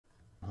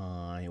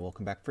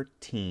welcome back for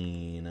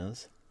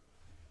Tina's.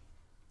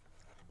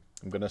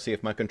 I'm gonna see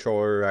if my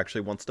controller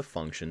actually wants to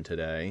function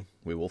today.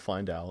 We will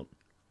find out.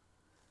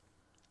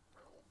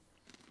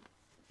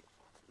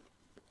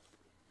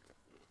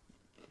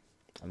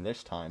 And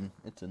this time,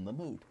 it's in the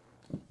mood.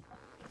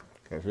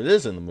 Because it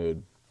is in the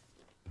mood.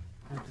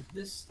 And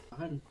this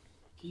time,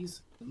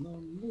 he's in the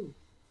mood.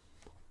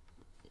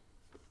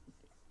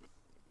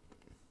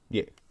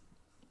 Yeah.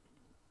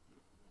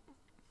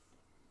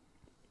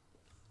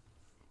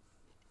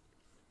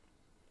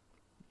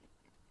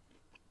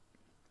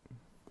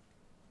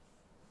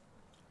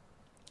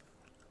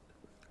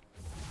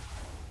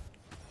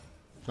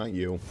 Not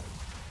you.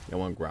 I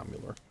want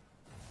granular.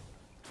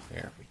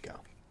 There we go.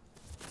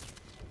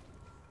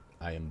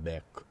 I am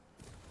back.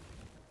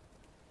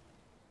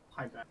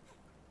 Hi, back.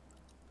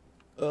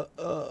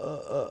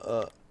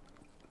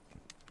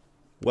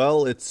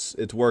 Well,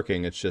 it's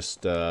working. It's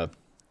just, oh,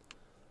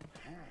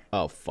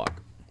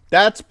 fuck.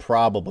 That's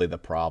probably the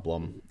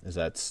problem, is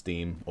that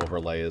Steam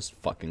overlay is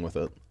fucking with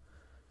it.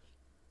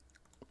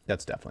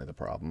 That's definitely the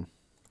problem.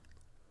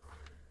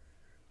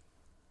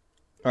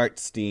 Alright,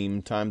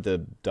 Steam, time to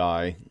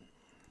die.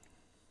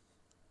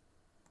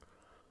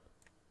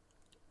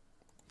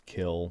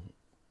 Kill.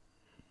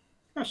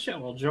 Oh shit,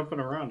 while jumping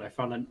around, I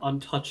found an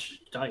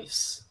untouched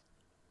dice.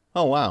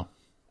 Oh, wow.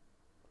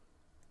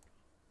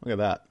 Look at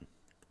that.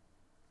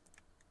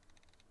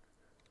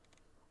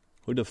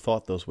 Who'd have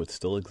thought those would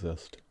still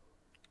exist?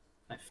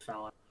 I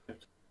fell out of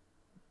it.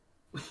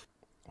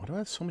 Why do I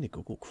have so many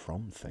Google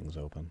Chrome things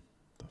open?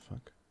 What the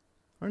fuck?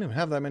 I don't even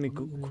have that many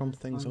Google Chrome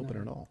things open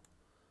at all.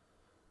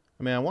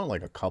 I mean, I want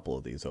like a couple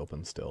of these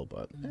open still,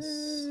 but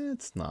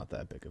it's not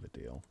that big of a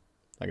deal.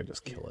 I could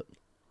just kill it.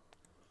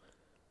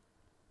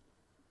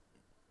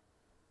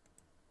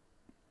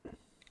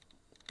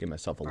 Give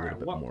myself a little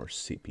bit more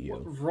CPU.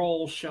 What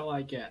roll shall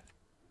I get?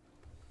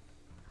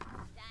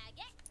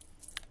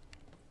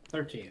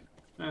 13.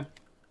 Eh,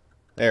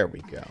 There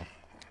we go.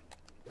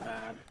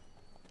 bad.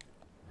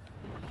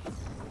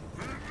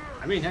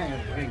 I mean, hey,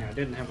 a ring. I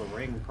didn't have a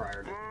ring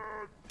prior to...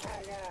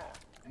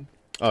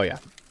 Oh, yeah.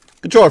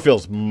 Controller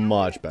feels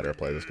much better to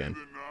play this game.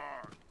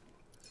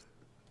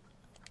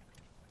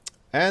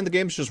 And the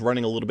game's just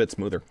running a little bit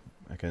smoother.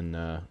 I can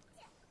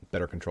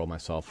better control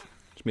myself.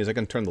 Which means I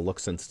can turn the look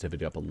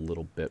sensitivity up a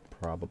little bit,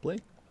 probably.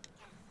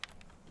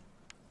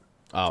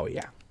 Oh,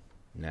 yeah.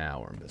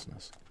 Now we're in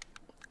business.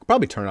 Could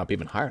probably turn it up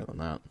even higher than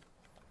that.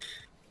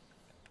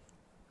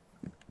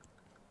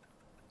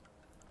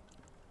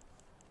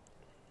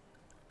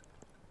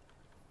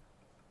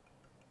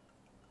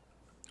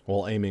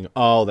 Well, aiming...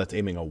 Oh, that's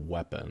aiming a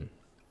weapon.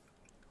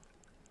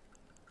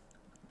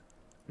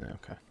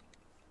 Okay.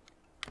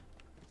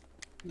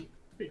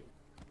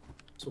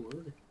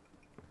 Sword.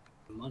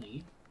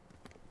 Money.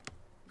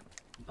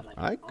 But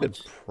I could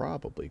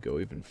probably go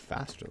even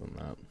faster than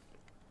that.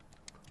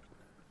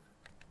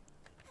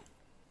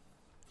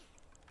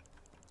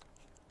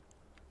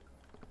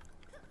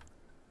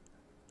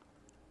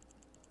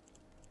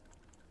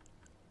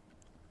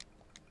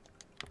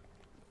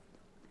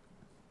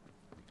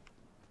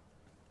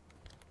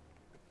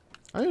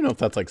 I don't know if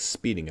that's like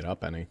speeding it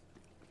up any.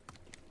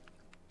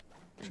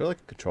 Is there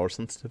like a controller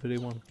sensitivity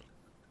one?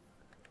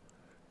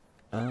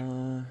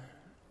 Oh.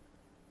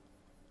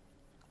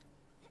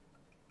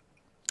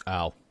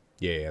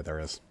 Yeah, there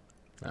is.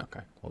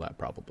 Okay. Well, that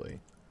probably...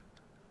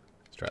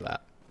 Let's try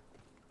that.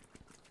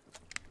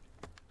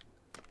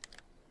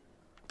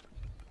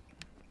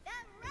 The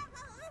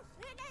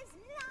revolution is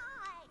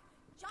nigh.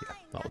 Join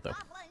that'll the do.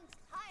 goblins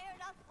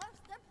hired of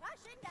first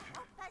oppression to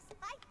help us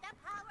fight the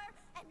power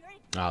and regain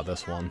Ah,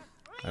 this our one.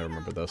 I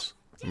remember this.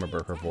 I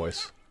remember her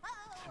voice.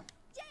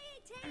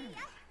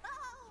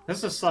 This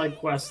is a side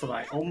quest that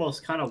I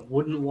almost kind of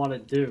wouldn't want to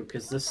do,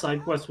 because this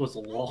side quest was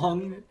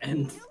long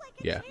and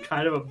Yeah.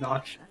 kind of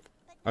obnoxious.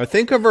 I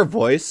think of her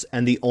voice,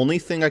 and the only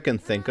thing I can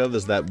think of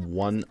is that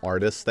one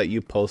artist that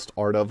you post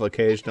art of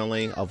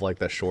occasionally, of like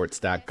the short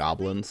stack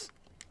goblins.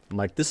 I'm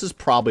like, this is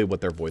probably what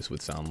their voice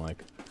would sound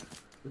like.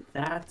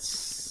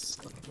 That's...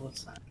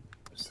 what's that?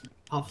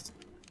 Puff.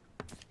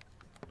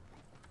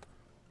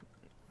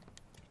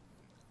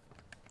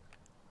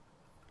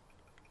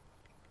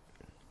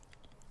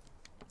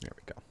 There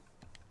we go.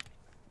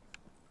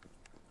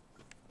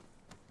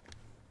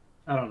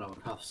 I don't know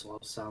what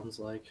Huffslope sounds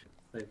like.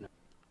 They've never...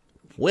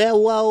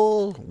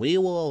 Well, we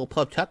will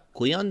protect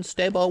the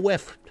unstable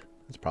rift.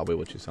 That's probably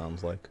what she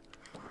sounds like.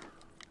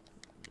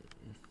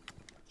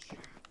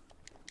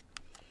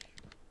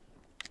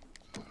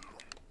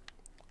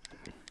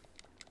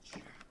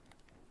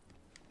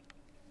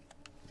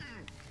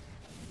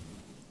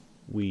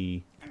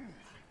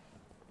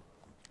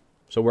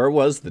 So where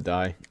was the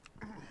die?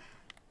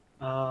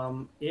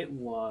 It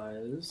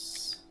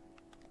was...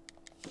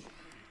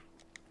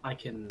 I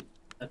can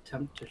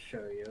attempt to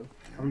show you.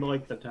 Come to,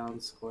 like, the town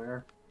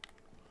square-ish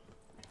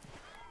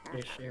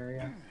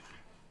area.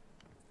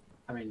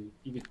 I mean,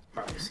 you could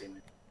probably see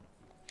me.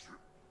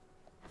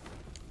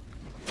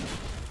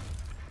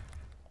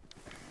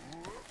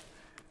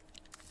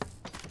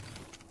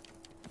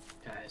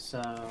 Okay,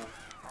 so...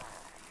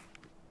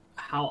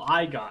 how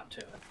I got to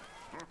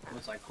it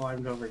was I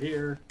climbed over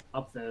here,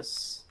 up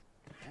this,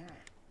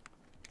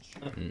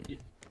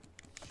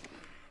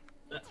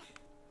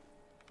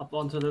 up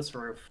onto this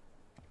roof,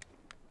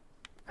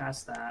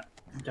 past that,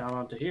 down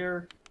onto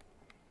here,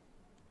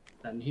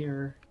 then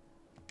here.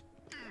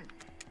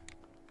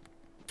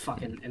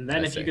 Fucking, and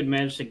then if you could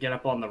manage to get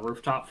up on the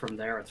rooftop from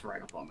there, it's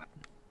right up on that.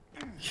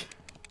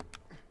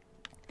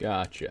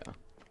 Gotcha.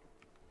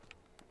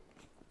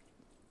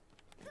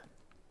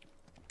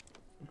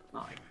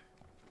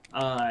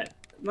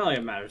 Not like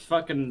it matters.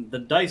 Fucking the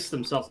dice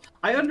themselves.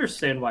 I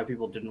understand why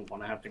people didn't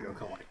want to have to go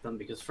collect them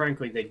because,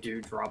 frankly, they do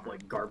drop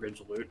like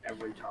garbage loot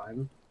every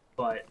time.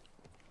 But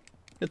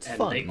It's and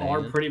fun, they man.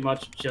 are pretty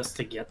much just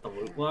to get the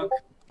loot luck.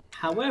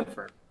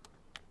 However,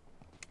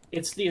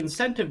 it's the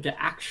incentive to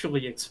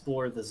actually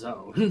explore the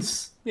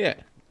zones. Yeah.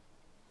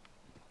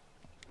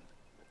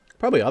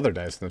 Probably other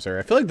dice in this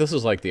area. I feel like this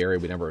is like the area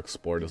we never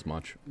explored as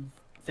much.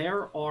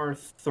 There are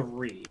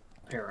 3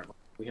 apparently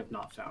we have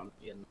not found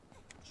in.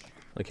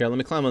 Like, here, let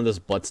me climb on this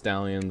butt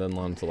stallion, then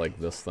onto, like,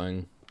 this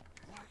thing.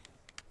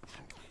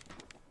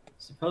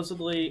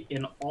 Supposedly,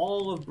 in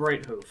all of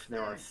Brighthoof,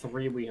 there are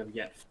 3 we have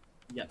yet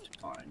to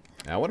find.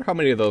 I wonder how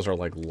many of those are,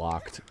 like,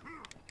 locked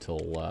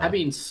till, I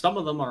mean, some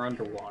of them are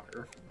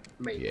underwater.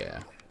 Maybe.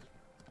 Yeah.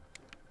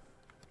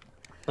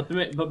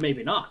 But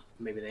maybe not.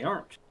 Maybe they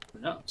aren't. Who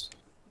knows?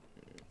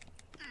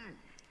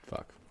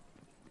 Fuck.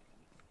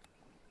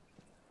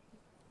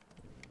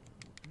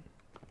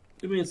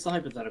 I mean, it's the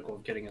hypothetical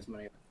of getting as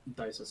many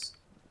dice as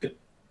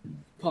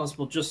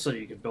possible, just so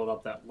you can build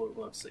up that loot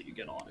list that you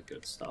get a lot of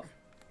good stuff.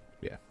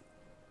 Yeah.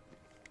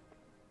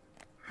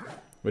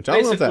 Which I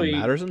don't know if that Basically,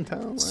 matters in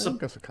town. I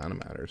guess it kind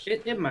of matters.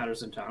 It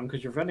matters in town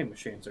because your vending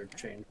machines are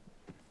changed.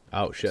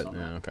 Oh, shit.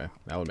 Somehow. Yeah, okay.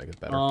 That would make it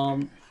better.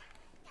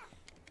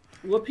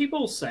 What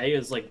people say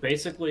is, like,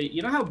 basically,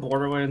 you know how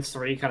Borderlands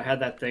 3 kind of had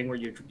that thing where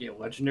you get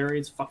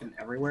legendaries fucking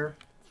everywhere?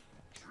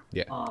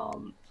 Yeah.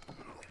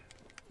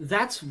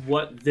 That's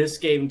what this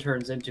game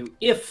turns into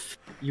if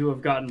you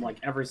have gotten, like,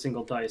 every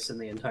single dice in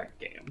the entire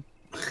game.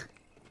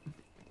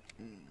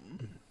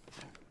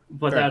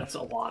 But Fair that's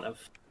a lot of...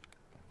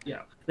 You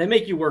know, they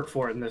make you work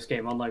for it in this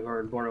game, unlike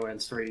where in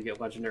Borderlands 3 you get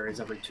legendaries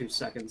every 2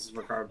 seconds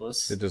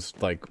regardless. They just,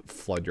 like,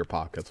 flood your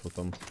pockets with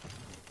them.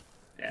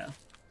 Yeah.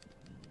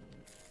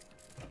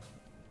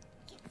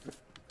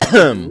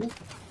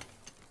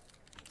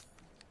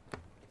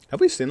 Have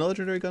we seen a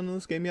legendary gun in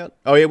this game yet?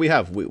 Oh, yeah, we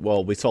have.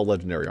 We saw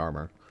legendary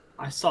armor.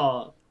 I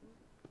saw...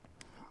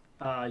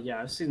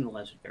 yeah, I've seen the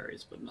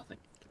legendaries, but nothing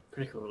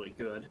particularly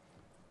good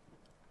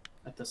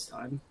at this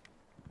time.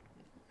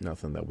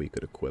 Nothing that we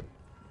could equip.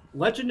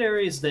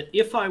 Legendaries that,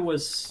 if I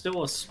was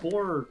still a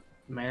Spore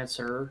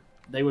Mancer,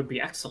 they would be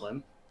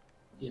excellent,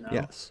 you know?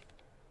 Yes.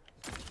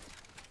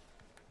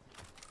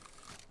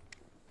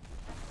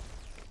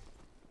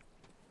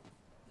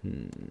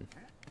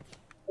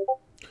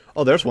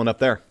 Oh, there's one up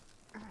there.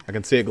 I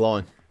can see it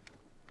glowing.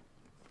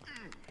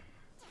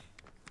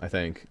 I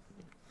think.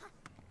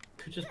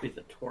 Could just be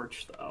the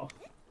torch, though.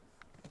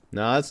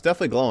 No, it's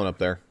definitely glowing up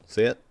there.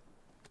 See it?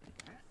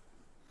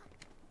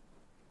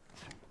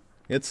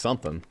 It's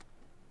something.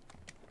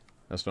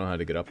 I just don't know how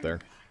to get up there.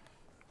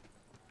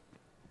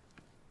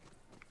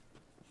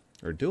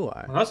 Or do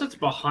I? Unless it's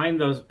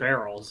behind those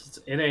barrels,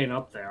 it ain't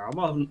up there. I'm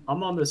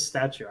on this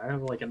statue. I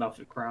have like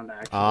enough ground to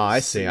actually Ah, I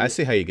see. I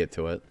see how you get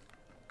to it.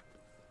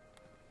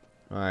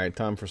 Alright,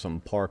 time for some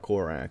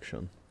parkour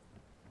action.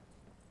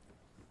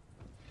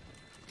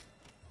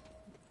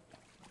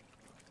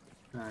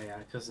 Oh yeah,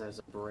 because there's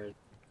a bridge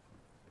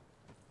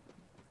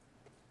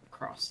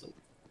across the...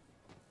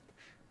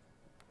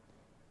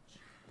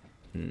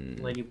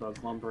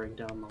 Ladybug lumbering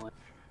down the lane.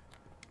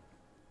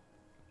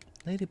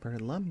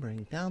 Ladybird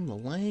lumbering down the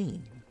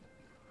lane.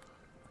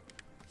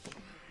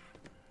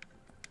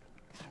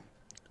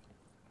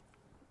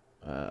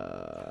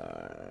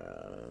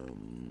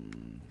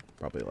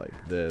 Probably like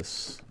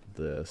this,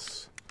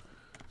 that.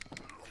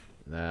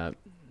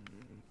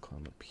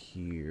 Climb up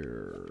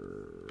here.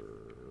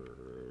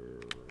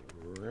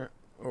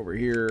 Over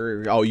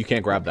here. Oh, you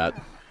can't grab that.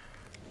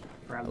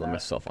 Grab I lit that.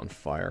 myself on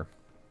fire.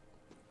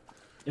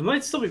 It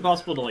might still be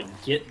possible to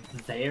like get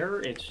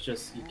there. It's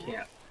just you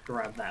can't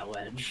grab that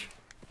ledge.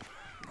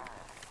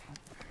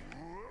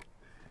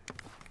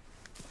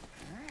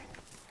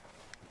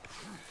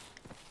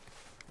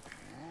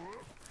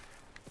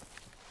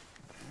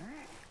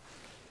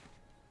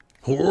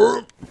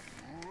 No,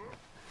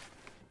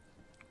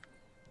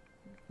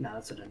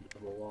 that's an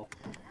invisible wall.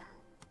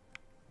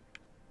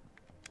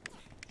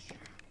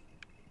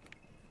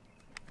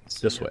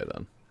 This way,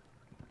 then.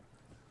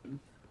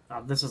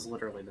 This is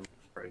literally the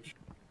bridge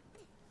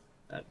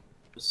that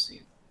was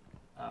seen.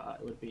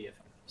 It would be if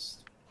I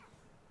was...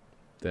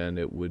 Then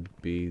it would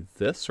be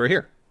this right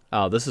here.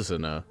 Oh, this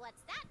isn't a...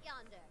 What's that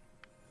yonder?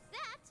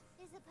 That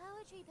is a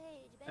poetry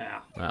page, baby.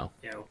 Yeah. Wow.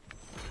 Yo.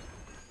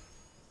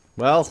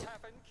 Well,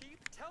 Tavern keep,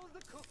 tell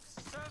the cooks,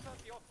 serve up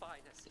your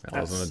finest. that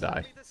wasn't a die.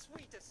 Only the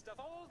sweetest of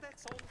all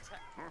that's on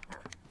tap.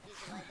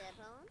 Visualize their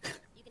phone.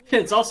 You can hear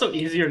It's also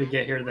easier to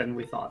get here than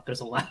we thought.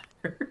 There's a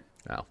ladder.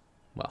 Oh.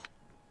 Well.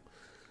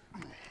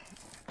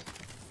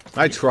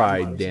 I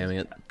tried, damn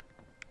it.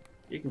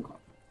 You can climb.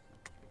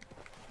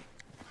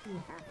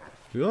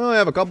 We only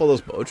have a couple of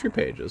those poetry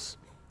pages.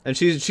 And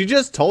she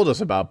just told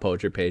us about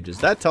poetry pages.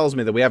 That tells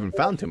me that we haven't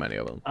found too many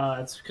of them.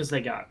 It's because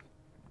they got...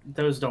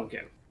 Those don't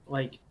get...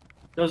 Like,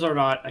 those are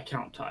not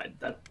account tied.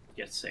 That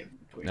gets saved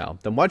between. No.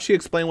 Then why'd she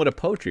explain what a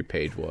poetry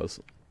page was?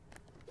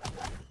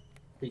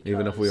 Because,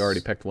 Even if we already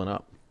picked one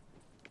up.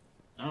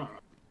 I don't know.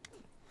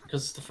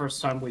 Because it's the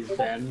first time we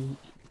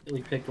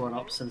picked one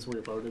up since we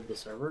loaded the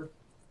server.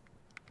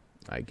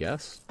 I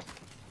guess.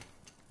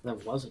 There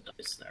was a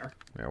dice there.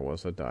 There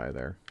was a die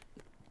there.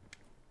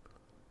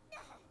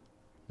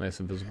 Nice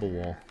invisible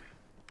wall.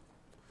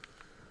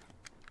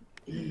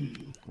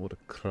 What a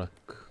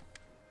crook.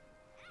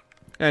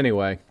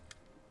 Anyway.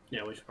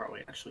 Yeah, we should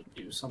probably actually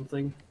do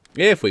something.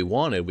 If we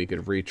wanted, we could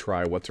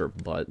retry What's Her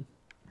Butt.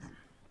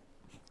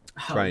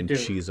 Try and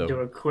cheese Do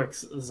over. a quick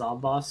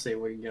Zomboss, see if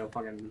we can get a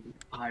fucking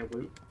high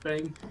loot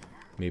thing.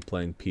 Me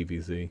playing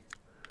PvZ.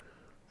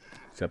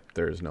 Except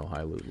there's no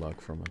high loot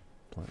luck from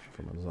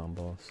a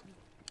Zomboss.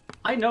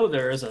 I know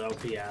there is an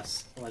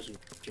OPS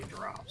legendary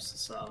drops,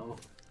 so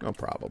Oh,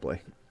 probably.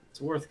 it's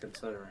worth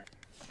considering.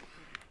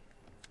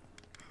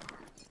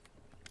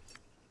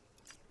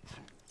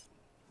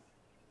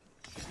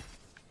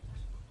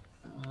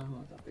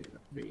 That'd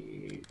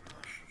be...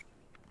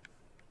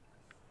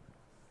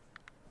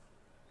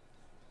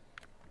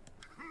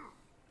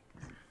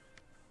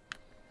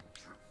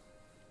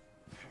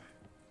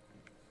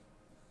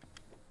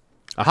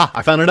 Aha!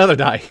 I found another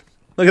die!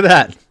 Look at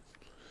that!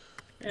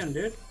 Damn,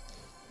 dude.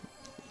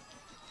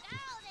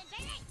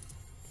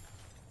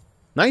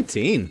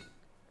 19!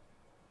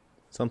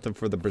 Something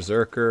for the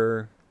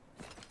Berserker.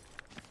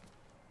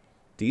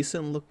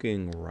 Decent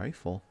looking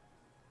rifle.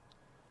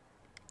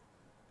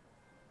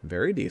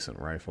 Very decent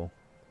rifle.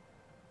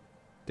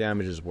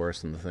 Damage is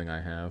worse than the thing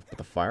I have, but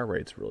the fire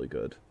rate's really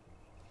good.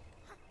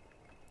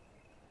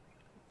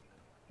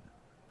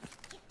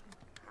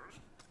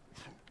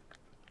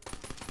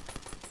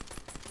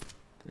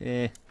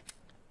 Eh.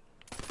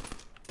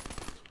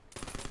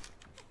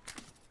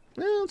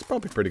 Yeah, it's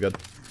probably pretty good.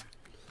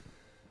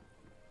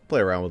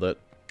 Play around with it.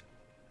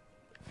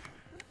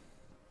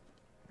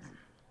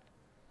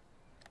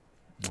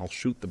 I'll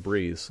shoot the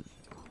breeze.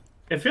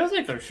 It feels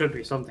like there should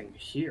be something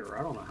here.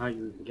 I don't know how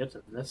you even get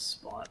to this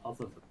spot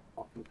other than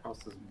walking across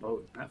this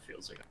boat. That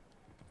feels like a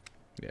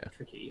Yeah.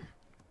 tricky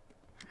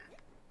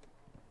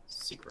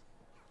secret.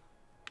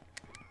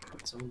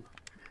 Zone.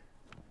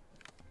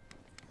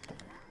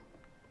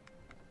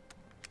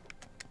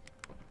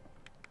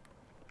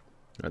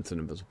 That's an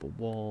invisible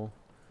wall.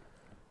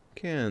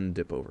 Can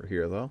dip over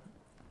here, though.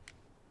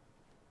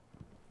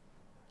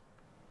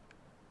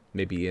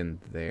 Maybe in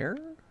there?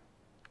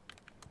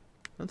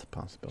 That's a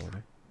possibility.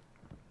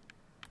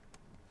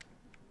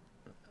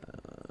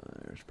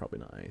 There's probably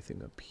not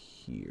anything up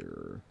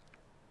here.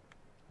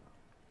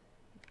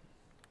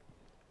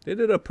 They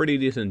did a pretty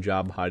decent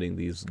job hiding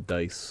these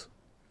dice.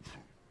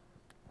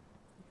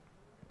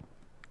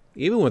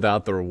 Even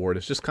without the reward,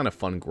 it's just kind of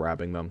fun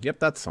grabbing them. Yep,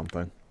 that's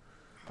something.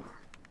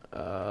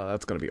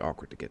 That's going to be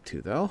awkward to get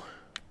to, though.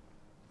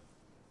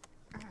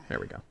 There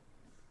we go.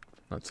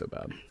 Not so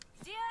bad.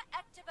 Dear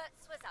Ectobert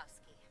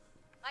Swazowski,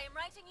 I am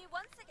writing you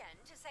once again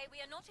to say we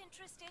are not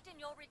interested in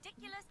your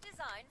ridiculous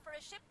design for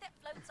a ship that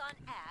floats on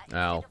air.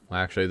 Ow.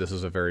 Actually, this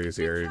is a very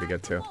easy area to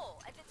get to.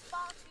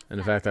 And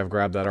in fact, I've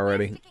grabbed that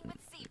already.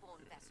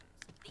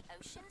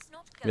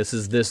 This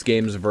is this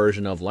game's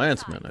version of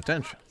Lanceman.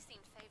 Attention.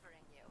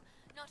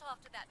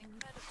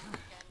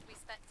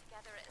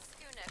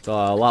 It's a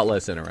lot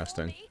less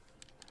interesting.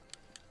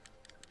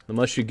 The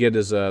most you get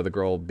is the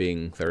girl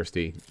being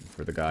thirsty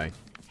for the guy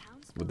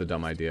with the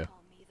dumb idea.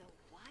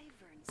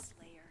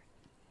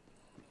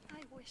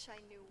 I wish I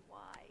knew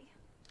why.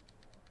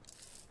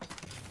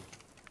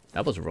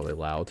 That was really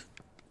loud.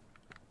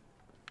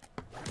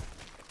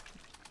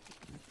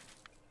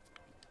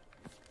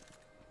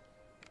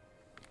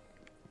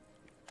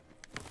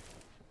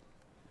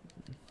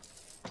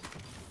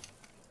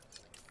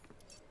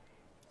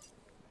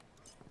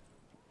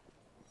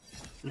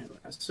 Anyway,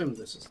 I assume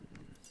this is...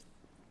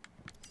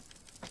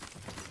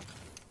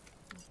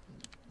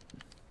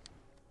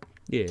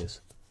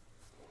 Yes.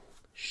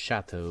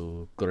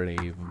 Chateau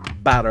Grave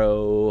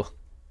Barrow.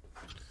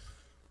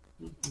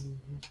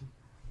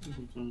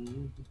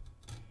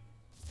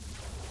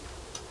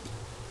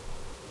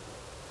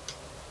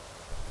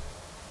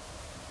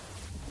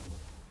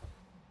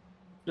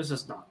 This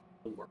is not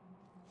the warp.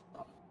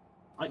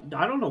 I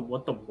don't know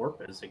what the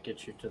warp is that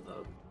gets you to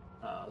the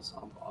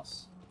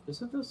Zomboss.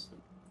 Is it this?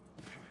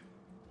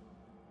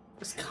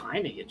 This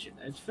kind of gets you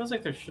there. It feels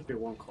like there should be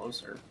one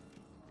closer.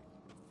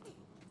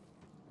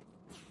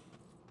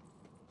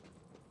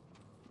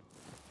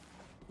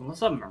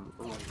 Unless I'm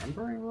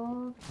remembering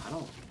wrong? I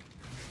don't...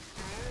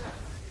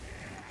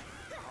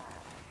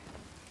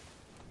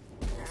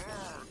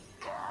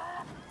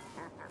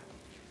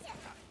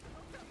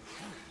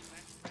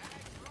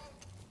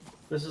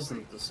 This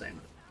isn't the same.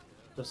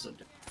 This is a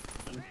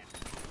different one.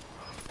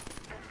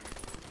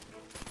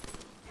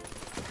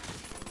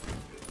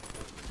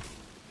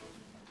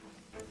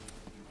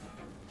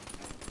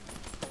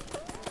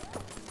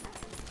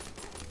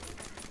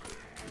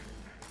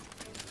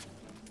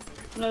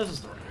 No, this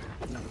is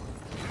not. No.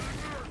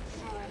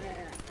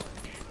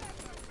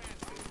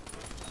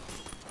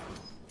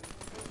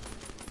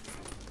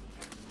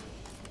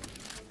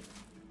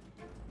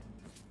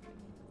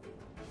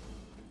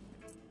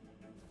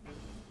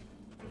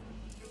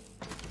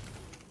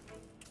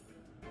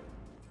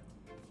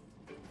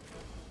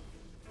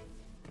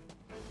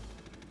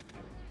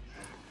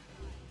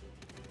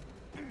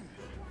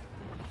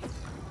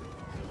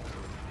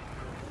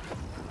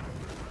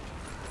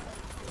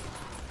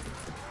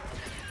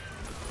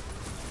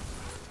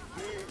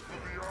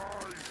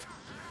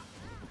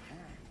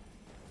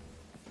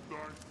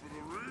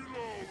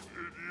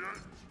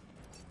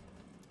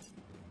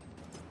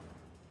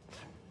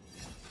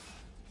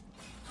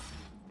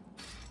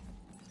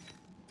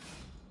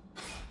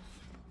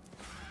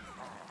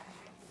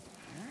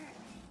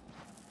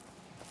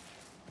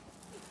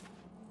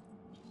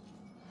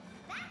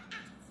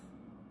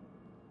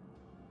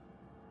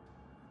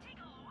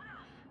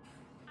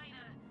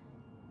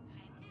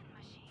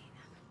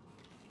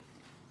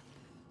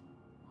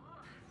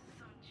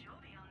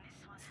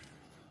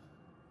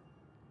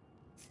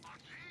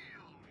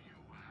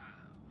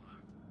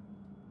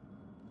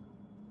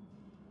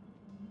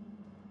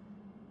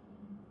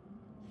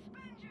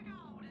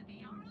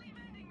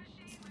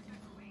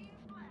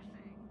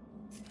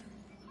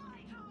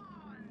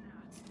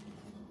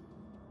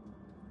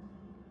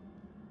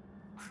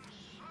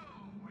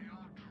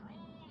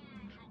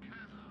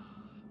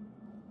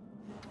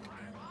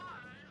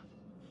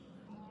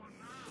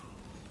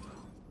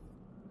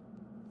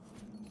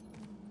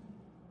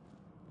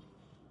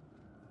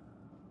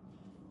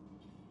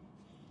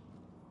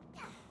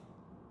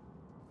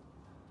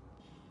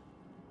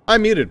 I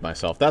muted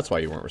myself. That's why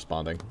you weren't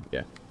responding.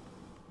 Yeah.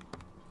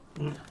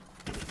 Yeah,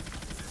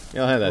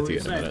 I'll hand that to you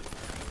in a minute.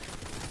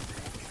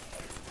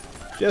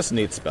 Just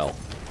neat spell.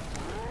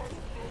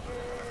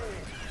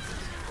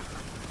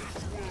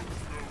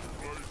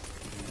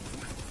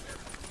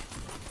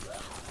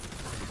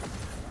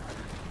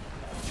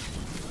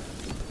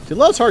 She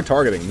loves hard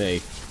targeting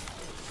me.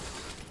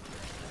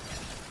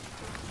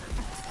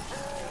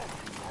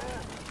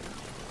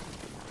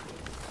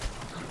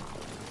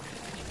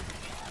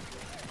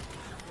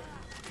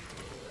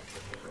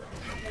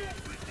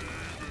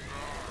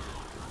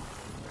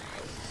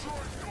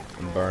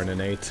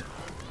 Burninate.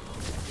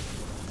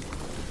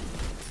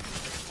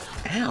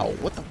 Ow,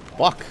 what the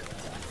fuck?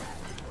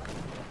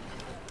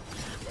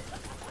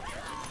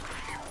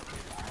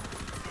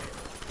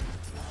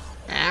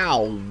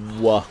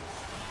 Ow.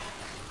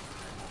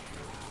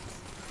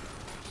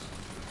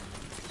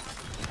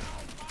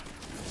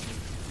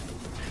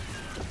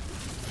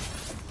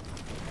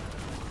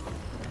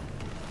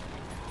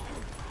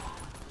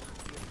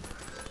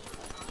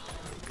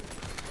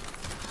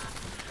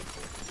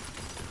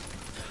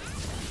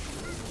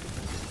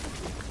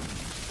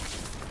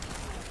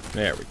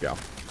 There we go.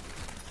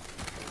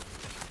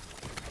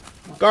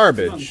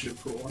 Garbage. Not too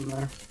cool in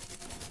there.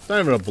 It's not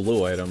even a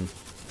blue item.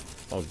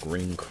 All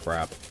green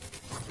crap.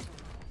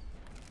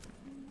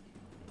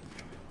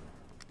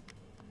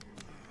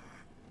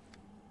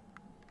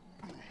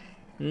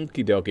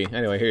 Okie dokie.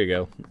 Anyway, here you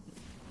go.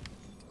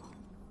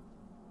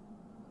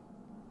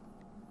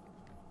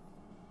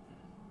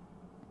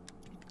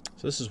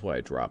 So this is what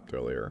I dropped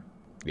earlier.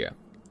 Yeah.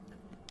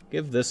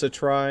 Give this a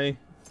try.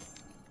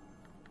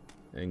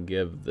 And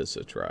give this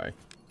a try.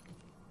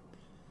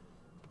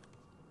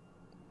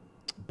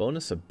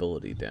 Bonus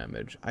ability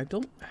damage. I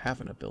don't have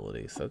an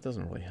ability, so that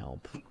doesn't really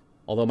help.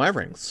 Although my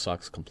ring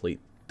sucks complete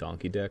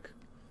donkey dick.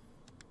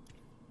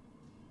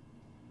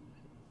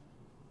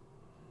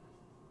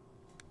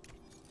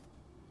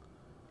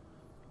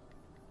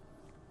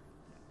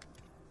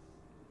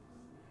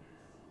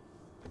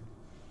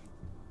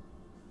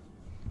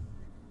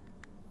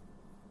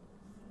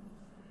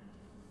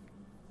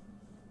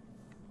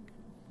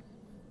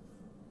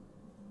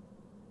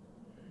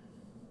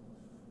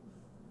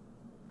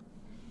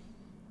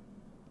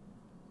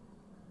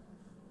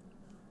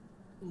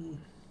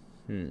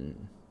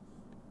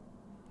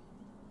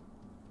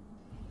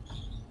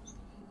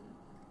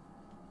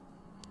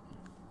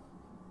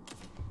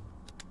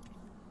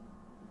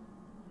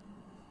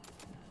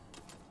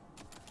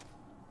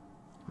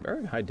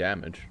 Very high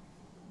damage.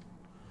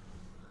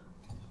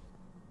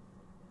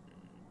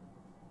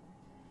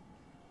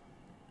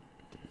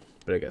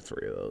 But I got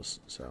 3 of those,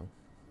 so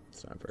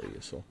it's not very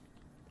useful.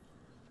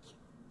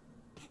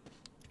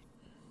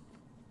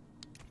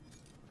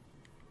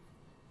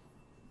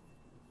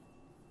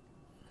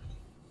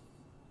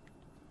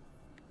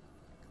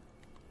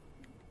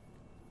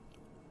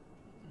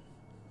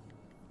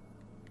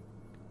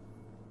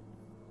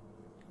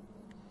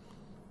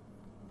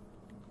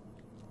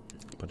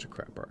 Bunch of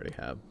crap I already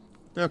have.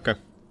 Okay.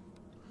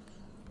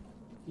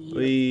 Yep.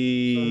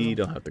 We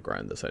don't have to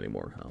grind this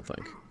anymore, I don't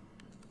think.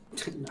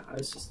 Nah,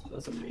 it's just,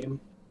 that's a meme.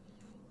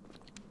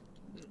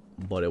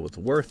 But it was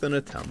worth an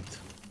attempt.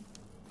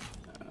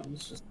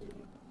 Let's just do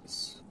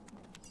this.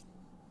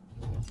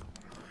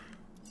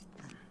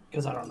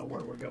 Because I don't know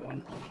where we're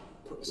going.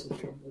 Put us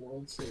into a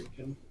world so we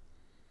can...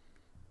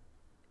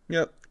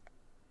 Yep.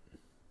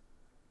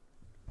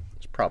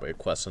 Probably a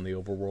quest in the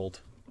overworld.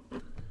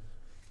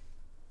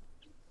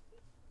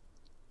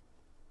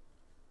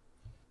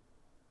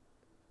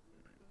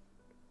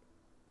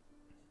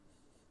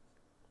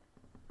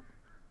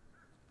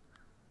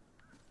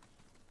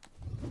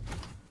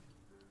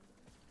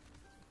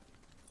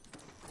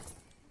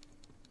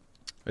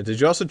 Did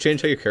you also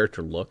change how your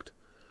character looked?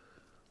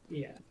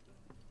 Yeah.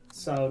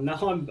 So now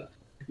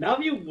if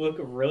you look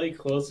really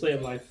closely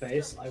at my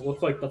face, I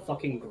look like the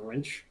fucking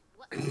Grinch.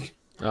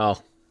 Oh.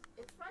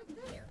 It's right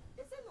there.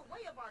 It's in the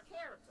way of our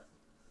character.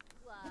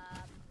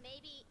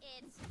 Maybe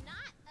it's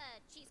not a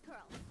cheese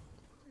curl.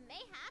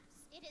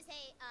 Mayhaps it is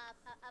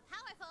a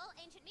powerful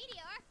ancient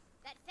meteor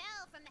that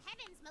fell from the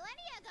heavens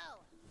millennia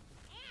ago.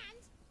 And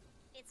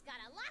it's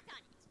got a lock on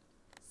it.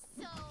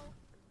 So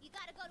you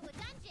gotta go to a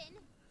dungeon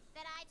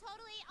that I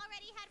totally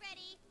already had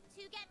ready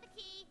to get the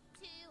key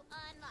to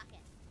unlock it.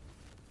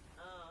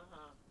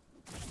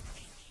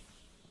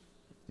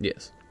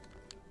 Yes.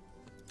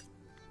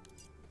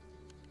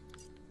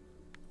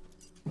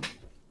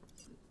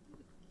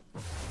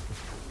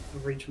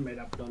 Reach a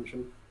made-up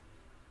dungeon.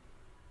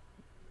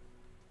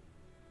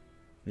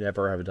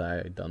 Never have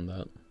I done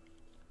that.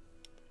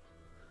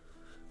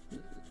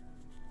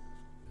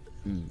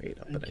 Made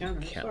up an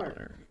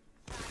encounter.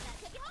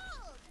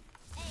 Behold,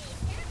 a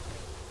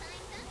carefully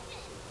designed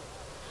dungeon.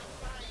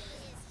 It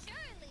is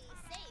surely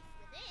safe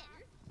within.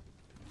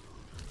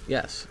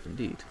 Yes,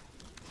 indeed.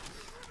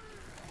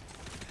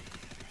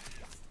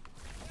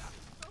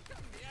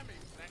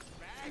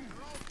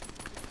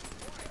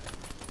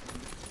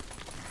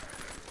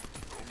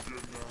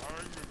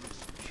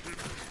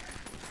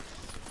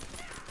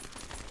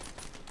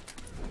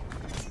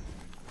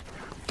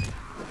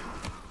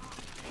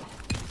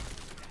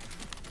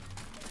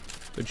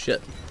 Good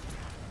shit.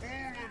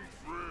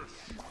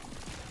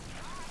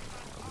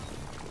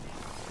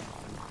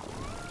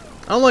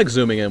 I don't like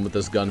zooming in with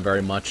this gun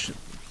very much.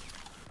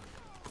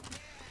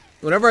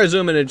 Whenever I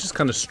zoom in, it just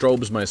kind of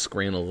strobes my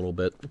screen a little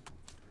bit. 2 out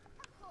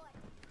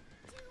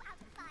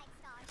of 5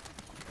 stars.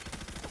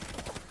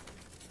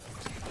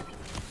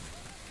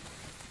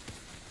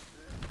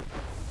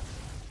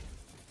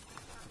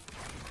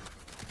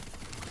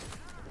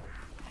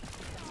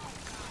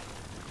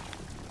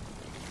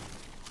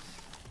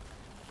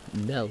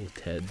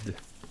 Melted.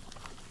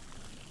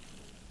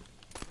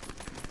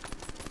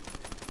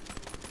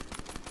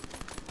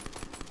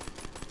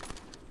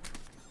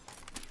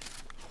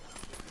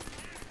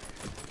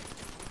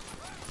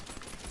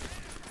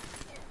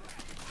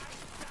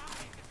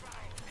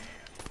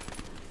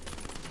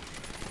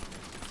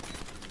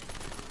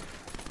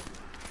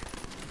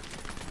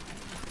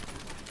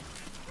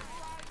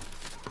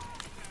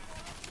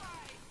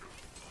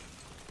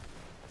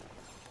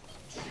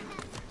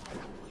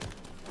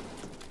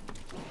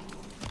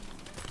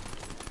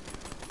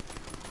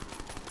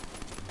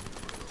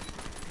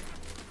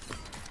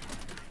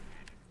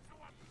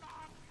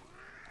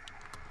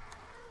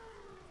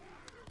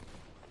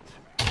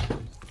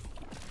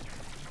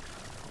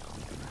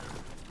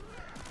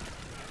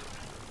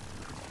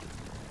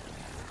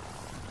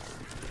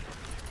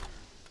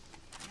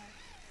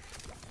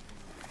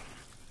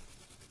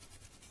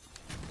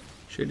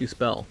 Shady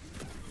spell.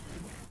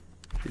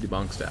 Shady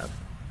bonk stab.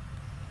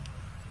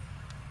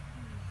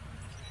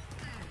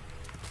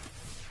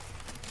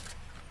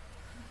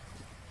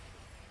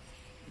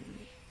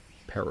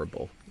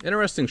 Parable.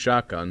 Interesting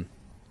shotgun.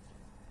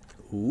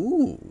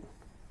 Ooh.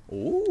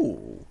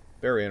 Ooh.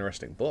 Very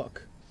interesting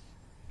book.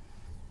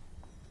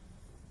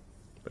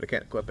 But I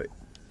can't equip it.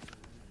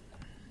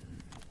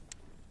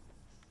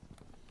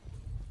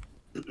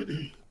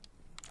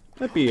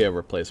 Might be a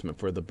replacement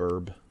for the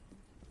burb.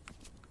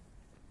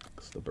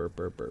 The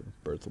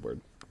bird's the word.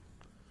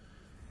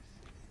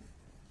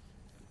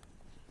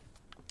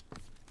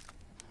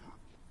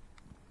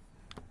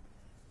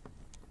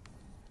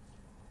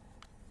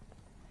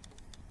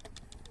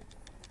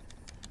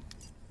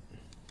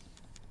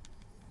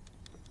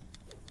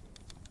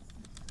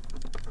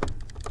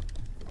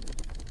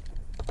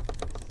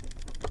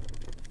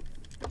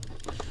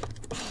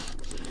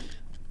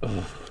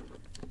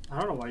 I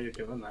don't know why you're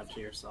doing that to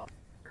yourself.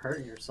 You're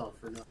hurting yourself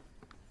for nothing.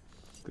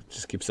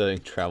 Just keep saying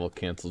travel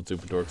canceled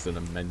Superdorks in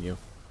a menu.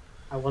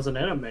 I wasn't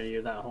in a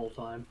menu that whole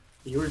time.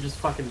 You were just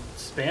fucking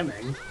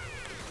spamming.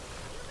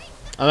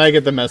 I might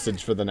get the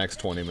message for the next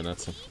 20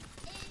 minutes. Is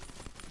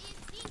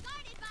being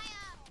guarded by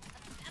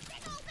a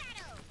big old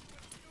battle.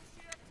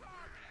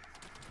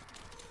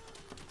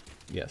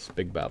 Yes,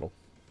 big battle.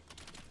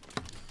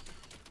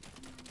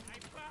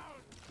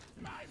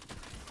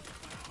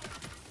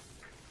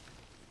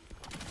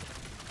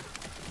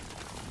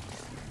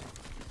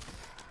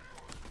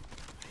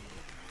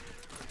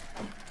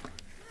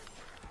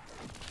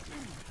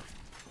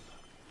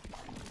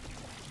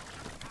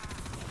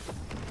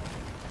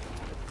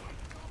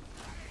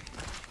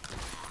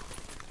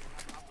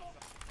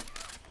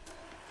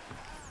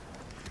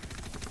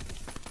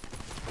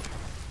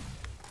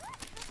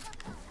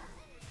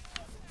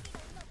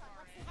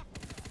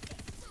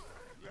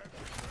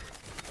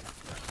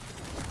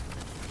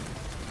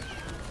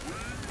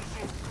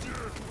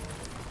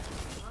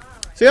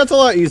 See, that's a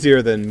lot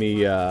easier than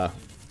me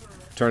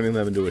turning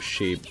them into a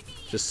sheep.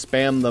 Just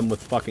spam them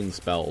with fucking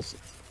spells.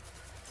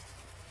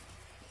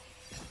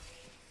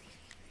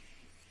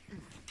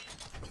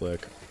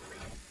 Click.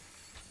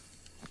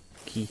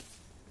 Key.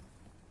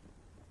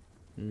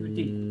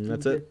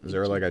 That's it. Is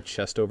there like a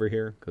chest over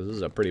here? Because this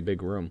is a pretty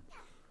big room.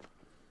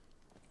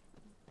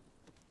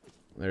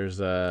 There's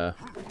apparently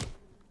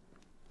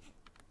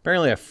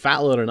a fat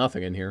load of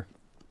nothing in here.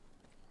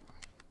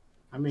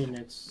 I mean,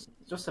 it's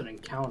just an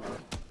encounter.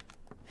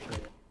 So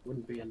it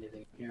wouldn't be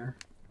anything here.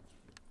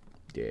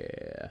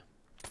 Yeah.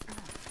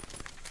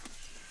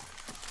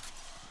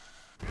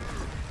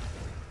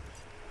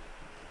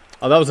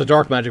 Oh, that was a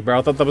dark magic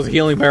barrel. I thought that was a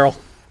healing barrel.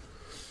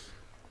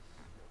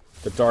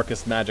 The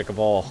darkest magic of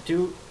all.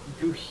 Do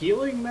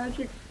healing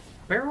magic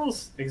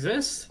barrels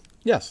exist?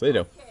 Yes, they do.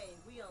 Okay,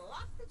 we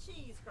unlock the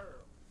cheese curl.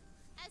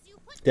 As you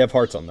put They have the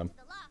hearts key on them.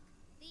 into the lock,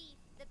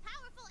 the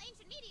powerful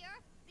ancient meteor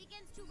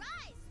begins to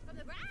rise from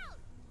the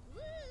ground. Woo!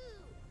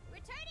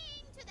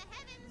 Returning to the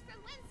heavens from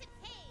whence it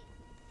came.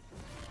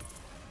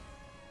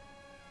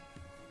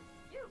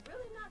 You're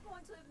really not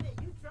going to admit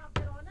you dropped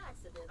it on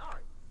accident,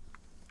 are you?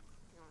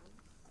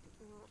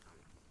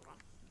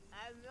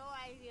 I have no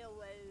idea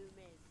what you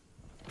mean.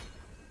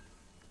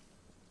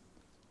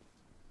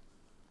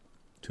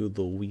 To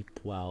the weep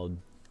wild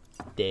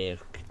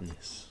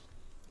darkness.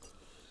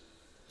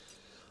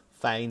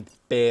 Find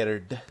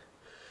Baird.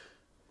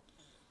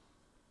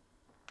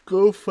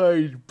 Go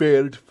find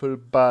Baird for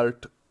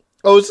Bart.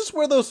 Oh, is this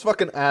where those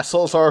fucking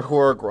assholes are who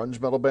are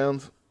grunge metal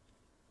bands?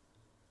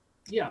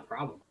 Yeah,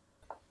 probably.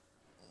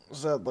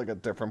 Was that like a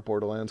different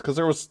Borderlands? Because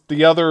there was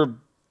the other,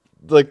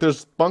 like,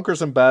 there's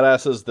Bunkers and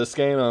Badasses this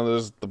game, and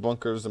there's the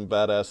Bunkers and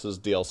Badasses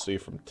DLC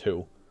from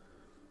 2.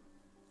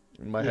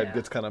 My head Yeah.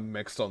 gets kind of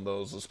mixed on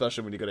those,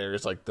 especially when you get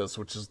areas like this,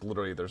 which is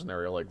literally, there's an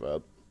area like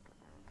that.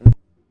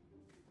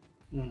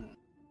 The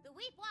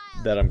weep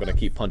wild That I'm gonna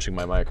keep punching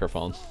my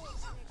microphone. weighs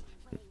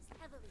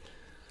heavily.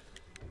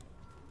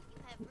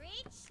 You have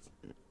reached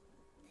the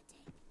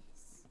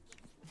dankness.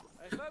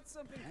 I thought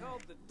something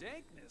called the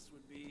dankness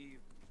would be...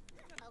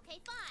 Okay,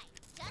 fine.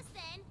 Just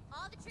then,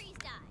 all the trees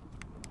died.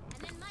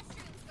 And then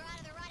mushrooms grow out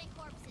of the rotting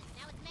corpses.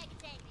 Now it's mega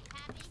dank. Are you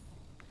happy?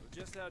 So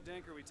just how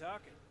dank are we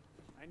talking?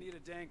 I need a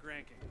dank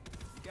ranking.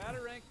 You gotta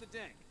rank the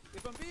dank.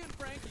 If I'm being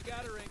frank, you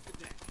gotta rank the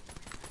dank.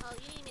 Oh,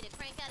 you need me to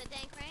crank out a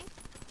dank rank?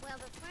 Well,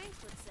 the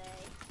Franks would say,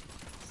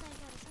 sing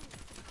out a sing.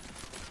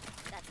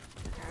 That's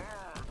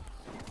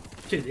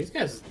it. Dude, these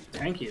guys are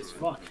tanky as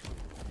fuck.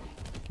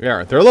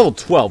 Yeah, they're level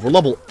 12. We're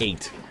level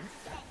 8.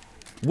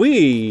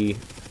 We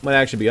might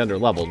actually be under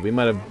leveled. We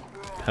might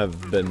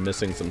have been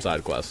missing some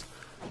side quests.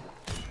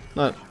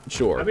 Not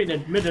sure. I mean,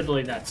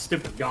 admittedly, that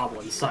stupid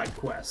goblin side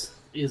quest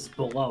is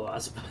below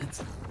us,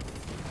 but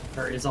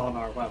or is on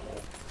our level.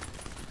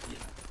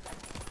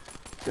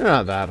 They're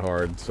not that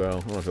hard, so I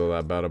don't feel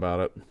that bad about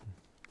it.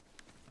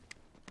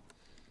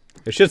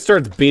 If shit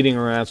starts beating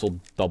our ass, we'll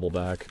double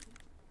back.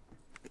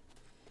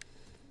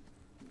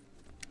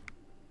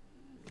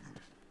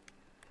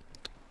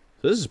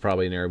 So this is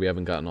probably an area we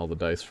haven't gotten all the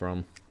dice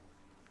from.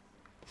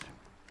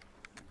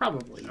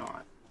 Probably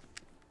not.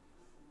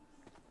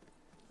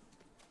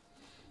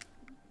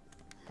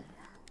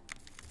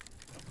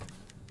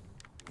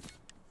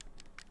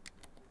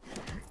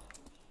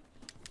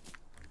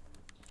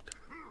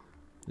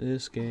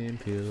 This game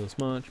feels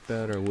much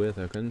better with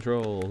a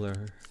controller.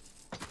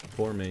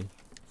 For me.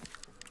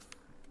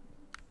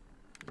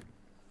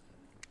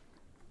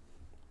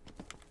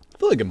 I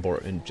feel like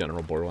in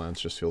general,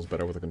 Borderlands just feels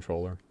better with a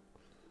controller.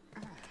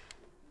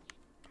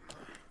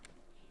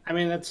 I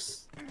mean,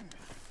 that's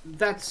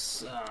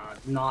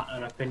not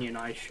an opinion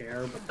I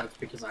share, but that's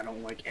because I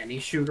don't like any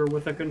shooter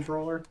with a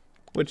controller.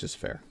 Which is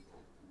fair.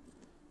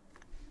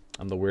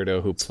 I'm the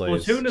weirdo who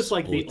plays Splatoon is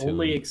like the Splatoon.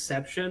 only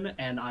exception,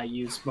 and I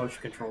use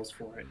motion controls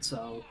for it,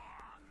 so...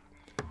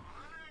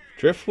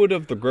 Driftwood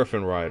of the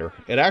Griffin Rider.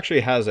 It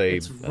actually has a...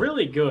 It's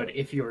really good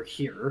if you're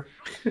here.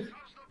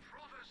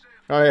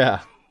 Oh,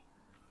 yeah.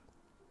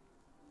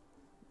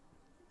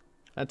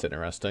 That's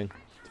interesting.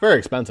 It's very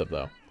expensive,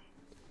 though.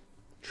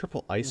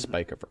 Triple Ice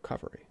Spike of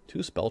Recovery.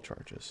 2 spell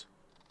charges.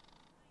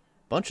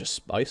 Bunch of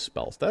ice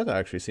spells. That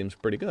actually seems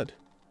pretty good.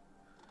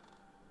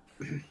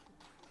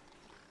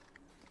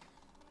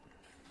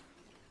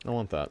 I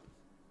want that.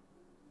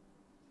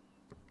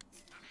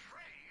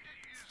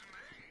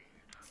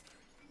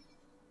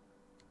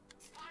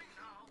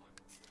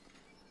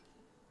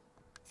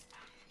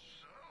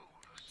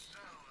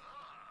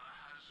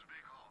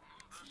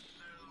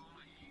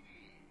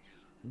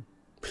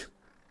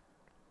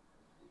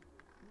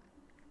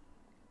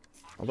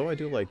 Although I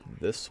do like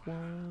this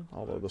one,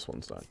 although this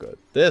one's not good.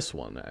 This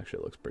one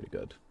actually looks pretty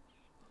good.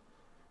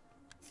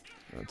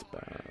 That's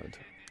bad.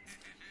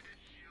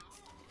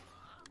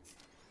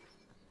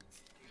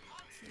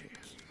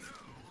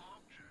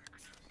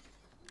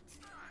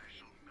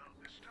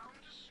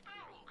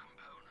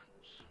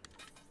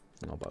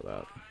 How about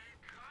that?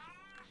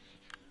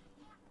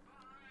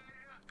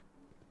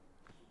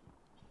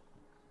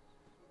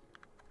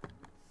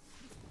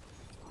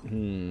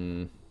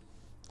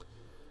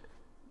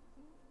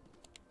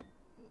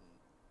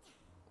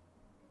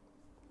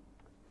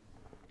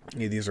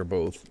 Yeah, these are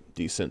both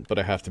decent, but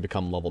I have to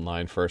become level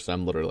 9 first.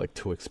 I'm literally like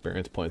 2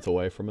 experience points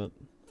away from it.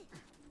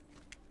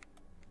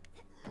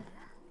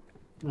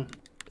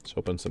 Let's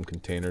open some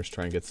containers,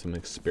 try and get some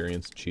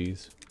experienced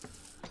cheese.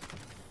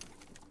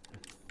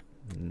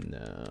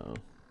 No,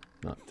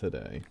 not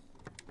today.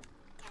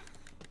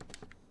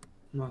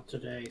 Not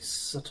today,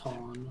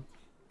 Satan.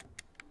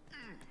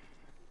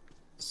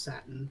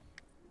 Satin.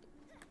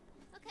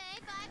 Okay,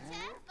 vibe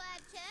check,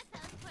 vibe check.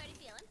 How's the party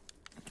feeling?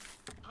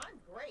 I'm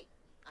great.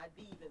 I'd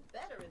be even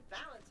better if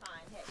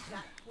Valentine had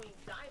got Queen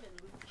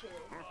Diamond loot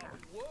killed.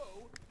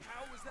 Whoa!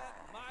 How was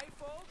that my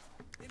fault?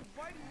 And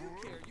why do you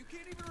care? You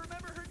can't even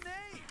remember her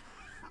name!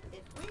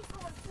 If we'd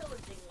gone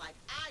pillaging like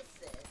I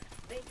said,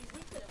 maybe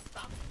we could have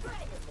stopped the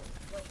Dragon Lord.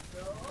 But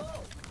no,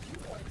 you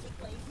wanted to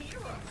claim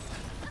hero.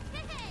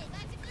 Okay,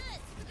 vibes are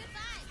good. Super good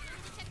vibes. I'm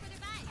gonna check for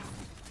their vibes.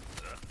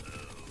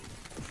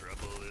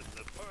 Trouble in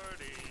the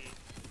party.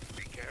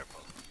 Be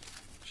careful.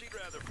 She'd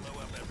rather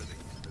blow up everything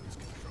to lose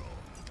control.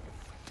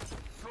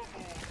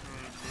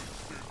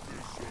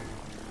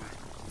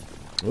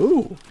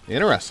 Ooh,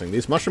 interesting.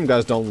 These mushroom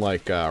guys don't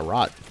like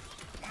rot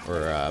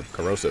or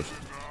corrosive.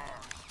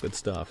 Good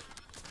stuff.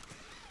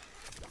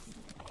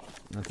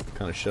 That's the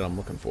kind of shit I'm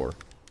looking for.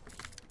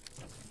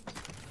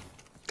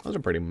 That was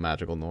a pretty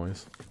magical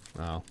noise.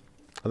 Wow.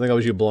 I think that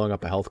was you blowing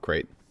up a health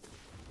crate.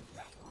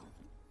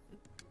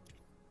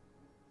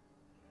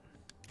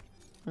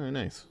 Very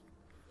nice.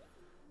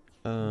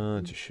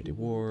 Just shitty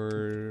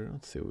ward.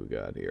 Let's see what we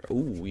got here.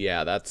 Ooh,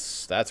 yeah,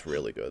 that's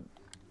really good.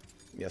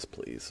 Yes,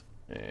 please.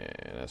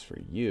 And as for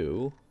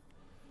you,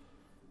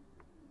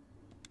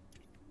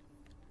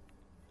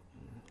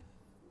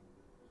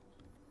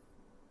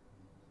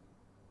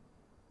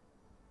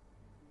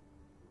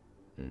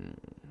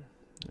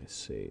 I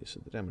see. So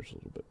the damage is a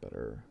little bit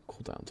better.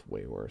 Cooldown's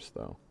way worse,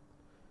 though.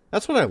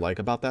 That's what I like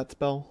about that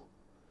spell.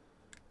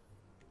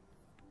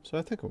 So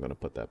I think I'm going to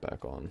put that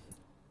back on.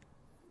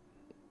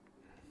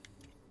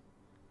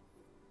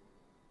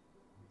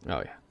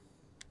 Oh, yeah.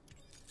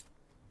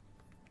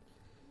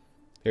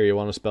 Here, you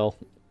want a spell?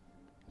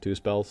 2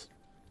 spells?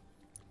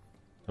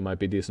 That might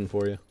be decent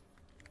for you.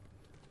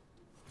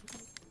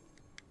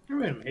 I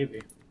mean,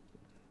 maybe.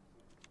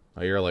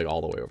 Oh, you're like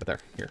all the way over there.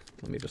 Here,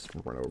 let me just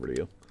run over to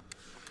you.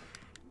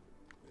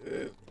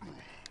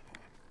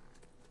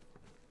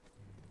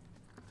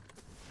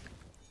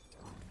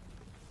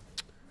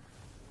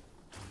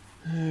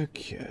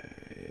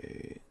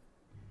 Okay.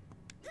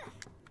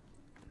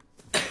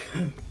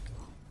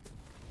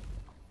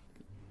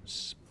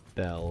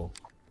 Spell.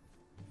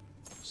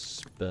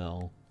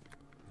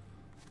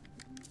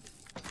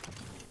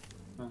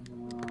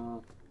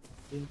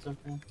 It's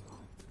okay.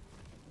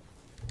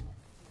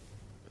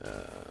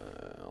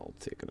 I'll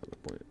take another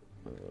point.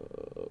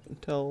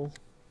 Until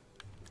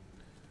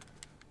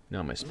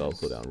now, my spell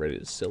cooldown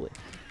rate is silly.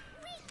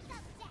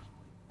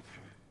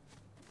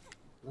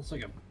 That's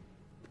like a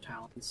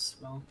talent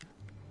spell.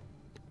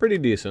 Pretty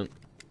decent.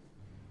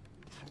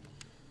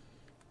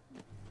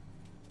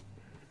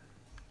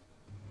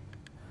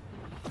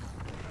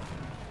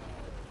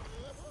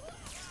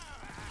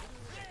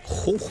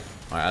 Oh,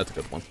 alright, that's a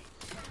good one.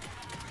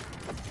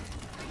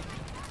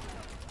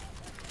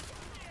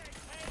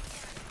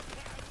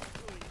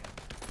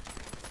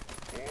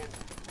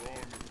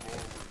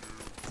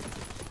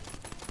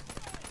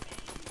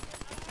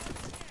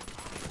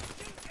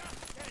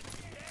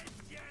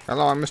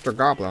 Hello, I'm Mr.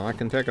 Goblin. I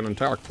can take an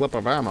entire clip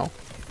of ammo.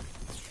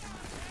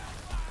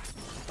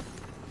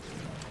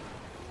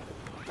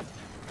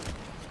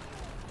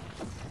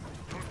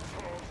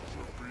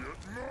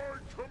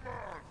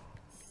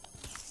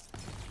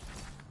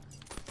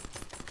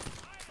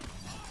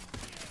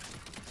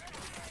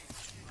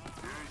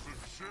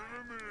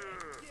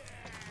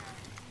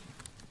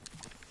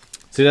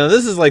 See, now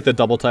this is like the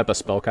double type of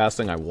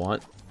spellcasting I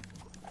want.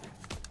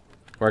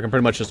 Where I can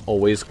pretty much just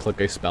always click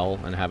a spell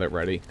and have it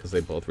ready, because they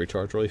both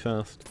recharge really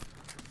fast.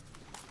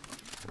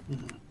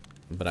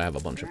 But I have a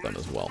bunch of them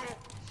as well.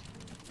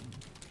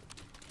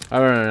 I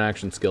run an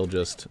action skill,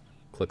 just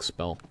click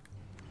spell.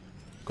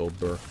 Gold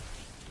burr.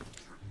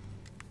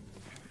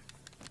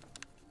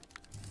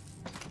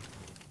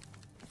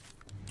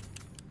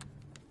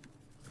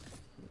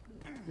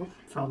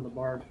 Found the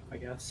bard, I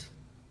guess.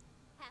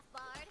 Half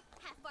bard,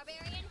 half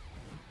barbarian.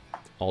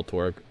 All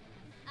Torg.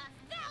 1000%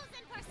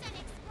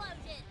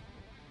 explosion.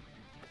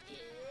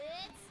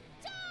 It's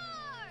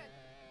Torg.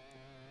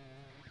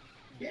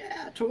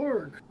 Yeah,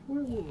 Torg.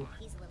 Woo.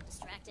 He's a little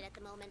distracted at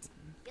the moment.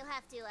 You'll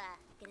have to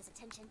get his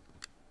attention.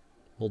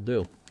 Will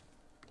do.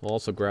 We'll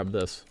also grab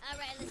this. All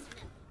right, listen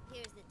up.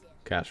 Here's the deal.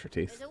 Cash for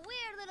teeth. There's a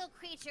weird little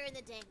creature in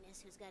the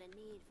dankness who's got a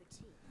need for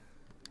teeth.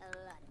 A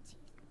lot of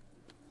teeth.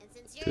 And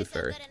since you're Tooth so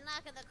fairy. good at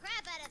knocking the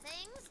crap out of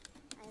things,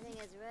 I think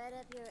it's right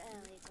up your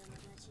alley,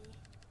 Tamagotchi.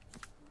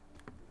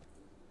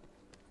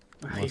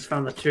 He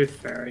found the tooth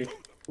fairy.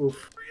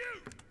 Oof.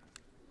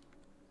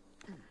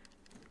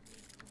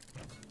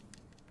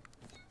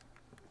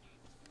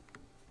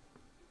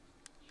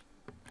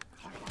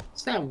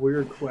 It's that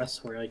weird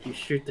quest where like you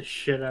shoot the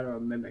shit out of a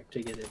mimic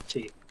to get its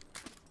teeth.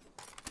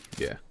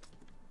 Yeah.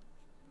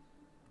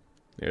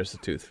 Here's the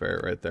tooth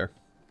fairy right there.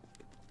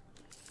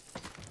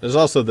 There's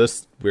also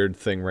this weird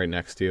thing right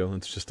next to you.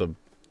 It's just a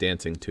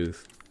dancing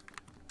tooth.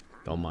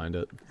 Don't mind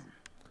it.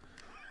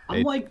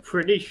 I'm like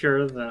pretty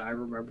sure that I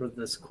remember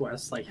this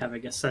quest like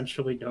having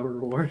essentially no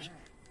reward.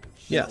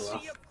 Yes.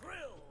 Well.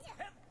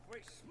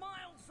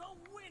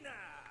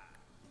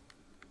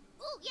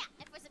 Ooh, yeah,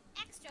 and for some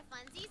extra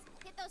funsies,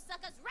 hit those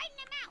suckers right in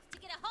the mouth to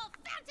get a whole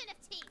fountain of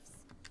teeth.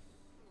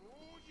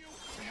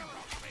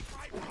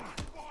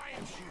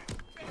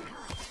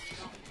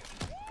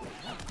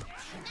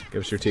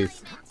 Give us your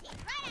teeth.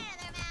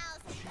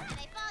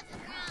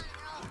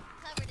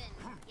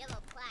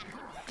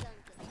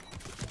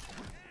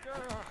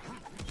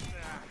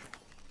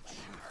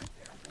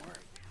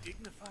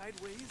 Dignified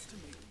ways to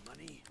make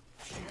money.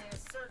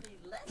 There's certainly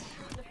less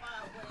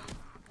dignified ways.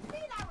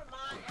 Need I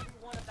remind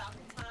everyone about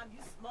the time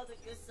you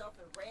smothered yourself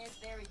in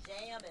raspberry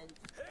jam and...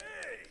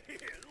 Hey,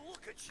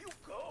 look at you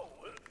go.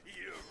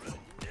 You're a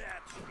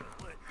natural.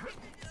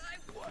 I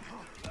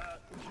wonder,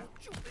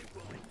 would you be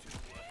willing to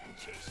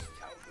chase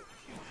out a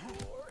few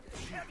more?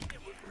 I mean,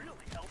 it would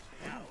really help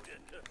me out.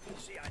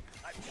 See, I've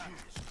got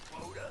this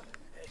quota,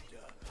 and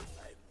I'm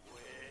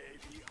way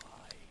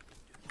behind.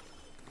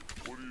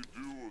 What do you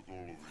do with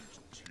all of these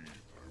teeth,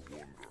 I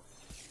wonder?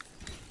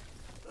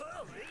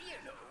 Oh, you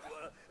know,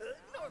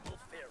 normal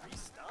fairy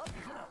stuff.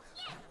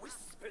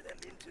 Whisper them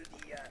into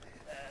the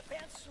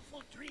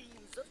fanciful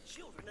dreams of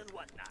children and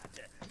whatnot.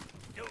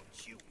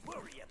 Don't you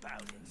worry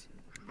about it.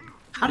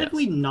 How did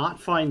we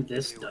not find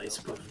this dice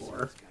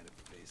before?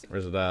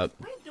 Where's it at?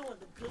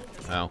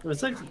 Oh.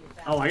 It's like,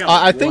 oh, I got.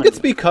 I think it's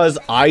because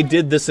I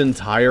did this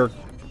entire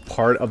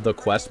part of the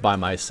quest by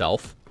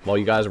myself, while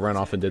you guys ran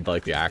off and did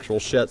like the actual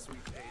shit.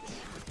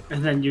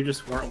 And then you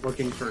just weren't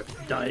looking for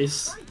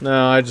dice.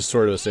 No, I just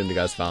sort of assumed you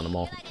guys found them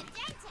all.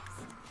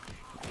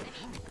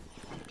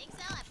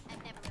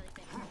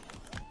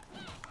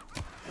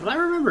 Well, I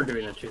remember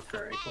doing a Tooth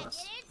Fairy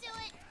quest.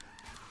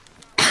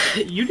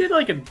 You did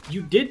like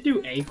you did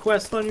do a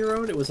quest on your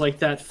own. It was like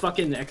that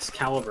fucking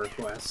Excalibur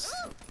quest.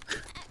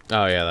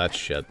 Oh yeah, that's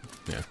shit.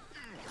 Yeah.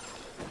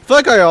 I feel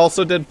like I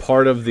also did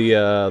part of the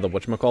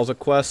whatchamacallit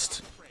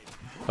quest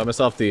by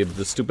myself. The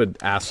stupid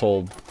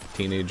asshole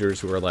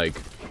teenagers who were like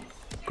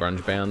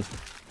grunge band.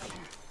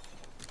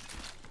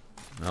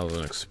 That was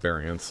an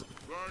experience.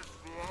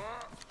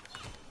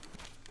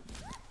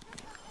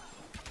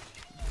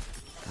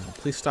 Oh,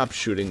 please stop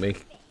shooting me.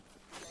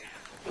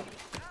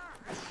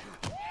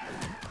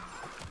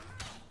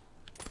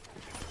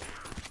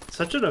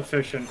 Such an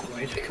efficient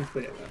way to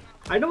complete it.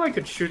 I know I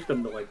could shoot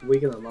them to like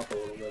weaken them up a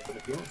little bit, but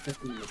if you don't hit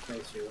them in the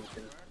face, you're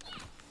okay.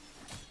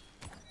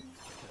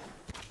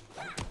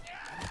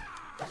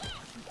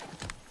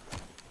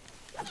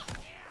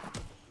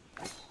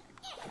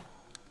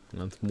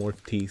 That's more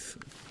teeth.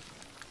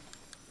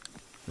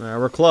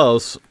 We're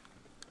close.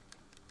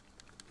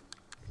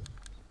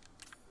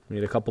 We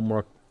need a couple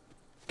more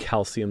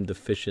calcium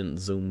deficient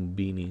zoom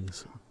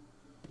beanies.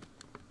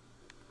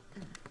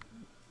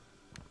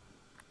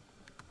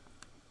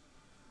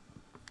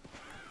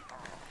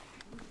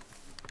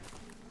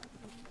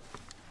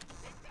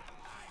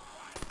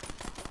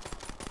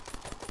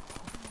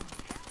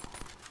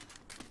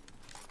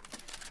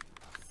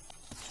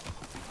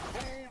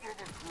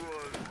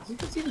 Is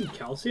this even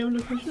calcium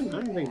deficient?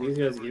 I don't think these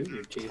guys give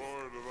you teeth.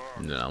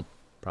 No,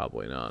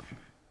 probably not.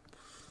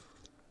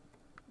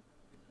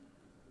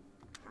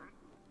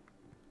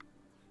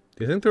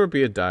 Do you think there would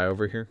be a die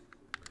over here?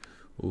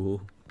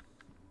 Ooh.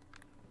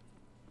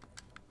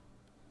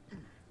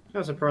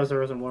 I'm surprised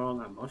there isn't one on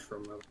that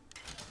mushroom though.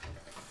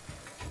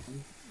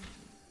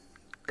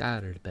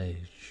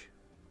 Garbage.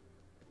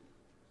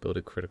 Build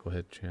a critical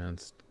hit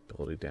chance,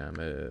 ability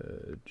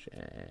damage.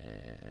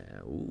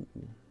 Ooh.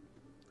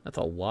 That's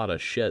a lot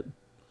of shit.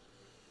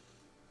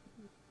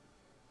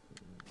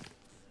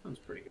 Sounds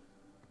pretty good.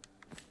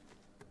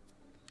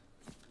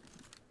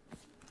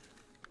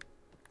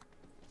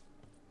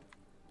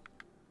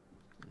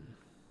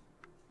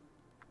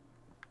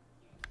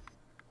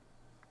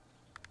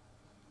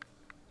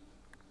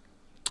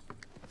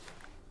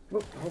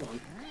 Oh, hold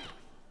on.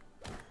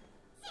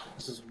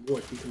 This is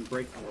wood. You can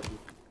break wood.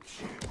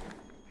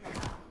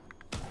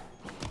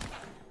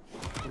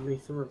 Let me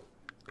through.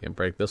 Can't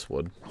break this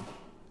wood.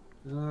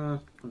 Whatever.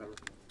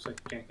 Looks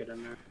like you can't get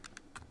in there.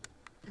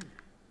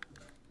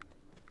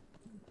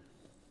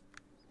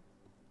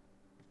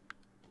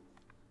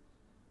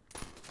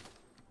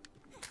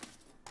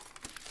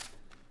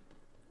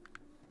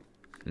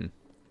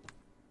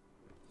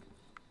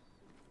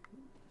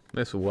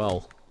 Nice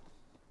well.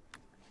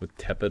 With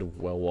tepid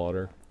well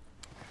water.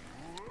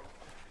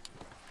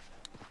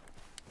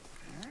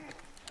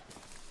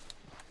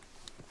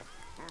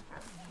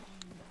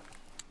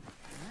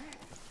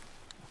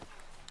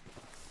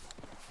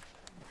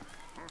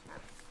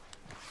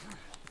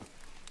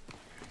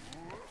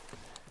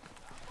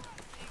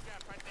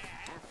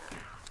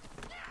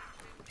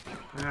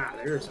 Ah,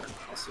 there's a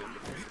calcium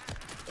deficiency.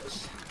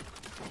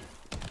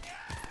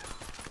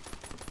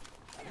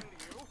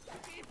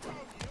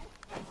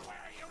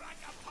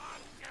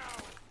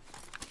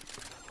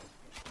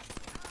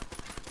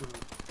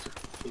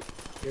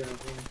 Yeah.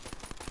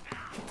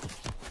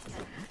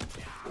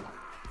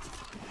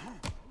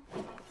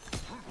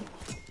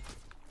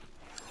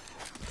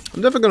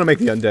 I'm definitely gonna make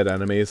the undead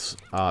enemies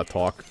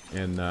talk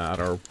in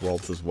Outer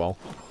Worlds as well.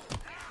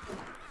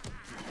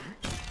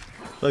 I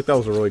feel like that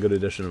was a really good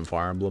addition in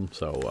Fire Emblem,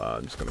 so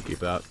I'm just gonna keep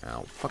that.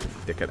 Ow, fucking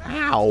dickhead!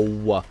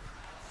 Ow!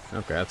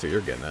 Okay, that's what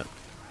you're getting at.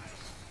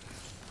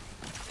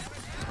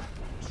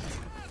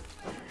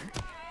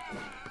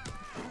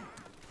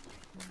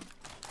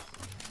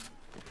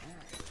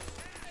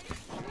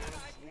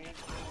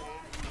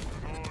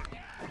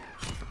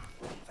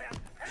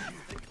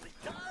 Fantastically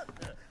done!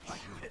 I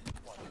didn't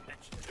want to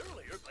mention it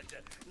earlier, but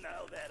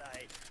now that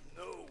I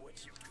know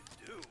what you can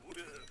do,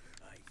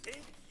 I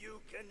think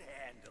you can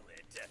handle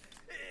it.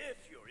 If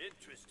you're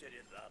interested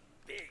in the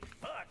big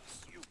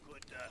bucks, you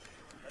could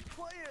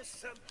acquire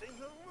something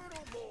a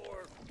little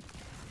more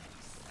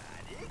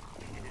exotic.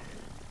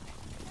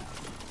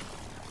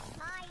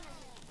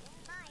 Finally,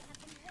 I have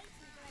been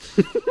waiting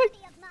for a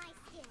worthy of my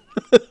skin.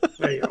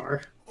 There you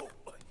are. Oh,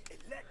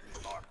 and let me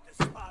mark the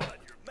spot on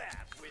your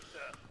map with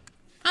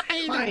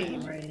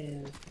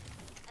Fine.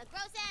 A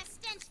gross-ass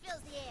stench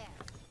fills the air.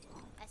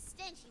 A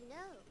stench you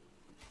know.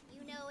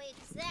 You know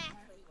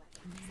exactly what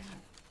it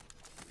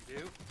is. You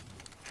do?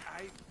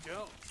 I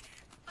don't.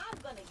 I'm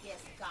gonna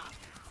guess goblin.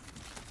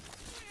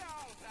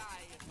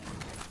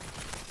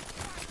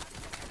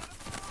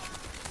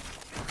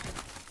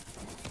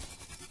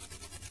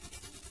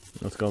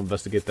 Let's go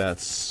investigate that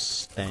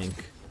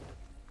stank.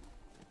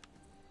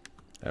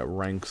 That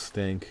rank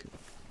stink.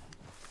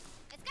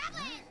 It's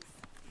goblins!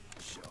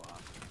 Show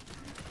off.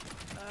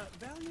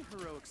 Valiant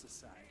heroics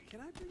aside,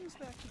 can I bring us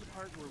back to the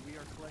part where we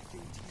are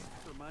collecting teeth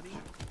for money?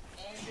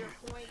 And your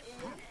point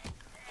is?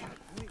 The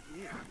point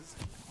is,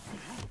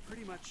 we're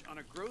pretty much on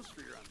a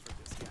grocery run for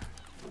this guy.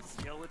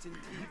 Skeleton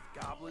teeth,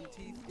 goblin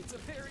teeth. It's a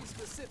very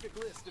specific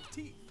list of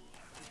teeth.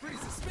 It's pretty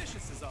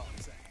suspicious is all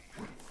I'm saying.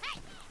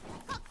 Hey!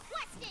 Called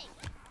questing,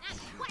 not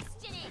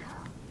questioning!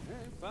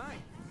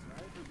 Fine.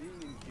 Sorry for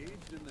being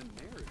engaged in the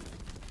narrative.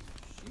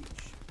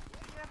 Sheesh.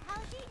 Your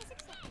apology is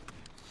accepted.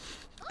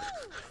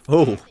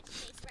 Oh,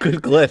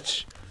 good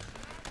glitch.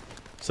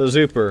 So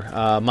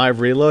Zuper, my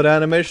reload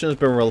animation has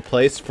been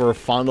replaced for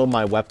fondle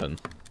my weapon.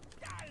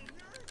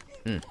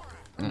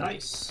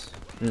 Nice.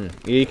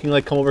 You can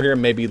like come over here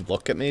and maybe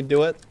look at me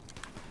do it.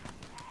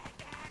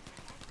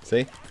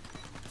 See?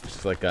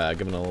 Just like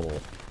giving a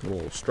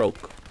little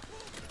stroke.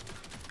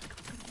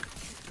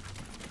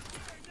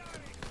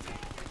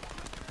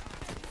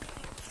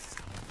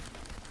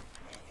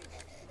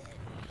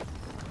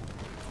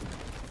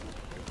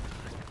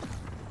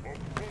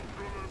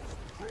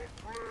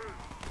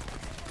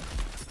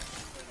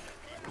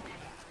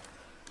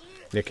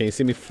 Yeah, can you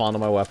see me fondle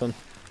my weapon?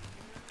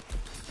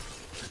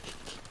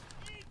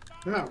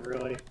 Not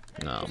really.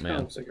 No, Just man.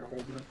 looks like you're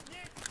holding it.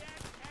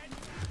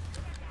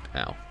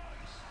 Ow.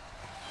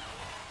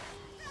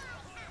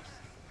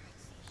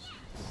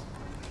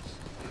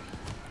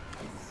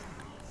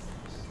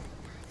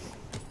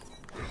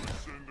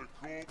 Send a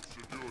corpse to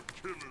do a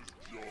killer's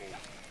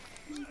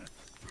job.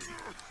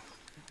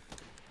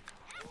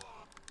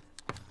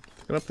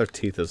 Picking up their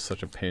teeth is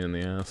such a pain in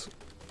the ass.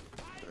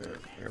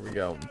 There we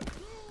go.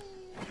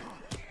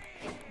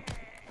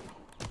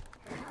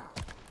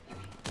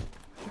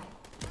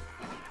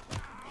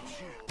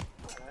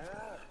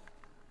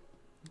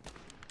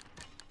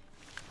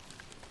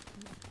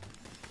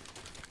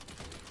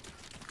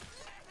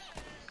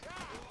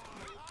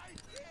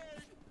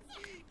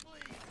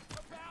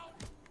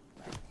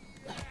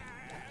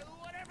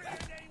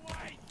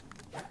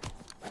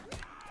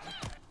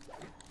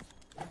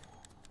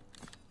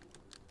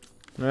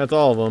 That's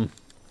all of them.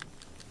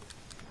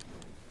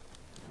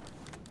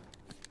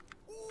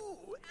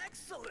 Ooh,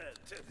 excellent!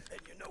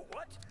 And you know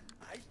what?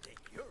 I think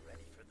you're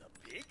ready for the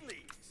big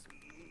leagues.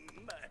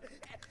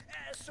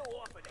 As so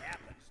often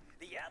happens,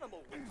 the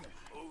animal with the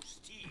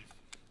most teeth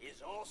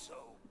is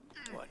also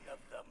one of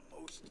the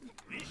most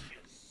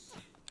vicious.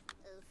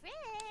 Ooh,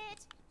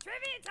 Frit!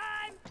 Trivia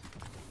time!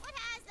 What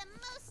has the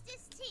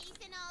mostest teeth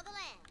in all the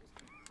land?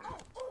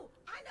 Oh,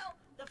 I know!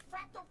 The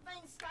fractal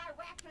fang sky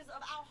raptors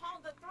of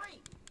Alhonga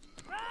 3.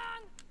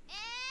 Wrong!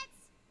 It's...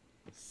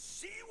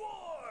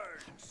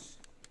 Seawards!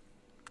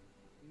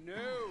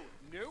 No,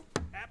 nope,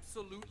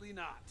 absolutely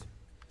not.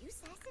 You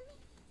sesame?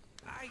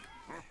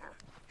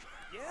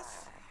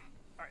 Yes?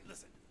 Alright,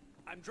 listen.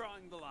 I'm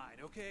drawing the line,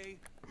 okay?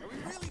 Are we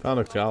really Found going all the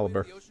way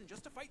Excalibur. to the ocean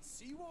just to fight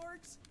sea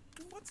wargs?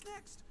 And what's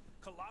next?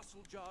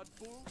 Colossal jawed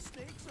bull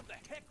snakes of the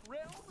heck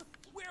realm?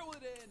 Where will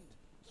it end?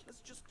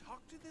 Let's just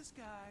talk to this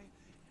guy and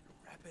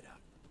wrap it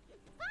up.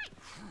 Fine!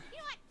 You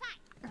know what? Fine.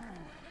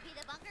 You'll be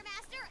the bunker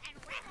master and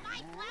wrap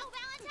my glow,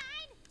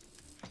 Valentine?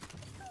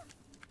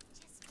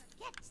 Just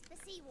forget the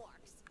sea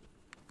wargs.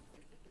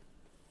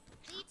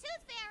 The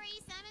Tooth Fairy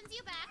summons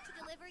you back to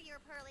deliver your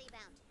pearly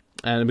bounty.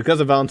 And because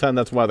of Valentine,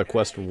 that's why the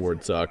quest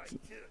reward sucked.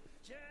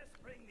 Just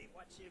bring me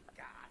what you've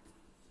got.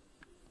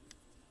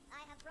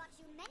 I have brought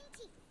you many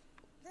teeth.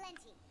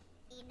 Plenty.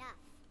 Enough.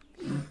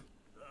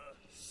 The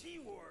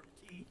seaworm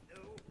teeth,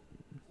 though,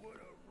 would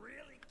have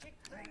really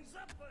kicked things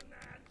up a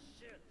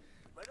notch,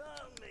 but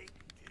I'll make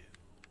do.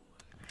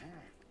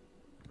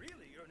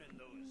 Really earning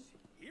those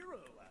hero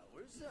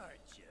hours,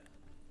 aren't you?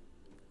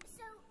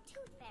 So,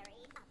 Tooth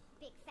Fairy, a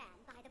big fan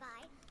by the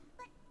by,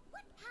 but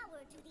what power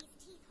do these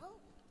teeth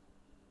hold?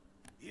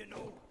 You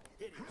know,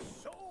 it is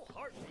so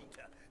heartening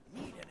to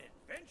meet an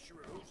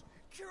adventurer who's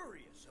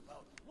curious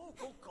about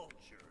local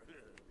culture.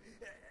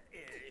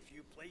 If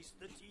you place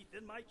the teeth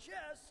in my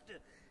chest,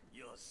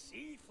 you'll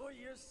see for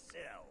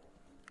yourself.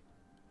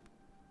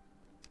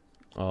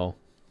 Oh.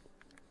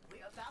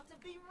 We're about to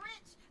be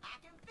rich. I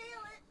can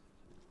feel it.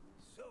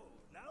 So,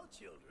 now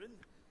children,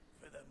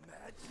 for the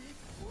magic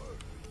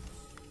words.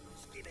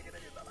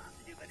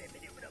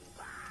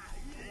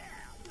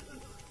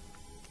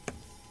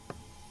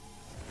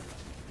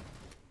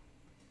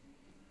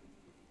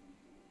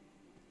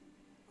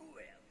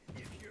 Well,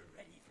 if you're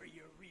ready for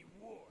your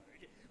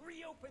reward,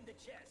 reopen the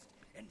chest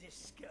and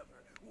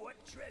discover what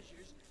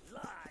treasures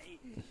lie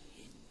in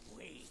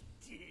wait.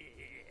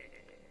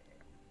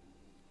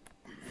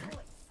 So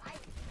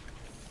excited.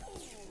 Oh,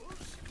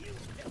 you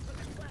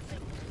definitely classic.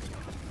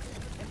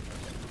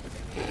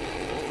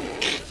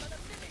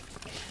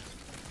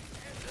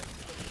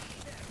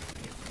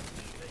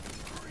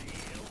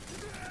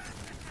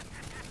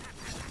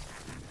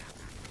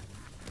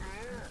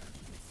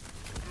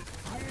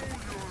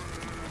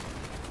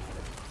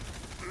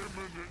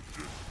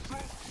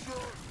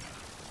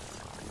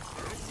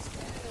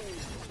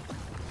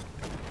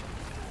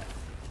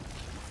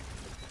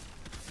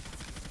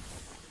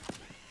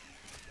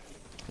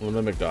 Well, the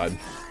mimic died.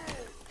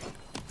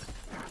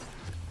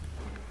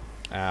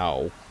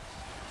 Ow.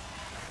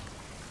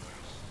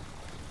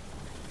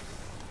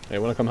 Hey,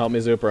 wanna come help me,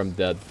 Zuper? I'm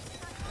dead.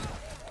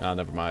 Ah,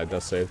 never mind.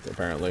 That's saved,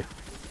 apparently.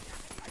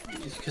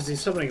 Because he's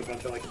summoning a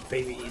bunch of like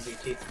baby easy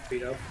teeth to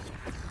beat up.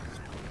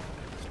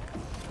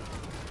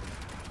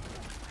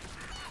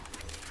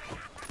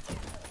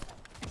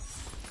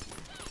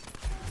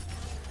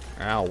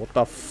 Ow, what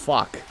the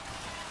fuck?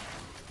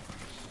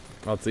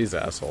 Oh, it's these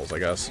assholes, I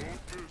guess.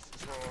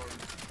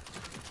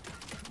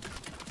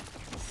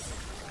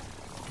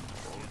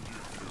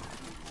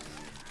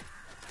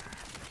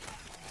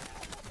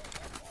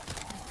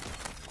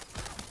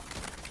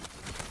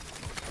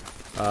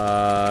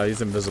 He's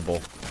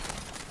invisible.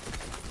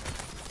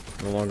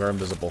 No longer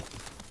invisible.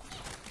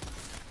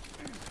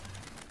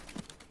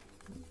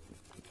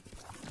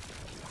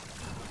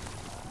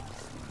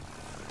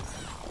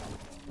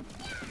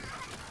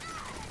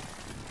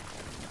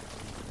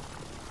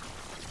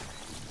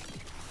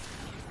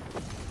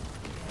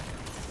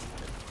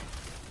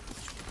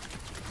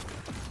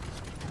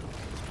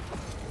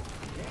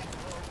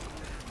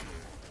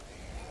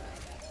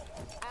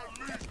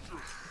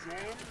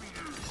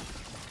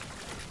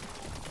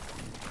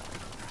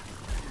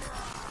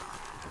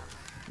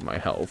 My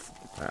health.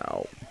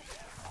 Ow.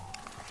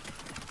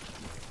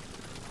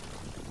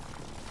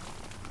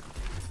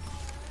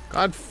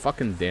 God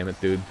fucking damn it,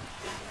 dude.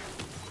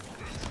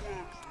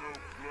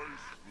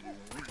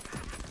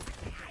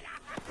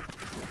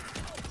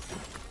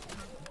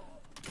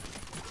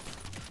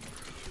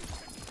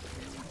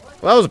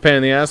 Well, that was a pain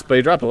in the ass, but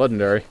he dropped a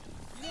legendary.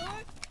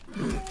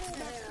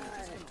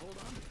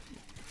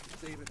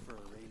 Save it for a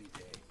rainy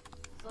day.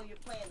 So you're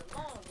playing the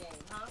long game,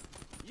 huh?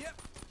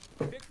 Yep.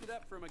 Picked it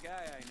up from a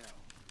guy I know.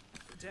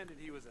 Pretended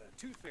he was a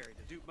tooth fairy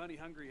to dupe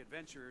money-hungry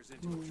adventurers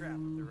into a trap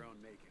of their own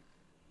making.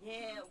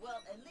 Yeah,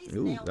 well, at least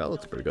Ooh, now that we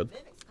looks know pretty where good. the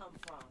mimics come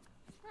from.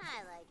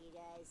 I like you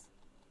guys.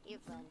 You're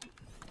fun.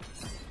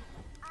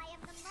 I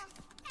am the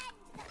moth and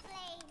the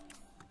flame.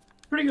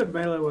 Pretty good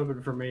melee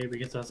weapon for me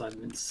because it has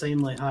an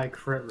insanely high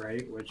crit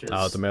rate, which is...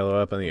 Oh, it's a melee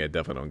weapon? Yeah,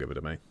 definitely don't give it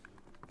to me.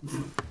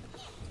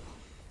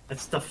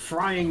 It's the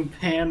frying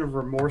pan of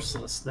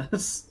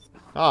remorselessness.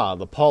 Ah,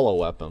 the polo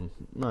weapon.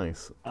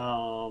 Nice.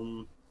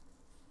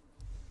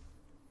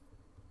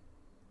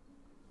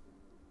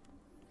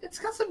 It's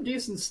got some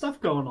decent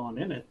stuff going on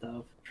in it,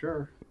 though, for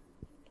sure.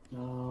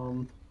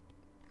 And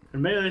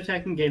melee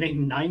attack and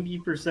gaining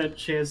 90%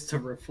 chance to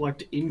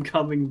reflect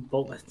incoming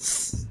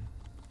bullets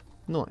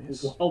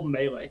Nice. while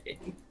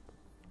meleeing.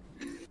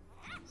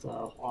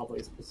 So,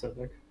 oddly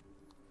specific.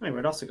 Anyway,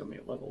 it also got me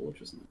a level,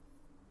 which is nice.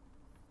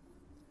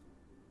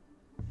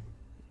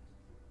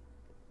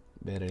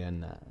 Very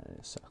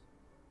nice.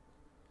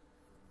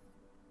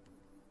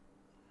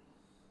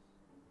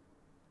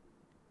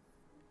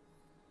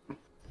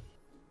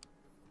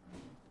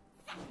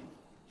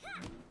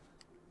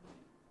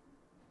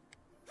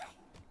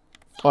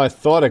 Oh, I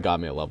thought it got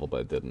me a level, but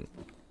it didn't.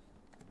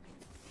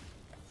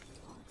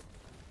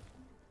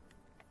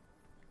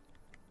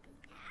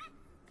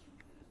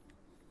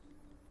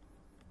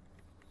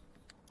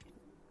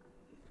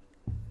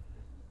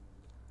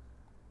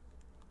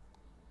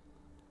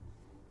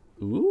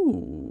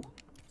 Ooh.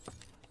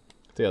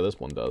 See how this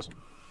one does.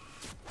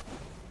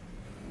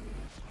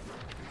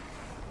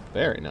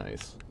 Very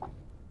nice.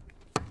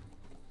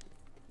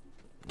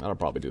 That'll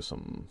probably do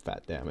some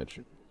fat damage.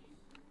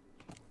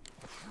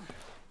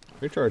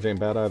 Recharge ain't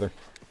bad either.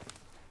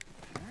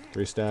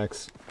 3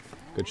 stacks.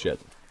 Good shit.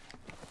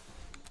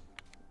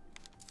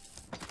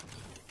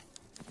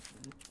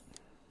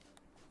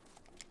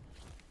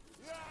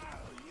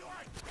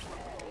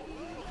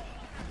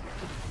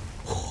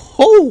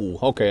 Woo!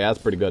 Okay, that's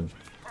pretty good.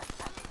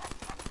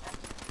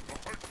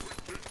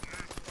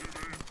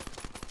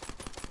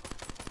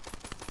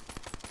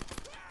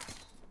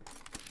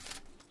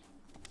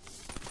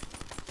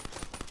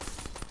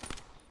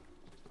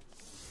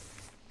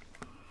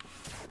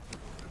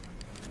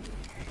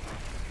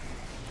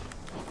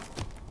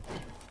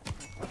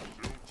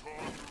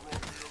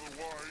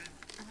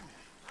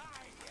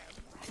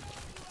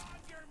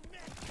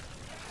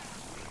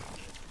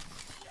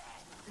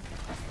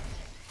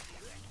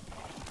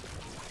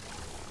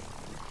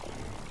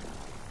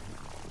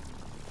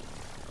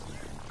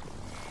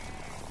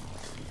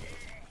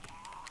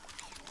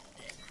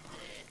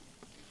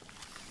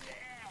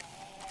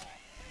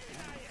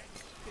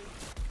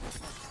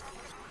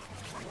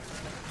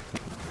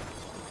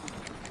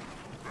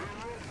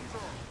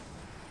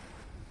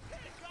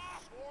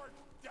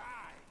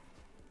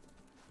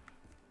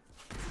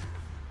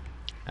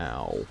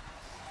 Ow.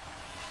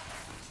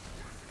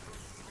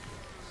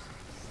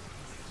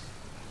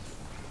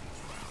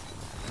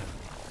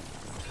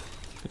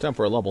 Good time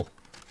for a level.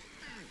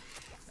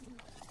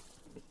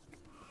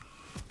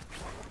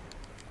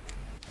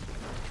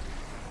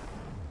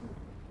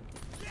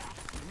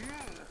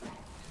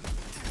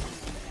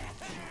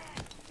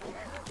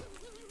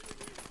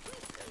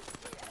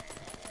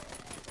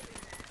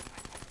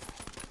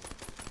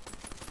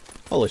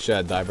 Holy shit,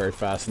 I die very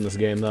fast in this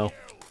game, though.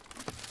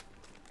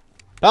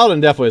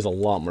 Paladin definitely is a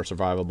lot more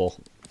survivable.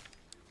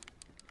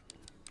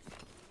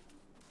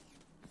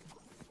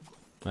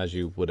 As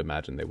you would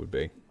imagine they would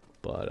be.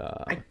 But,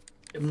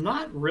 I'm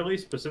not really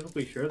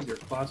specifically sure that your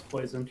class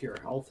plays into your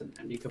health in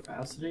any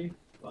capacity.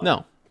 But...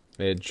 No,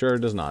 it sure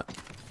does not.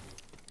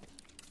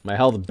 My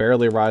health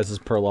barely rises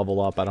per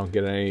level up. I don't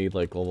get any,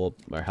 like, level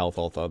my health,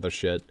 all the other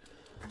shit.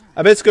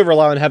 I basically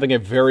rely on having a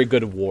very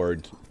good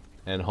ward,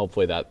 and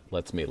hopefully that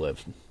lets me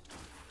live.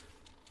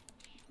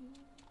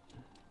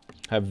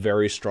 Have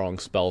very strong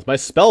spells. My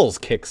spells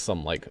kick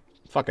some, like,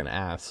 fucking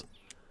ass.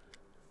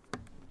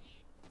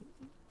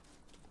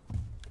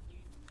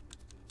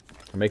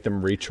 I make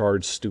them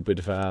recharge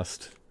stupid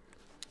fast.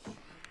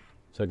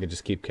 So I can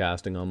just keep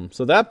casting them.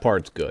 So that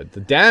part's good. The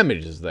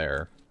damage is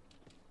there.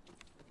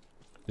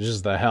 It's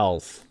just the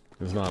health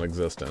is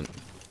non-existent.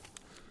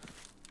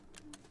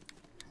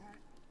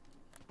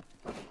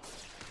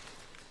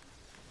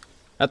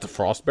 That's a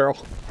frost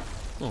barrel?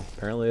 Oh,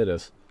 apparently it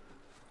is.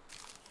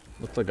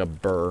 Looks like a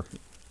burr.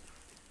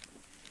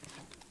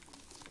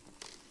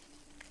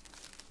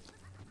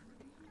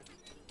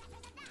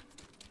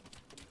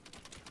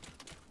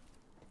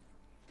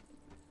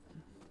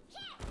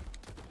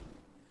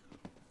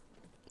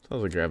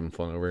 Sounds like you're having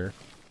fun over here.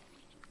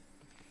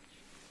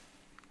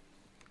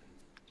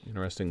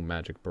 Interesting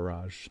magic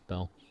barrage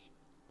spell.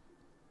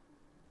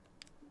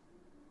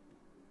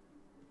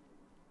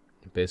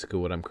 Basically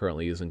what I'm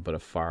currently using, but a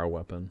fire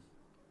weapon.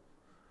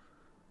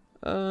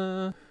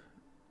 I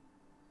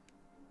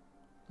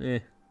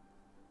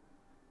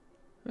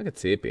could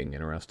see it being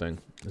interesting.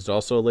 Is it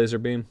also a laser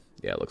beam?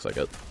 Yeah, it looks like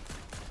it.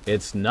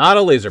 It's not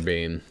a laser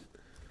beam.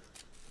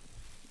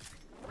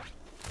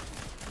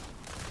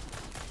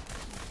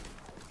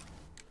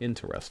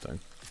 Interesting.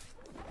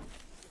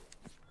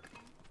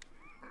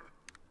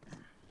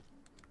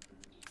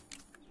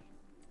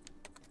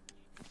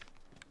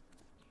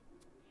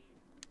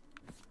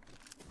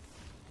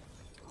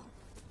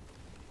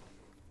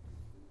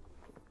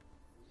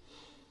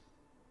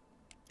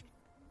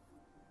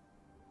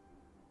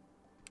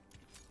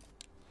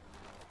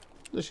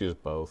 Just use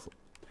both.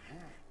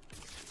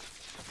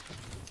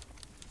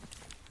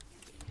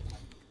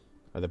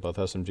 Are they both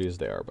SMGs?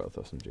 They are both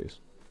SMGs.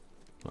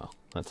 Well,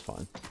 that's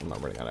fine. I'm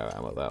not running out of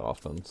ammo that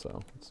often,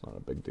 so it's not a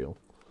big deal.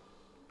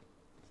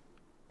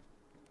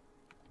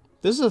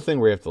 This is a thing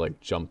where you have to,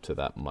 like, jump to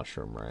that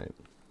mushroom, right?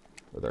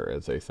 Where there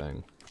is a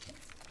thing.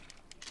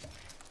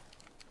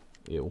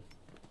 Ew.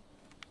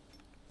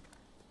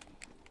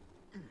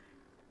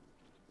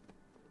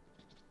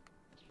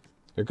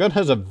 Your gun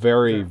has a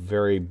very,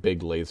 very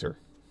big laser.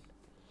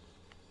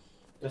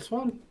 This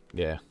one?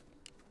 Yeah.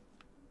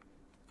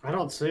 I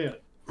don't see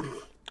it.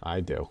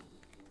 I do.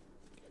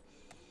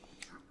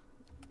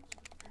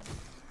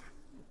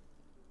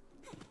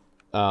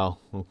 Oh,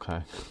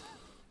 okay.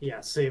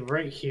 Yeah, see,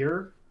 right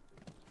here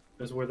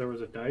is where there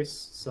was a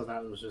dice, so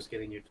that was just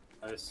getting you to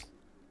the dice.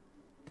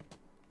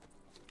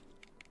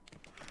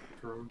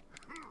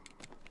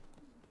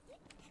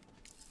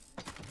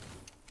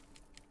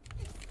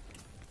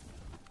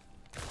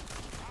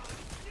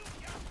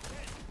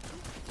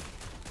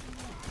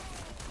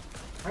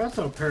 I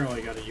also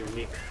apparently got a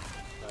unique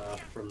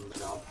from the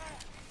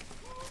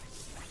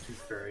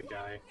Tooth Fairy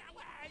guy.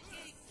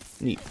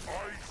 Neat.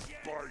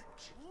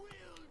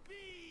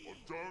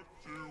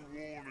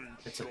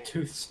 It's a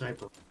tooth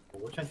sniper,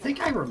 which I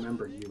think I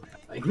remember you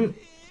having.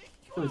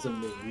 It was a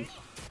meme.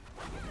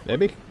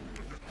 Maybe?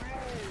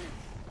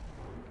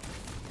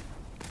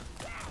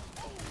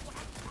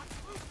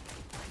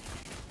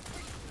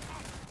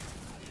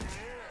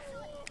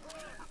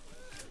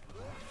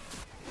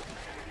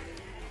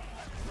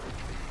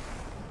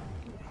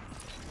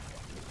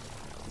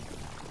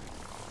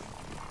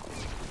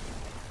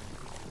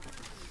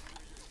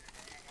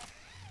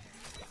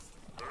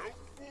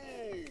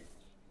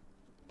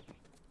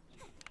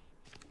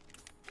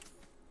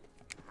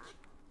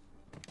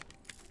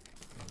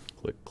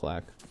 Click,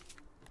 clack.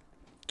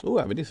 Ooh,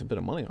 I have a decent bit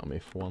of money on me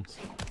for once.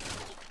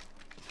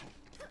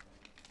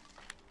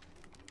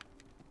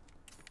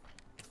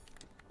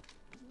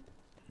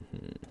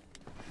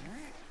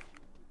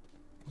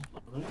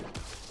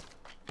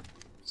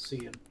 See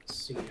it.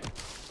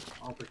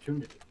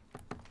 Opportunity.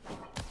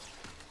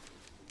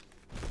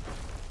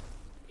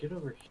 Get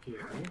over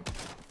here.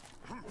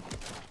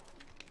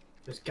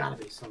 There's gotta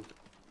be something.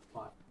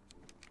 What?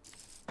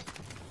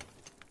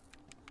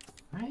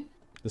 Right?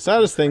 The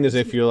saddest thing is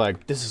if you're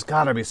like, this has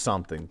gotta be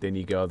something, then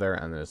you go there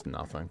and there's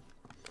nothing.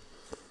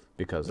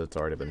 Because it's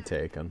already been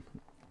taken.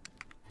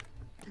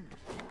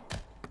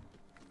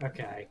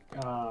 Okay.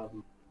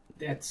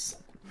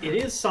 It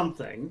is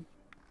something,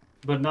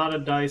 but not a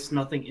dice,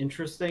 nothing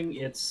interesting.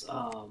 It's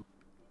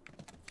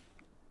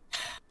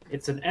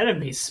an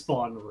enemy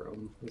spawn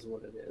room, is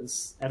what it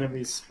is.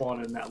 Enemies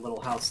spawn in that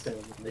little house there,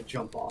 and they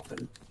jump off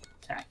and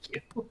attack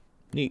you.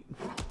 Neat.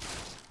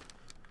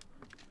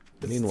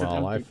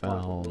 Meanwhile, I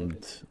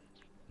found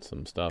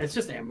some stuff. It's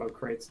just ammo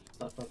crates and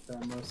stuff up there,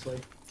 mostly.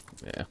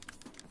 Yeah.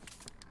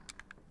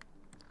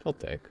 I'll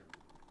take.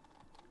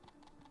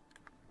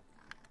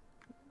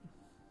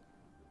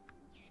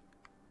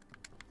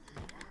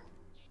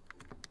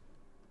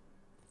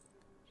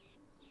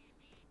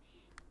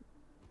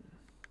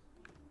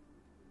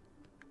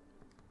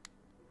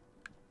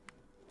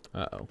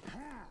 Uh-oh.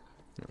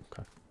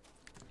 Okay.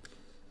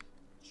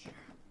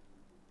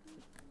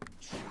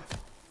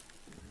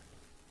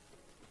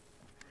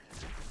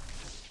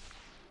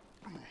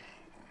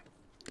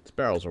 These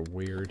barrels are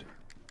weird.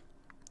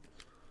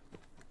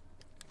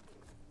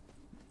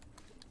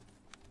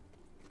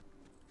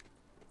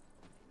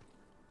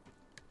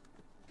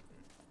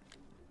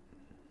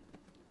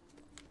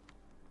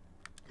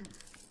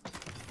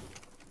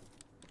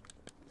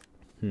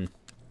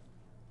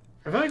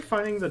 I feel like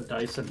finding the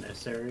dice in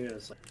this area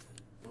is like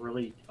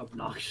really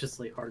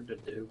obnoxiously hard to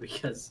do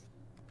because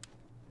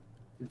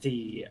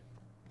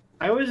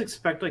I always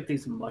expect like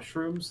these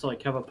mushrooms to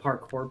like have a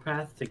parkour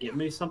path to get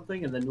me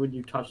something, and then when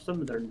you touch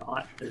them, they're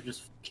not. They're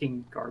just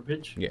fucking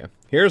garbage. Yeah.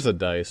 Here's a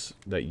dice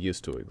that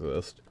used to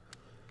exist.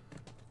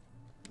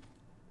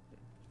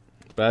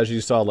 But as you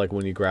saw, like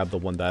when you grabbed the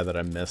one die that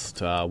I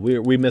missed,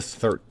 we missed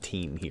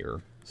 13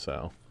 here,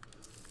 so.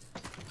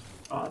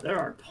 There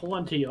are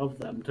plenty of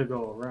them to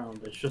go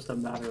around. It's just a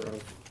matter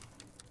of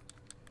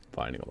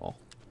finding them all.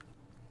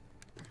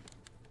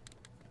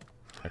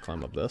 I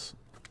climb up this.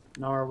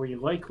 Now, are we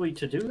likely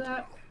to do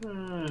that?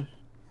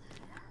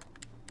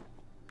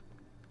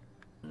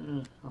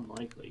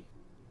 Unlikely.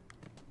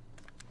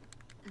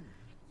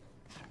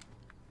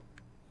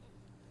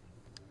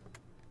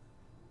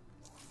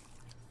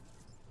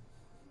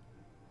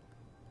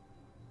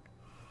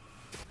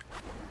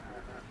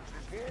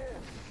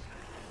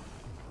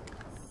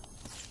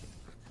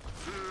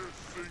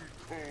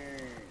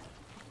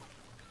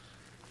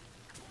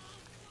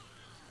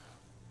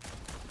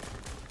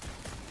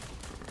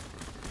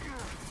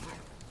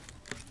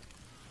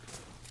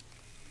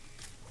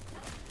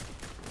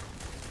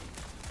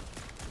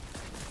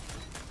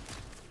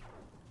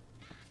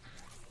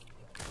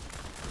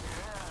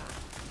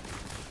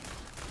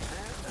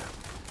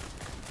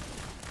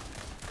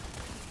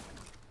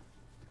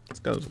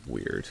 That was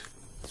weird.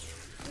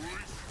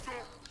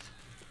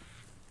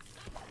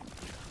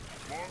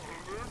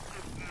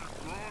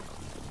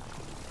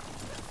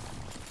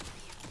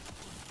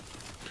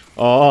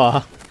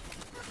 Oh.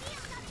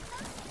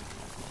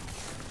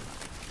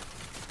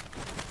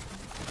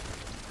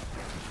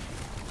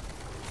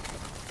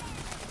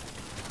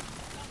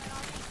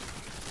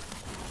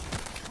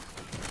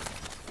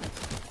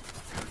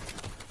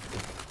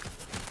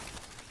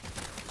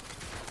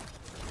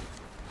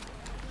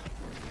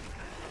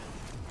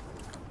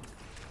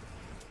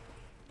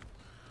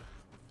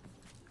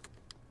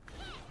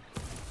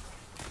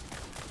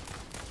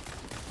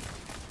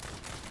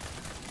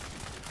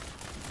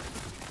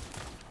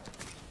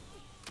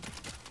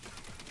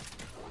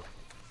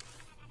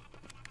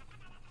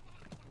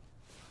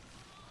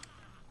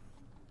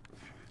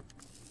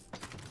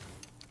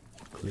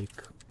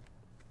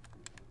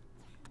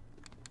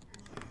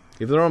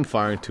 Even though I'm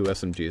firing 2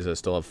 SMGs, I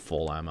still have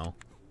full ammo.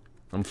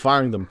 I'm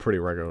firing them pretty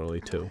regularly,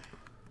 too.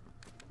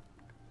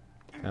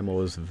 Ammo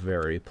is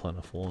very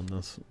plentiful in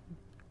this.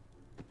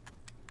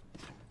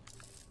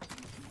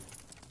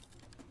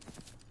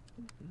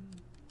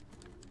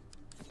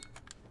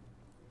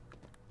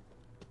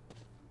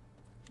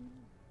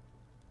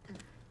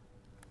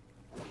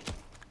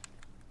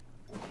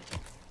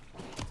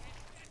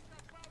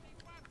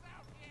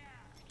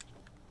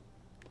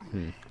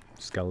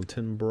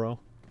 Skeleton, bro.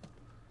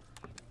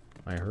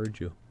 I heard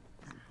you.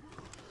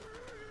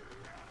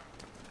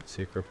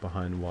 Secret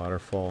behind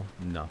waterfall?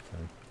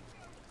 Nothing.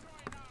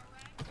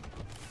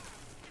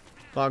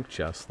 Log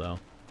chest, though.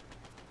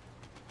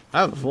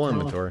 I have a full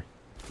inventory.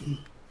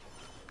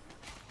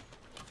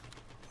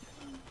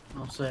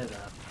 I'll say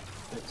that.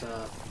 It's,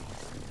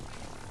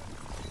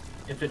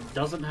 if it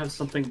doesn't have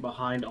something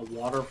behind a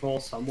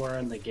waterfall somewhere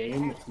in the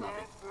game, it's not.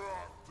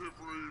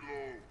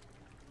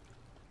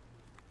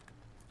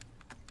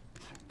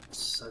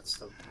 That's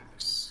the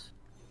works.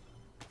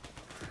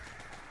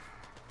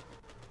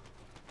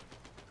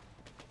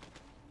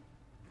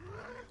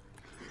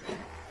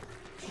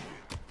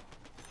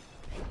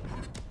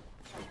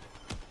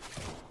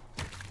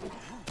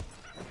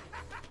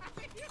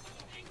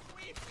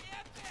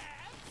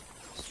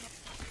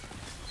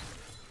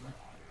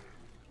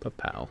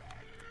 Pa-pow.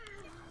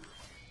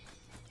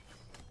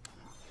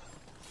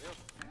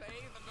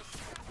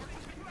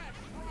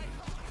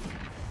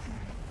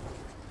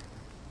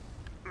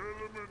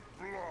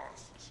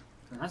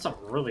 That's a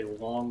really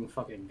long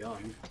fucking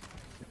gun.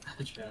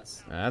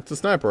 Chest. That's a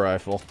sniper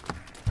rifle.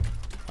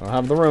 I don't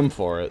have the room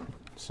for it,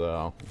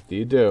 so if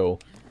you do,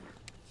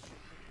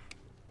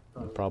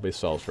 it probably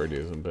sells for a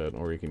decent bit,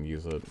 or you can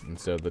use it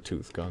instead of the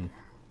tooth gun.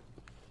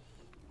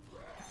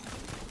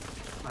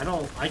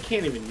 I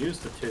can't even use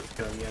the tooth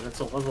gun yet. It's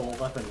a level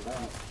 11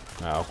 gun.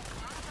 Oh,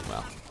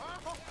 well.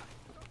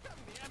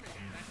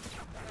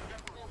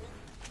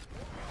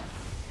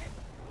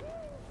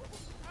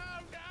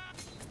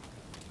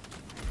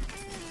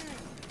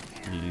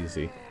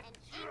 Easy. An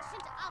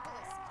ancient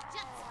obelisk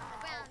juts on the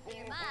ground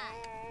nearby.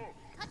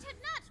 Touch it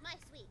not, my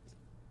sweet,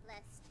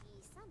 lest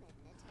ye summon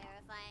a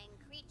terrifying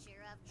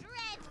creature of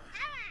dread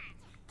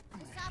power.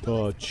 This obelisk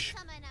will Touch.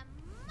 summon a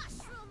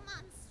mushroom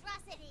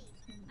monstrosity,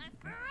 a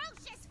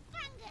ferocious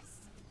fungus,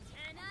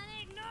 an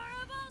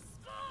unignorable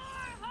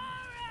spore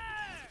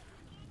horror.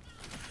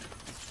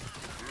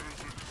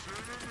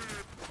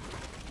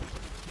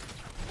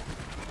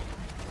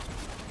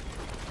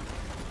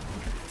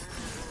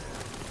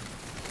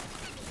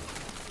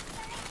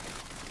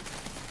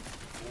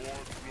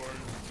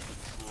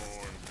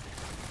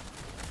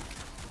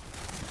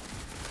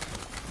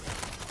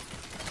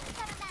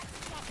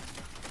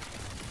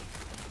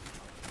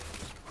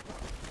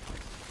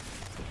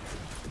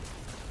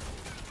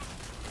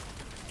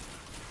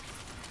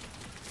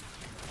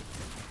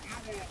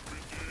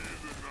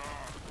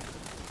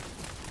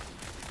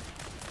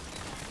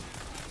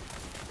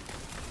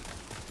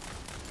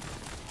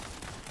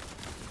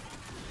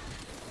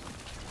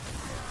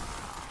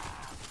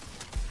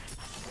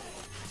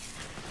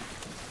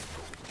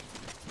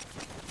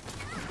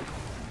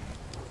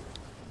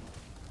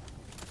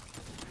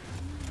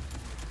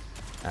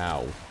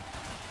 Ow.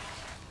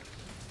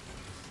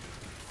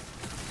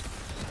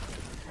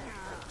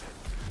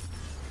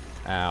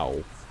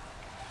 Ow.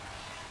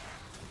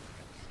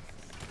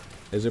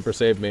 Hey, Zuper,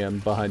 save me. I'm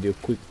behind you.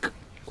 Quick.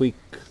 Quick.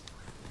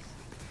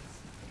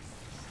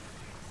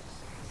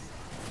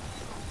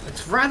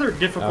 It's rather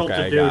difficult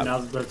Okay, to do got it. now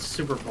that the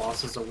super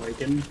boss is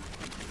awakened.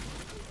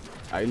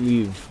 I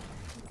leave.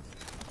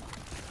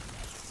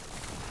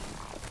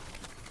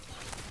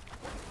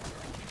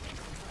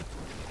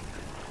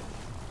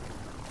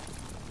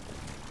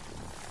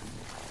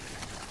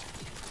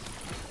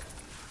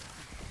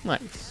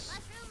 Nice.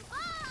 Mushroom bow!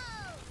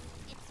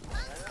 Its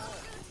fungal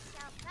roots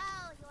shall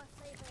bow your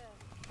flavor.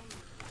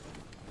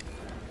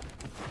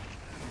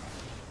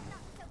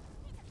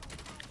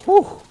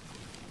 Whew.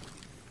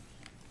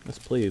 Yes,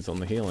 please, on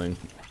the healing.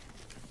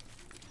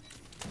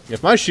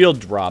 If my shield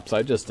drops,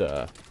 I just,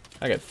 I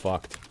get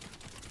fucked.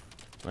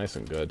 Nice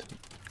and good.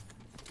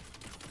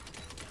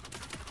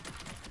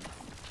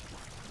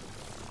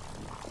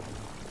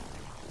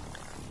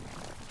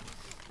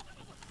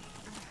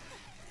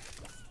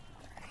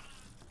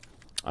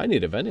 I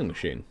need a vending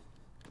machine.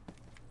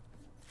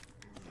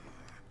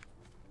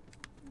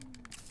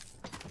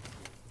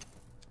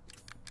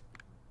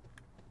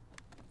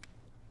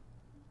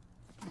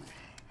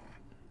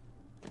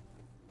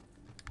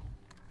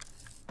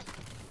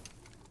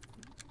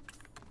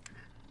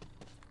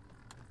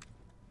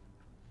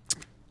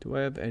 Do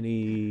I have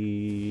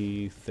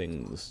any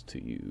things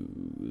to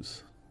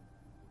use?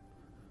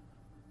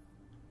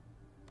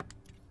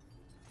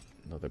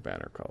 Another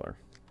banner color.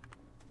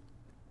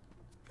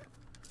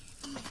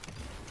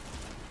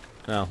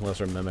 Oh,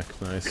 lesser mimic,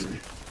 nice.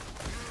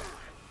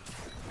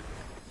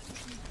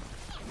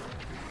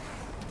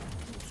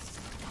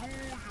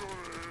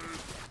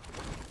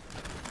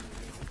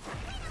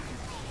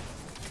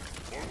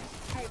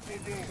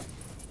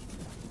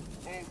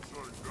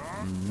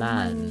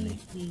 Man.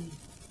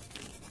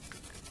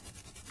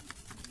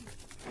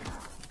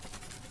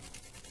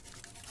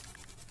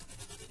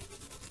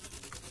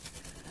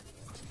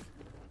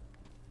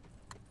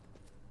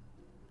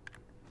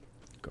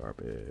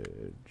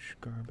 Garbage,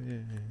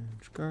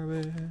 garbage,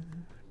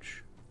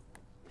 garbage.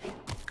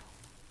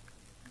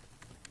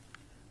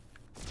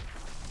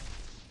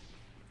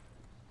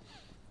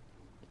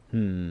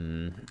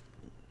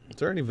 Is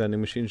there any vending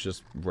machines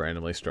just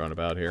randomly strewn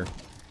about here?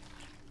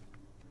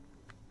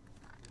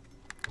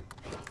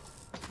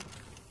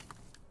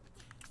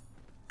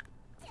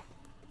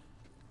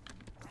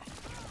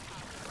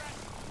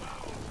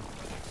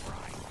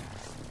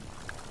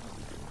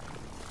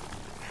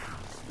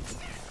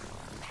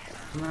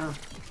 No.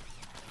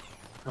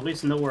 At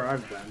least know where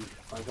I've been.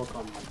 If I look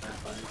on my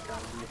map, I ain't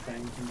got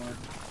anything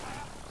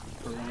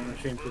for vending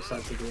machines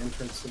besides the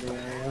entrance to the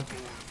area.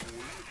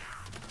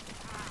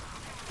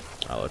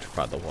 I'll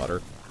electrify the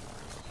water.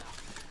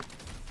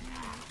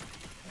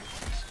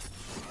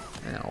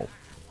 Ow.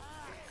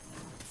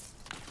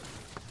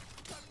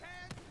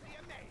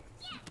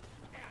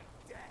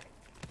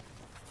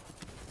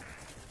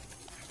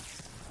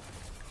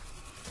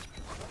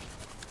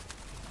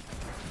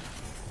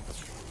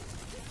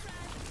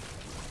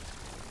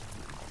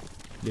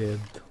 Dead.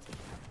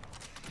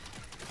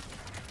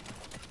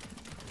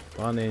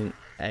 Running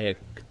a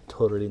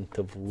torrent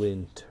of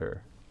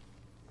winter.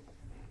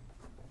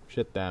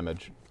 Shit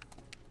damage.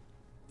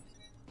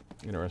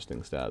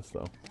 Interesting stats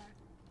though.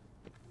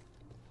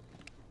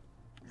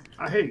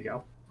 Ah, here you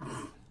go.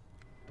 Oh,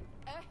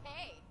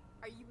 hey,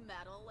 are you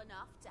metal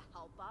enough to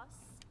help us?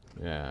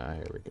 Yeah,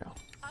 here we go.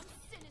 I'm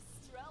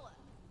Sinistrella,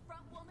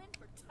 front woman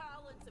for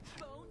talents of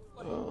bone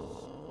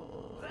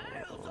flesh.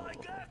 Battles I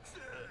got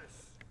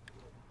this!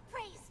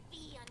 Praise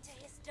be unto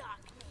his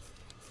darkness.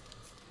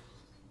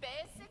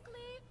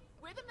 Basically,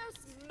 we're the most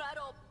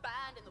metal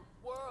band in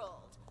the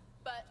world,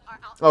 but our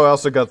Oh, I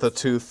also got the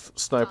tooth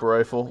sniper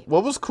rifle.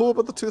 What was cool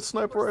about the tooth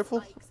sniper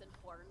rifle?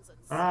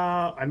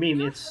 I mean,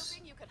 its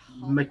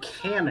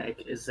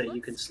mechanic is that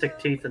you can stick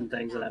teeth in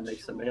things and that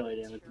makes the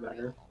melee damage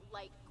better.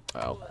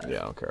 Oh,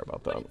 yeah, I don't care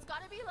about that. It's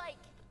gotta be like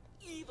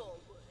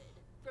evil wood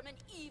from an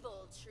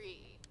evil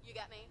tree. You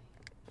get me?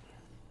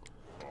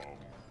 Did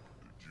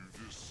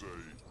you just say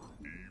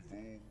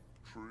evil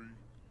tree?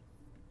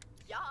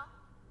 Yeah.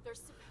 There's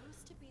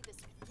supposed to be this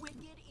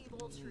wicked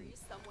evil tree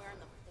somewhere in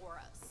the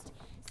forest.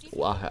 See,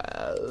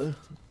 Wow. you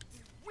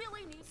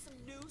really need some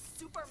new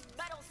super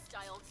metal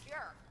style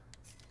gear.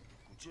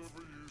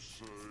 Whatever you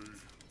say.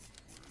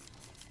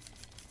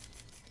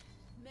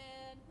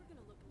 Man, we're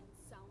gonna look and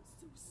sound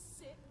so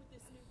sick with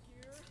this new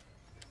gear.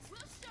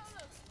 We'll show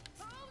those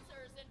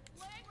posers in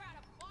Playground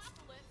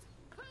Apocalypse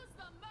who's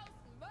the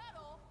most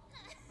metal.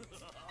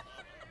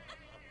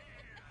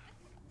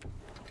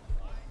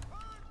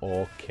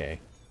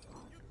 Okay.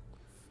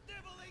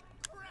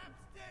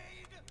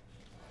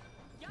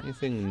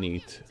 Anything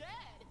neat?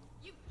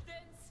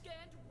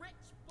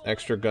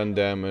 Extra gun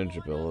damage,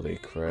 ability,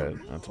 crit.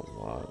 That's a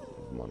lot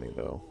of money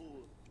though.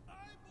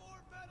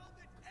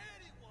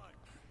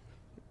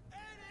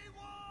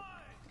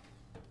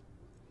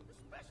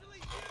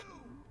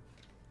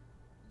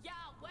 Yeah,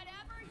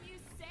 whatever you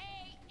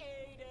say,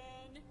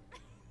 Aiden.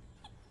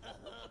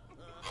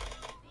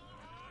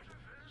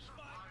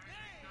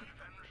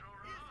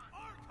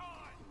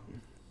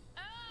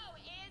 Oh,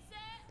 is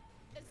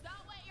it? Is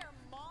that what your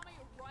mommy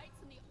writes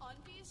in the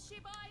undies she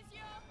buys you?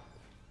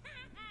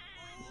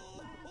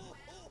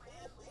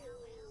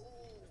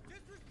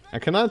 I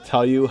cannot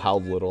tell you how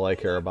little I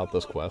care about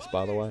this quest,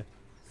 by the way.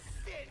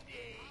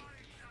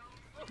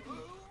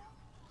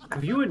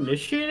 Have you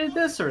initiated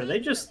this, or are they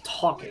just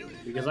talking?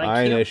 Because I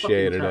can't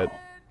initiated fucking it. tell.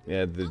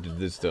 Yeah, they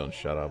just don't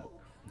shut up.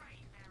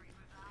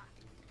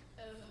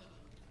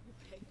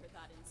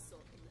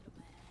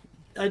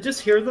 I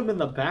just hear them in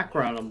the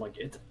background. I'm like,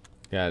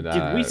 Yeah,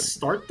 did we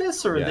start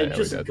this, or are they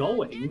just we did.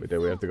 going? We did.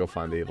 We have to go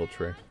find the evil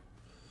tree.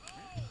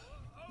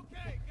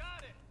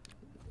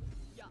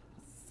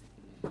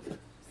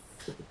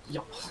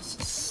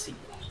 Yes.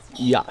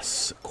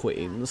 Yes,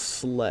 Queen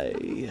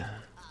Slay.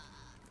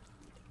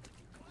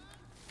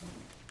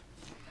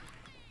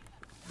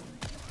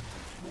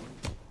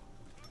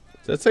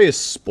 Does that say a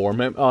spore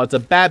mimic? Oh, it's a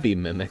babby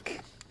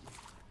mimic.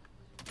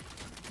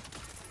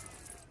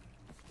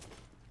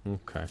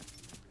 Okay.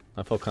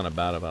 I felt kind of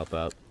bad about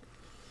that.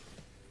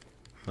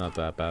 Not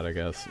that bad, I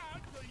guess.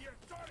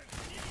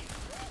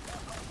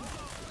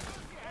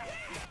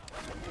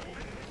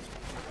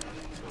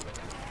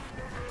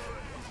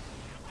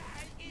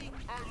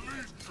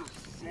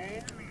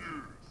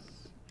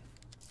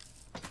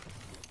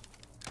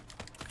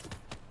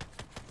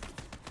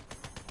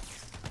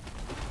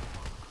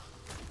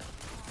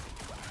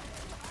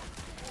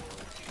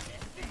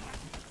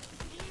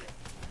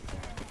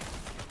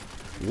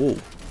 Whoa.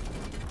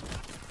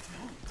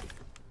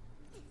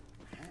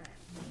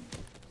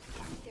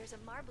 There's a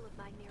marble of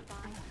mine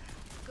nearby.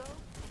 Go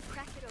and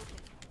crack it open.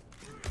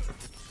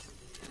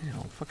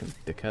 Damn, fucking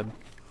dickhead.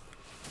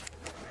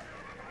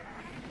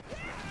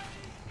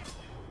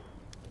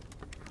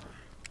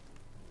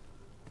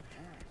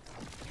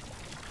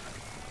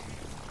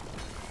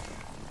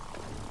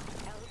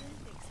 Eldon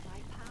thinks my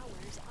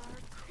powers are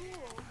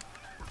cool.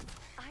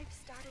 I've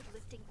started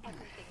lifting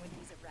everything when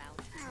he's around.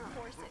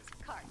 Horses,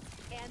 carts,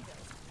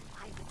 anvils.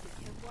 I lifted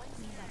him once,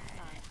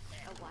 but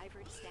a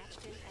wyvern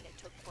snatched him, and it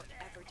took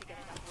forever to get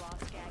enough raw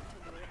skag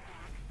to lure it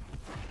back.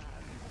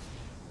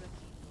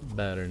 Rookie.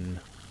 Battern.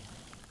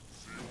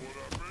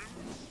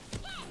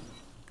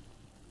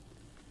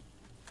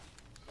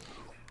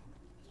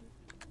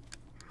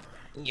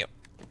 Yep.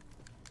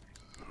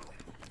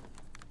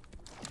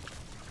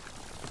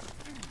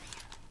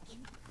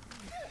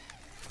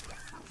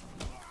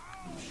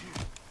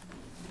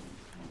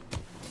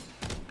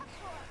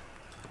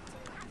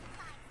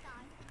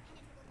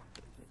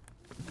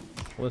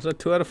 Was that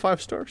 2 out of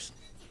 5 stars?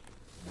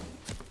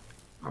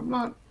 I'm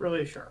not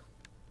really sure.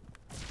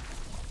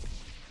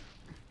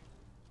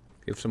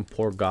 Give some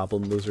poor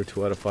goblin loser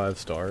 2 out of 5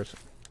 stars.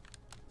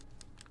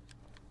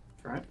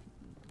 Right?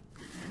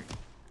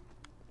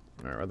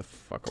 Alright, where the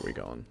fuck are we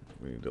going?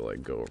 We need to,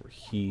 like, go over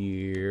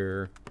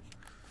here.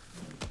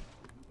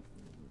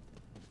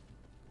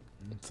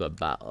 It's a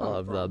battle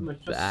of the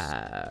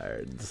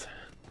birds.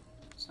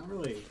 It's not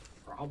really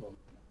a problem.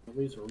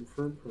 Always room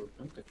for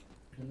improvement. They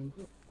can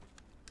improve.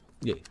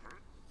 Yeah.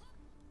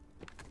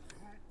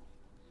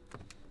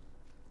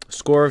 A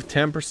score of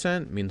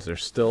 10% means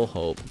there's still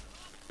hope.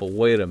 But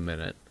wait a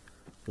minute.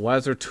 Why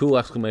is there 2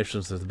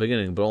 exclamations at the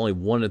beginning, but only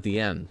 1 at the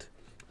end?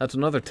 That's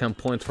another 10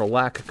 points for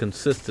lack of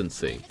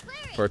consistency.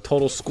 For a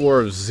total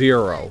score of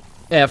 0.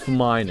 F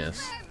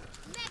minus.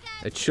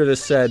 It should have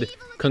said,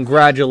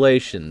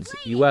 congratulations,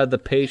 you had the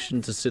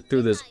patience to sit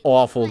through this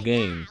awful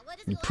game.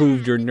 You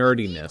proved your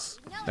nerdiness.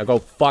 Now go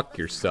fuck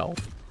yourself.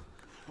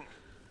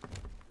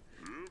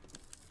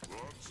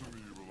 That's an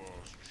evil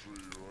ass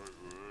tree right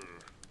there.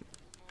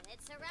 And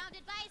it's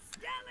surrounded by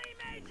skelly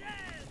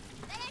mages!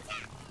 They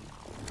attack!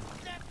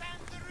 Step on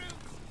the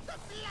roots! The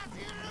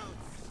fluffy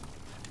roots!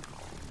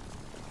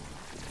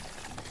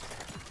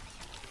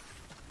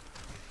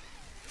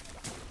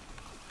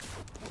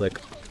 Click.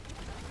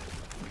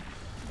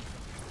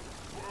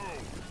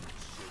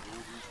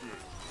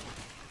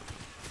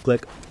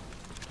 Click.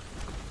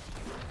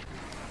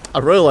 I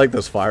really like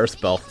this fire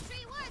spell.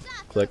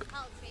 Click.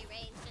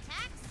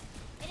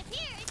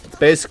 It's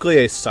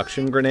basically a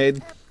suction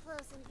grenade.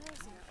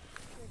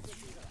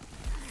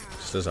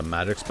 Just as a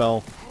magic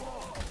spell.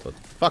 So it's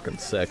fucking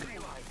sick. Is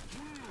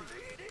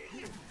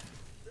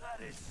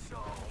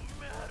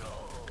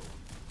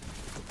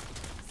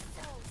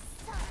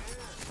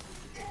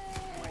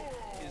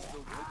the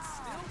wood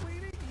still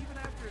bleeding even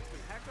after it's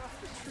been hacked off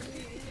the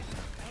tree?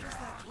 How does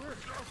that work?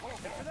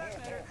 And for that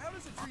matter, how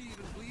does a tree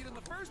even bleed in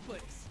the first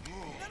place?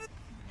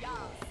 Yes,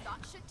 that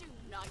should do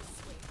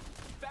nicely.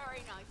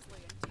 Very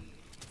nicely indeed.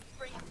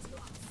 Bring it to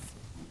us.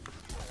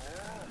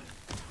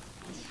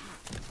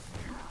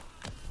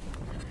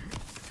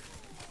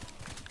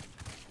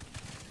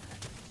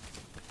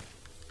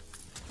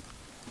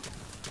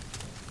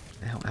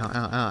 Ow, ow,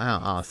 ow, ow,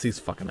 ow. Oh, it's these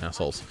fucking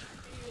assholes.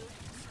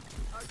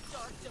 Our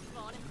dark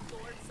demonic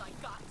lord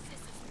Zygoxis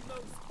is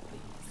most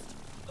pleased.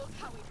 Look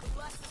how he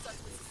blesses us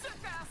with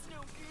sick-ass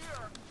new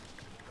gear.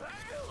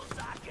 Hail,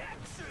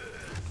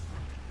 Zygoxis!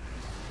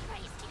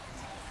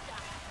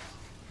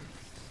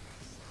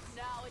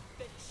 Now,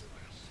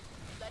 adventurers,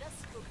 let us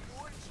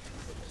reward you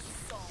with a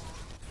song.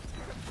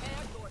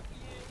 Prepare your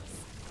ears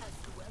as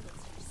well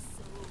as your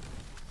soul.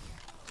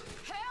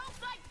 Hail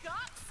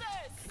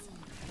Zygoxis!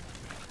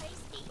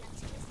 Praise be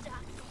unto his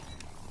darkness.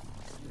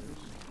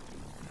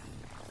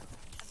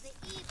 Of the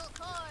evil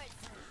chords,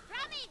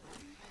 drumming,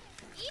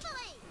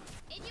 evilly,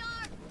 in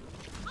your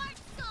heart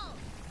soul.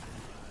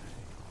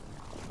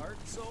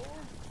 Heart soul?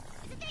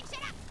 It's a thing,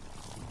 shut up!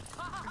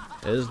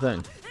 It is a thing.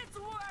 It's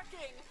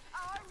working!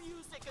 Our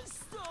music is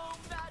so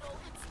metal,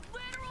 it's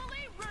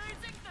literally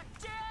raising the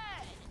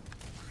dead!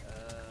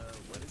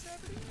 What is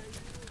happening right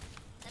here?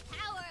 The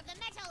power of the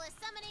metal is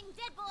summoning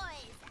dead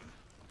boys.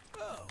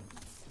 Oh.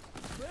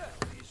 Well,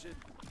 you should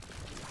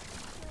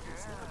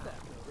stop that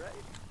though,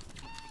 right?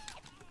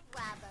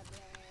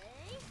 Probably.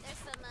 There's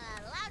some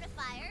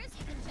loudifiers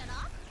you can shut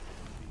off.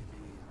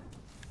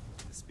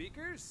 The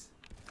speakers?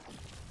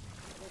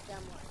 The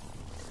dumb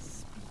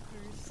ones.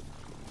 Speakers.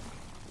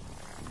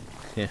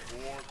 Yeah.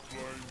 What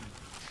time you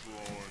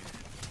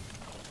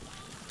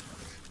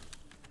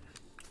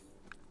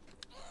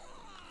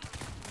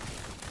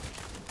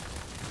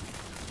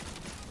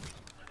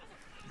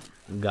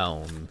trying?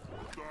 Gone.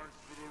 Thanks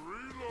for the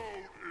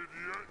reload,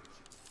 idiot.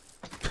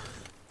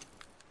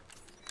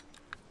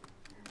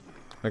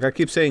 Like, I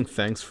keep saying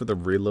thanks for the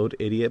reload,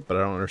 idiot, but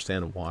I don't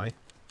understand why.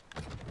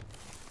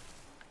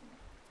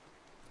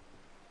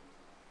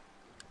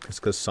 It's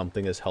because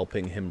something is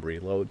helping him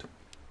reload.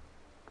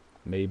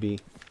 Maybe.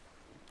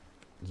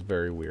 It's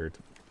very weird.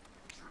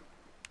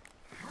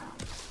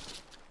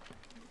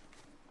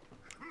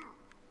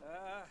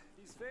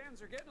 These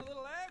fans are getting a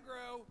little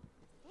aggro.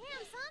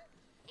 Damn, son.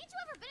 Ain't you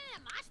ever been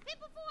in a mosh pit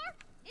before?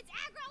 It's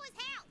aggro as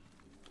hell.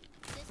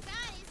 This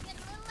body's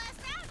getting a little less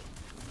rowdy,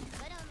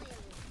 but only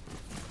a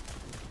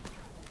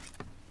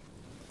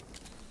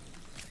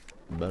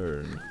little.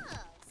 Burn.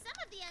 Oh, some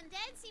of the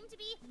undead seem to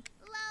be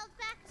lulled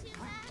back to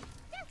death.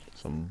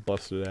 Some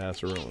busted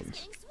ass Enemies ruins.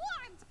 getting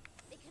swarmed.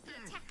 They could be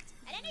attacked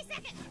at any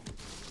second.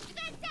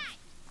 Defense time.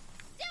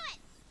 Do it.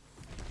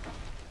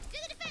 Do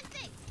the defense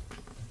thing.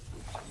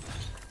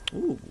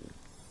 Ooh.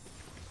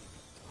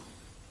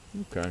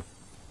 Okay. A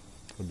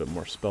little bit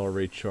more spell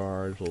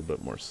recharge, a little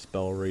bit more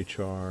spell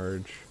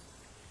recharge.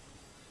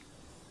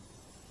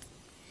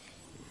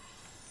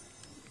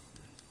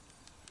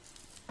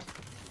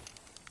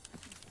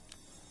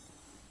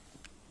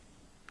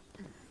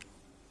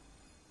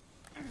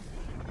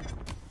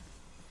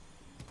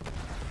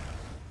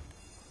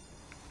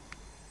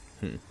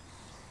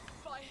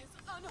 By his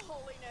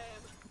unholy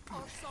name,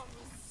 our song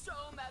was so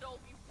metal,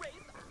 we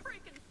raised the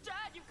freaking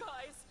dead, you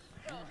guys!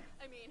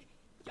 I mean,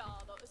 yeah,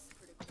 that was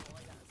pretty cool,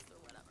 I guess, or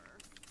whatever.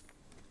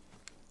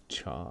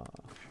 Cha.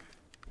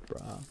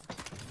 Bra.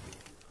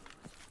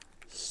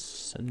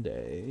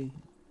 Sunday.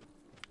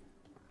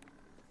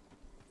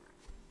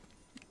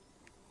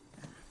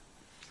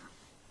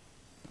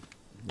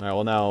 Alright,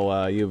 well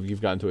now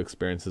you've gotten to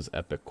experience this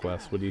epic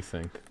quest. What do you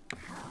think?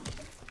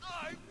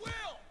 I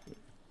will.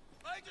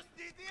 I just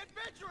need the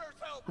adventurer's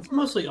help. It's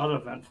mostly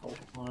uneventful,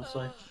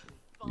 honestly.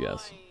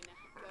 Yes. Fine.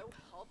 Go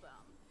help them.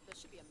 This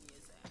should be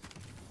amusing.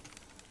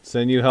 So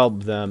then you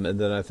help them, and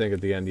then I think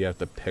at the end you have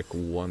to pick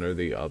one or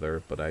the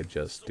other, but I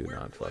just do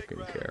not fucking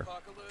care.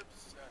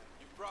 Apocalypse.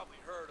 You've probably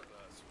heard of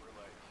us. We're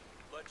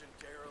like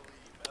legendarily.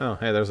 Oh,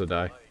 hey, there's a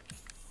die. I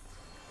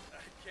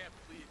can't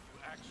believe you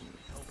actually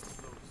helped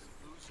those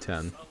losers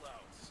 10. sell out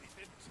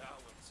seated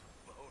talents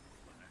of bone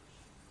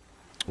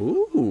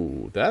flesh.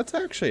 Ooh, that's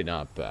actually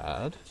not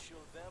bad. Show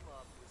them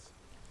up with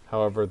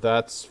However,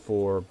 that's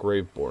for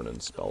Graveborn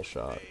and Spell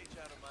Shot. page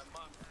out of my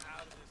mom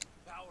out of this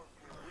powerful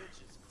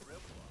witch's grimoire.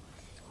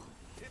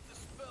 It's a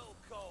spell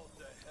called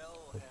the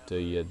Hell Do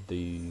you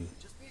do?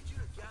 Just need you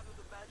to gather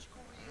the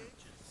magical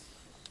reagents.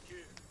 Here,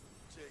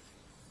 take it.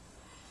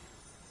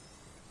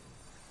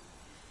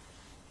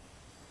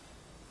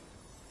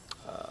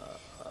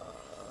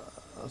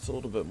 That's a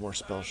little bit more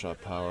Spell Shot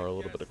power, a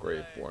little bit of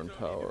Graveborn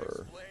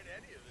power. Explain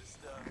any of this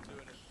stuff to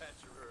an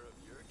adventurer of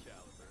your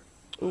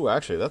caliber. Ooh,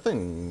 actually, that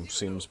thing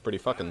seems pretty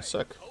fucking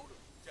sick.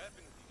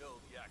 Definitely know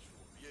the actual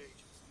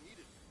reagents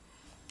needed.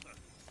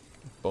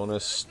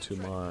 Bonus to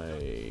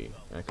my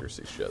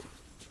accuracy shit.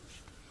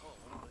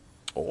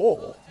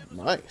 Oh,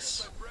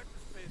 nice.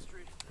 Breakfast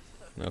pastry.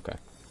 Okay.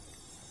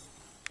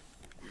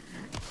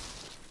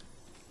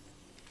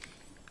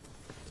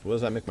 So what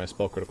does that make my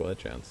spell critical hit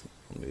chance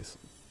on these?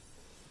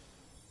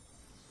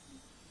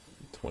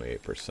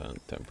 28%,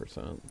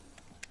 10%.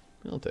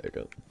 I'll take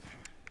it.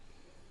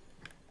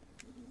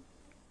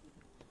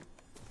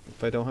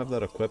 If I don't have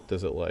that equipped,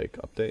 does it like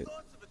update?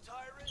 Thoughts of a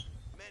tyrant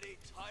met a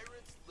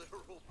tyrant's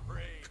literal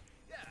brain.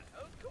 Yeah,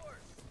 of course.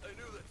 I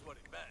knew that's what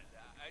it meant.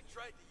 I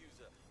tried to use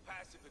a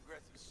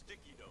passive-aggressive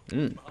sticky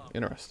note.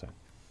 Interesting.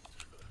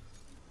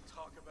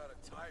 Talk about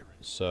a tyrant.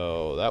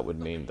 So that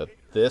would mean that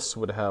this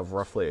would have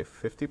roughly a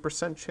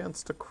 50%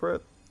 chance to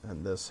crit,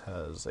 and this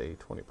has a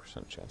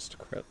 20% chance to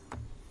crit.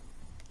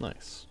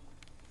 Nice.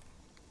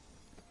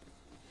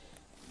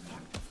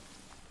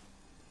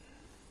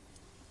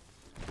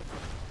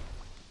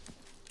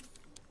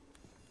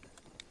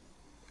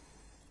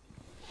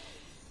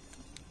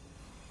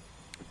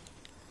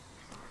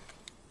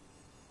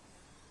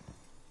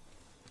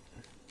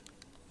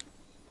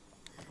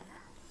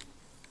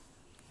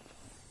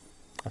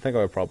 I think I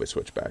would probably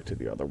switch back to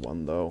the other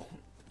one, though,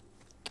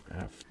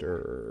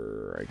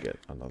 after I get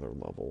another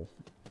level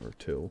or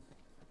two.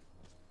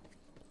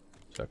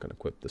 So I can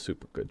equip the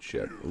super good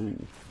shit.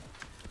 Ooh.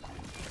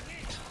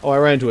 Oh, I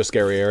ran into a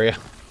scary area.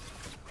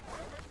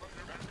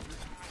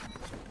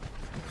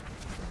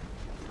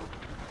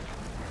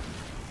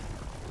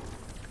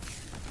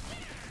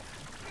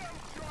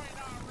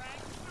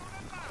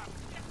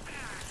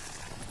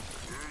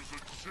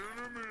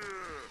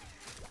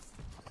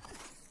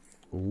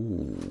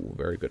 Ooh,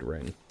 very good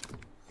ring.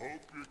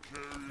 Hope you're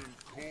carrying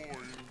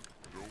coin.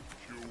 Don't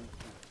kill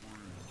for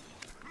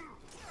free.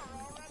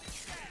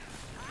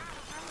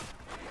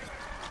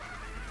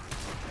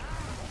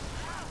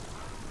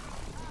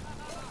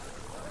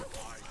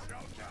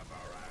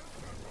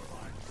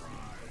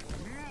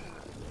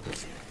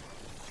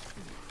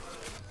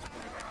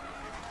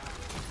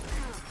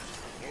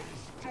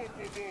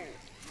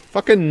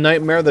 Fucking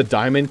Nightmare the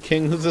Diamond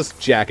King? Who's this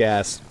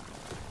jackass?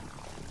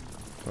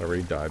 Whatever,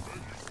 he died.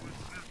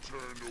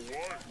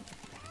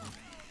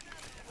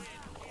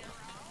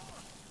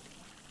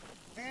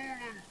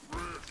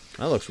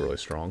 That looks really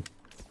strong.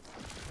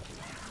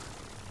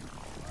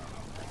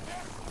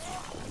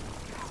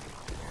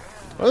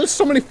 Oh, there's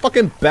so many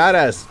fucking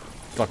badass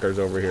fuckers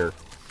over here.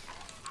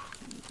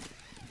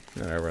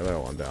 Whatever, that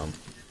one down.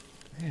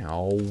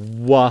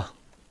 Ow.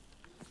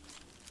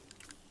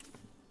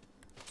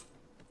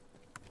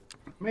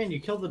 Man, you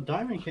killed the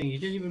Diamond King. You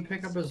didn't even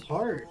pick up his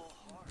heart.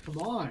 Come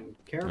on,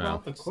 care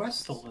about the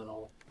quest a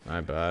little.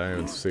 I bet. I didn't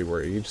even see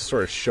where he just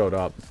sort of showed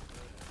up.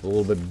 A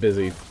little bit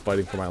busy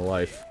fighting for my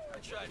life. I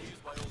tried to use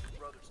my older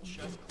brother's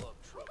chess club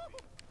trophy.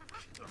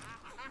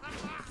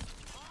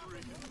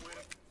 Freaking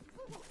whip.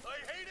 I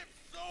hate him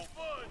so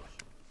much.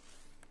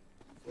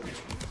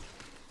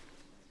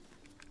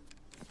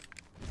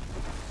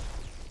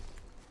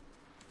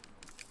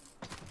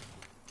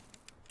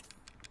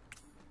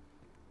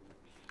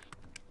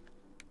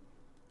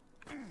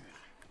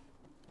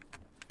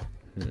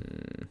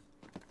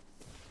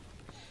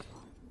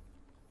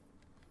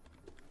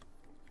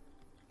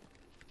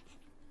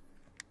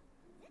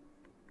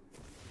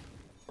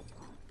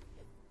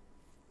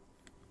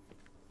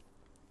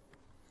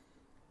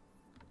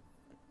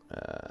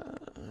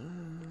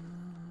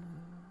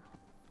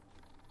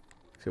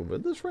 See,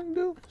 what did this ring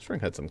do? This ring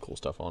had some cool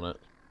stuff on it.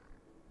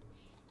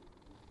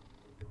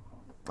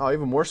 Oh,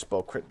 even more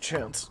spell crit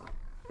chance.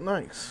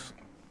 Nice.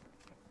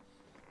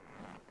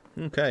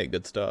 Okay,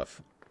 good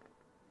stuff.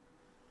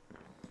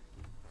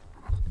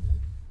 A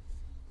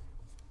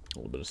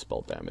little bit of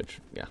spell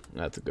damage. Yeah,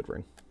 that's a good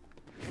ring.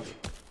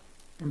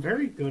 I'm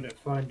very good at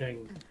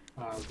finding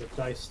the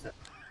dice that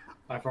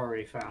I've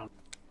already found.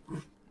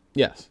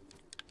 Yes.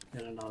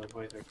 in another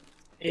playthrough.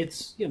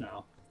 It's, you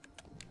know,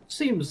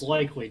 seems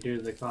likely due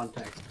to the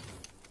context.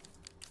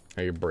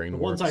 How your brain The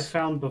works. ones I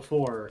found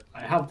before,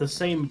 I have the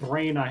same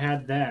brain I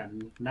had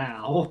then,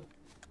 now.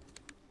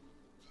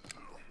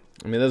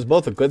 I mean, there's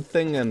both a good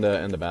thing and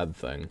a bad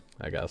thing,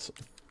 I guess.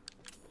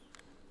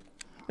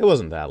 It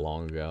wasn't that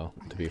long ago,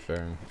 to be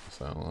fair,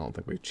 so I don't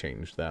think we've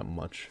changed that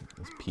much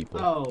as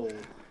people. Oh,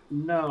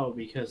 no,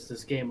 because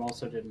this game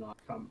also did not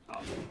come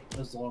out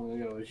as long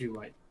ago as you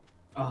might.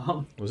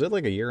 Was it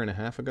like a year and a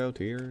half ago,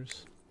 2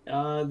 years?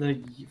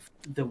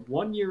 The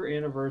 1 year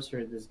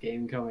anniversary of this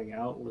game coming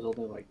out was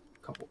only like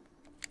a couple.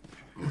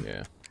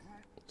 Yeah.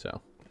 So,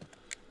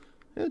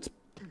 it's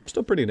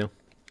still pretty new.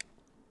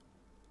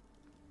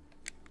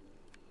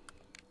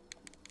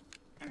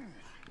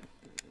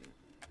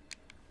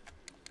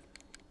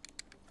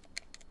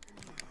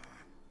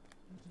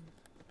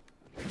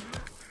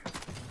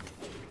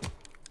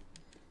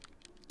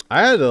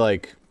 I had to,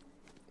 like,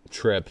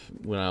 trip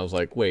when I was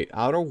like, wait,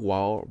 Outer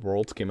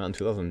Worlds came out in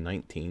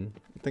 2019?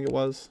 I think it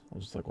was. I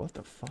was just like, what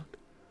the fuck?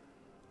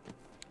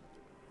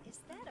 Is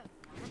that a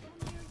marble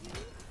near you?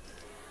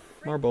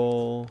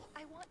 Marble.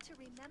 I want to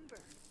remember.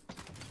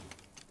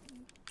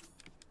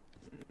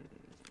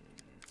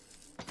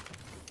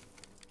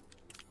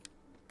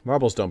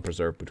 Marbles don't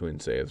preserve between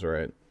saves,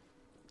 right?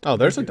 Oh,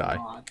 there's a They do die.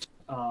 not.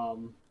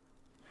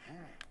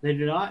 They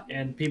do not,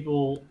 and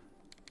people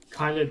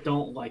kind of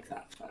don't like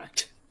that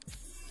fact.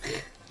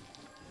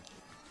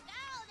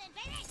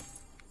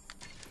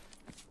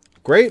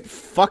 Great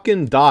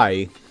fucking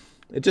die.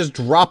 It just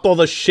dropped all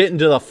the shit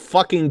into the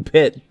fucking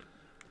pit.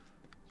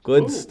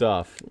 Good Ooh.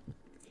 stuff.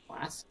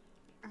 Class.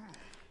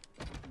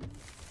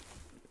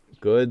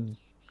 Good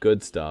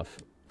stuff.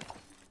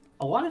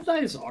 A lot of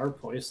dice are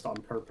placed on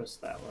purpose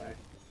that way.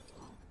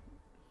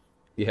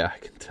 Yeah, I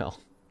can tell.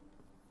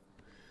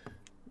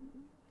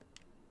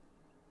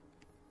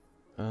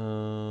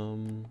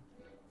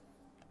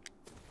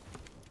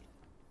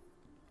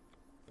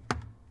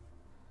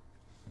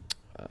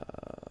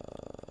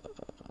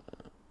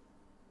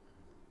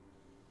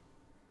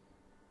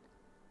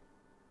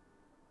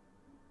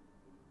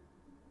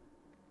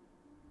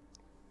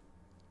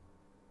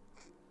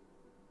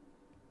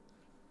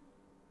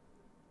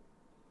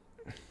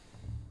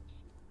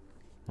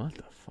 What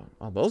the fuck?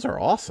 Oh, those are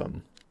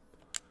awesome.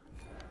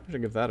 I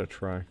should give that a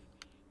try.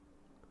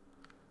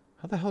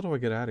 How the hell do I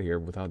get out of here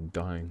without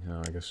dying?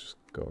 Oh, I guess just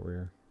go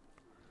over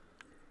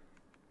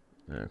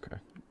here. Okay.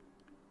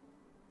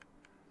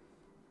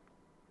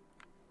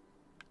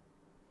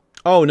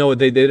 Oh, no,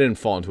 they didn't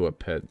fall into a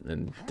pit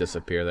and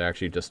disappear. They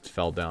actually just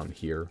fell down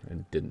here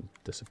and didn't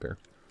disappear.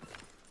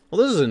 Well,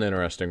 this is an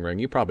interesting ring.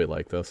 You probably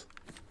like this.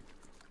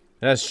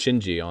 It has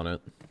Shinji on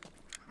it.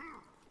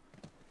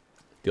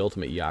 The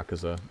ultimate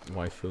Yakuza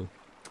waifu.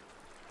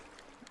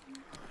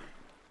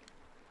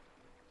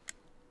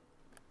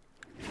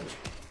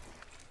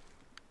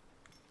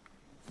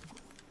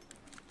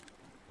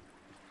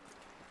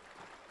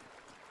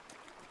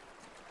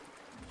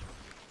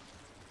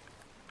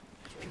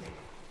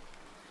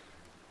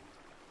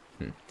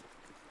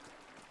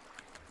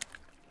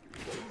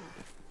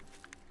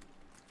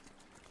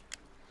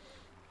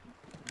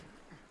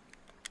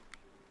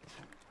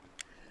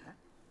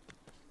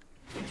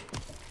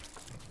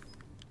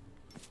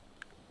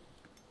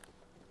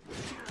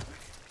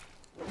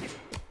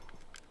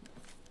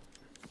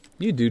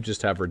 You do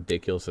just have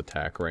ridiculous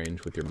attack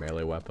range with your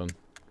melee weapon.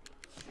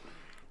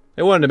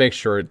 I wanted to make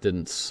sure it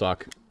didn't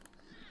suck.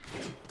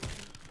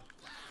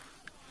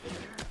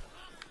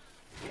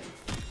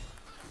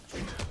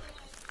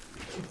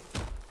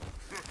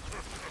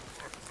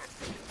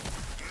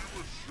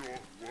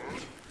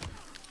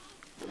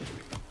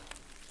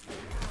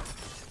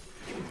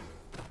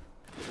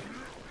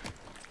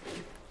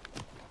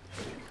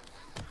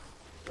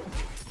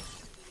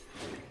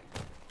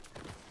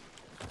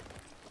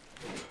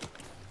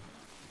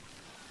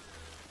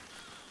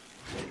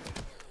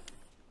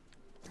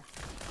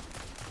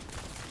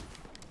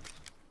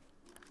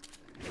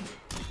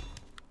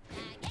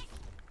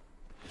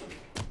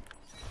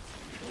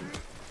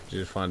 Did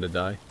you just find a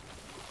die?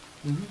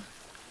 Mm-hmm.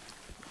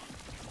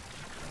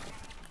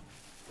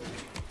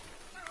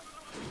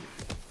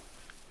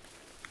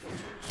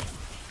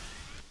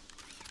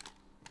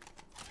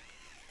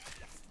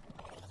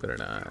 Better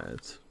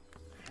not.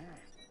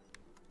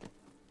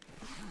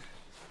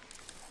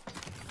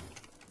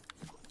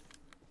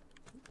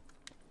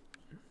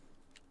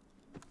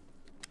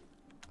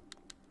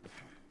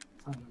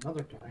 Found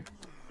another die.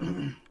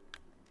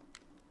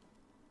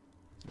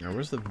 Now,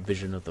 where's the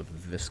vision of the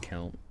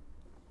Viscount?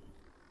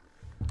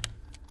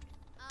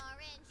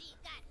 RNG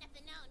got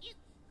nothing on you.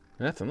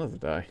 That's another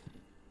die.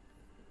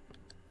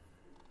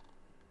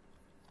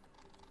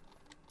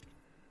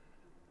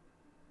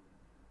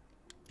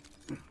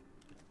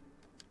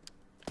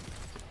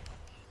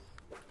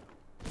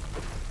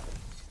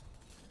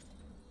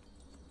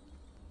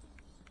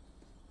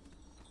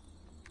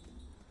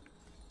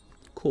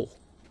 Cool.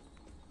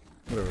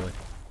 Literally.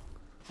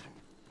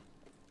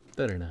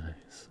 Very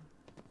nice.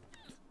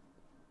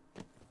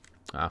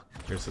 Ah,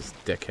 here's this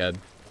dickhead.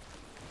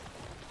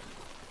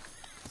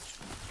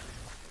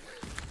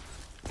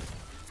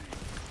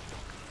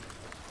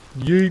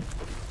 Yeet.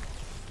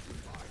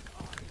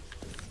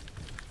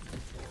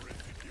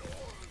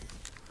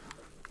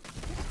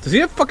 Does he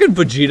have fucking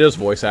Vegeta's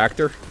voice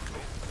actor?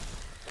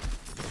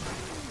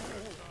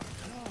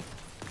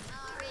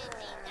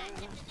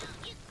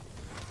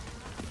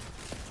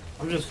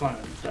 I'm just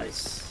finding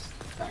dice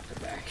back to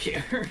back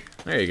here.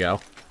 There you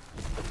go.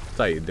 That's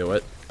how you do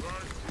it.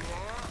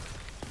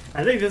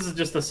 I think this is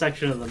just a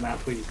section of the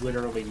map we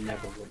literally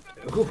never would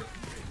do.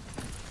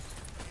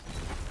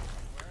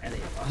 Any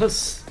of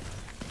us.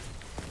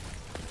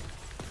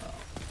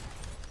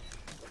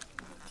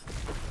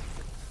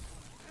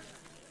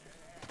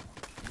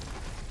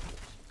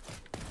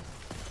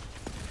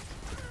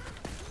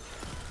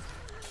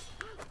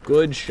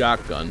 Good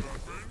shotgun.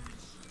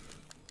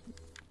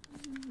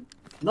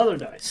 Another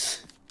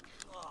dice.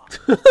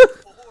 None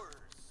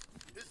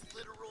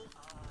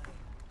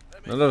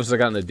of us have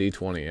gotten a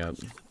D20 yet.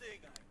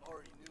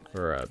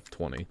 Or a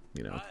 20,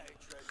 you know.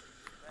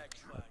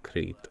 A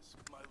crit.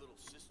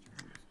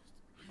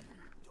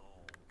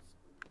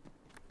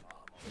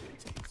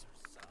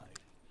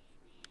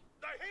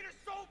 I hate it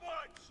so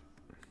much!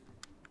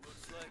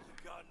 Looks like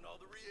we've gotten all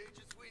the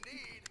reagents we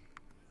need.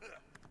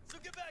 So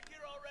get back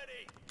here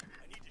already!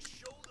 I need to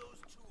show those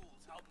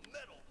tools how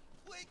metal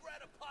Plague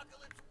Rat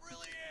Apocalypse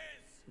really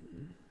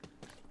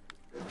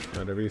is!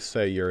 Whatever you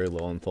say, Yuri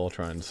Lowenthal,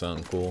 trying to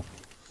sound cool.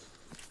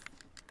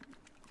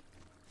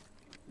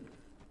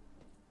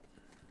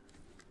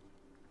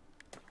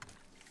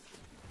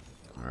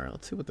 Alright,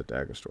 let's see what the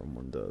Daggerstorm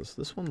one does.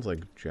 This one's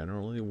like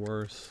generally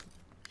worse.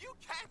 You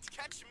can't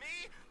catch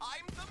me!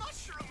 I'm the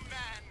Mushroom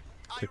Man!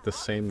 Take the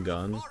same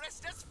gun,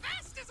 Forest as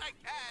fast as I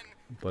can!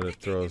 but it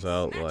throws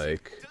out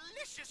like...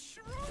 Delicious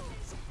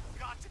shrooms!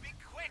 Got to be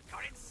quick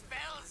or it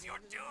spells your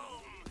doom!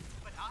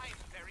 But I'm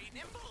very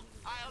nimble.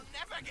 I'll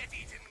never get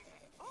eaten.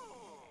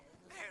 Oh,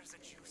 there's a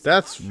juice.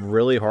 That's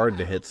really hard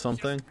to hit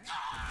something.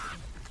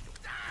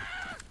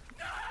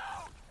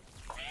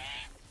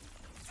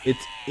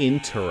 It's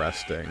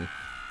interesting.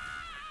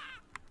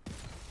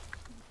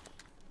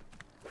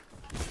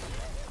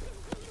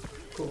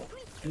 Cool.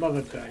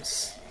 Another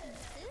dice.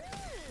 Ooh,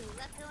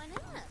 what's going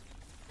up?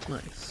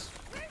 Nice.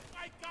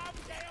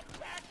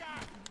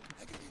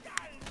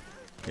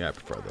 Yeah, I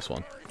prefer this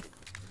one.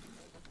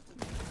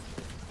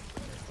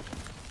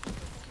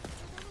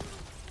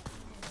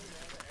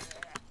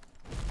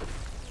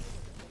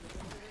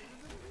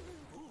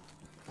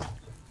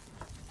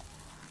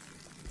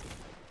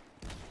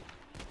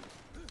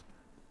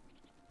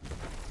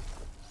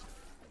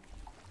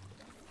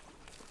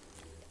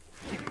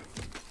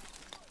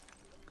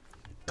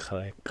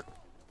 Click.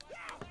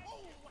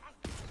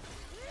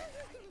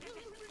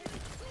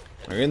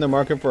 Are you in the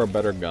market for a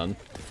better gun?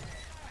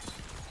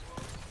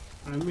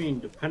 I mean,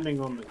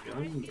 depending on the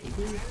gun,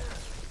 maybe?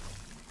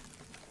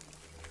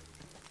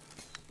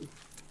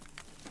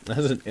 That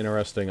has an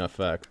interesting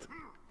effect.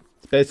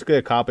 It's basically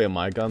a copy of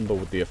my gun, but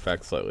with the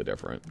effect slightly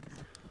different.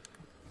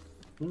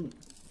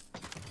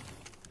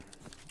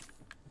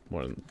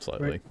 More than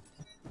slightly.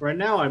 Right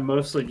now, I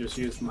mostly just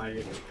use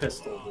my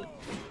pistol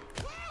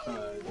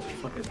that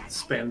fucking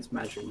spams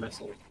magic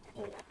missile.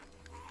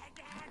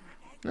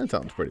 That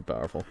sounds pretty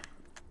powerful.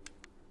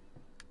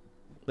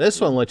 This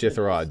one lets you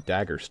throw out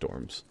dagger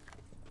storms,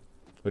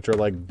 which are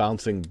like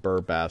bouncing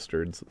burr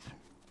bastards. So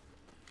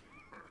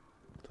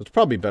it's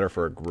probably better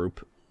for a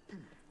group.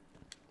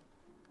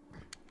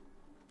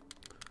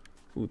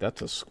 Ooh,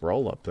 that's a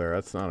scroll up there.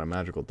 That's not a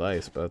magical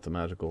dice, but that's a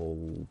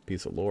magical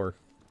piece of lore.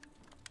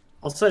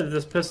 I'll say that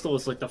this pistol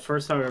is like the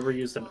first time I ever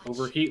used an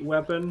overheat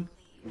weapon,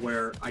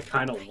 where I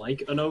kind of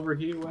like an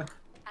overheat weapon.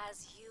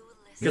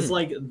 Because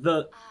like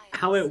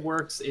how it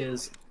works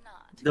is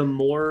the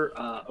more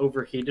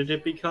overheated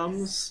it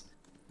becomes,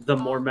 the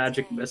more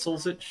magic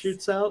missiles it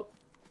shoots out.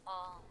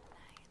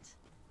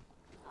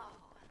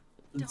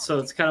 So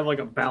it's kind of like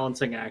a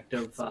balancing act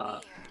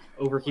of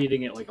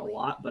overheating it like a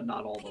lot, but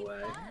not all the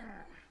way.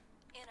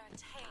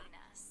 Entertain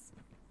us,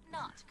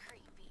 not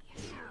creepy.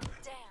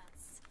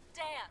 Dance,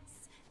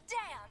 dance,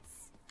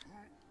 dance.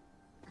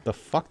 The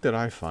fuck did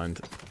I find?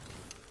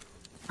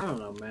 I don't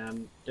know,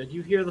 man. Did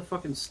you hear the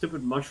fucking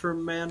stupid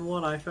Mushroom Man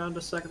one I found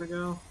a second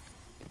ago?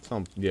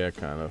 Yeah,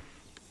 kind of.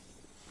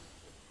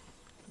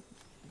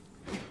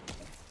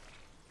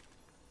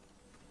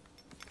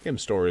 Game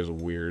story is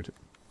weird.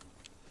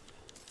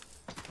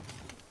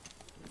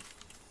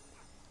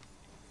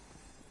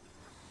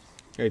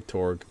 Hey,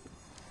 Torg.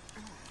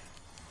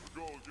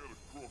 Gotta get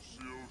across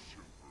the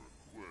ocean for a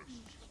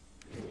quest.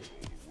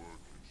 All the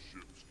working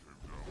ships came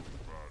down with a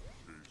bad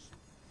case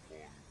of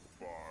on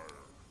fire.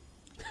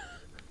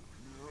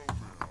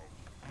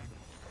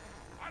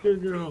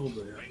 Can you help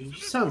me out? You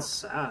sound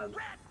sad.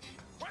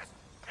 Quest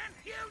and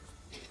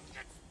huge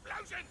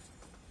explosions!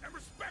 And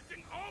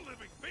respecting all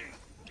living beings,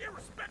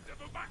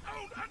 irrespective of my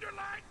own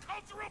underlying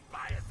cultural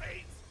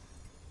biases!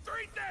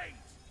 3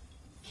 days!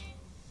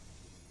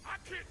 I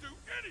can't do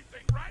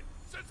anything right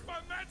since my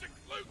magic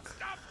loot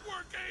stopped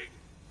working!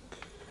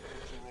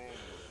 What's wrong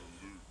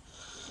with the loot?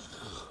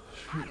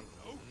 I don't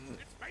know.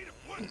 It's made of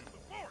wood from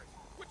the forest,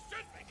 which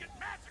should make it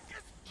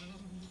magicous.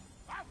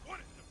 I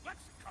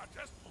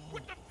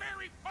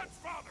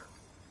father.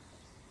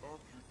 Have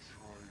you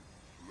tried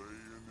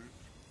playing it?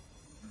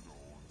 You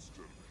know,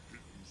 instead of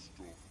hitting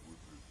stuff with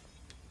it.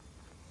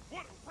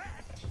 What a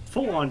rat!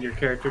 Full on, your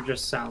character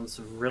just sounds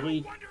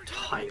really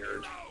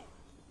tired.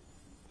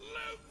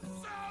 Luke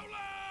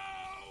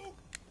Solo!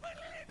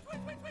 Luke!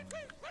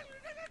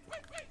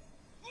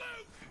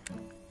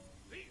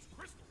 These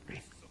crystal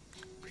beasts of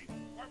fury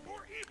are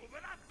more evil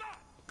than I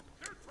thought.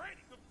 They're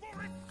draining the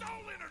forest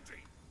soul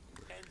energy.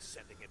 And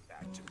sending it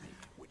back to me,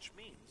 which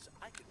means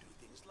I can do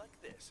things like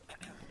this.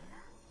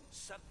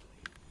 Suddenly,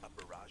 a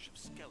barrage of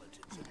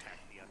skeletons attack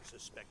the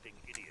unsuspecting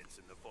idiots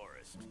in the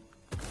forest.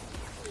 They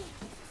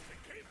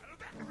came out of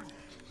that crystal.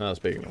 Oh,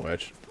 speaking of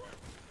which.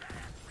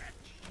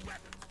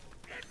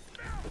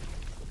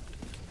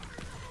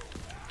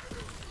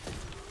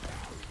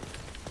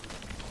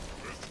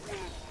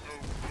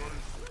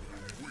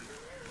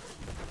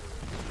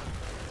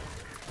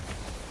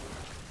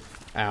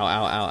 Ow,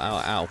 ow, ow,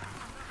 ow, ow.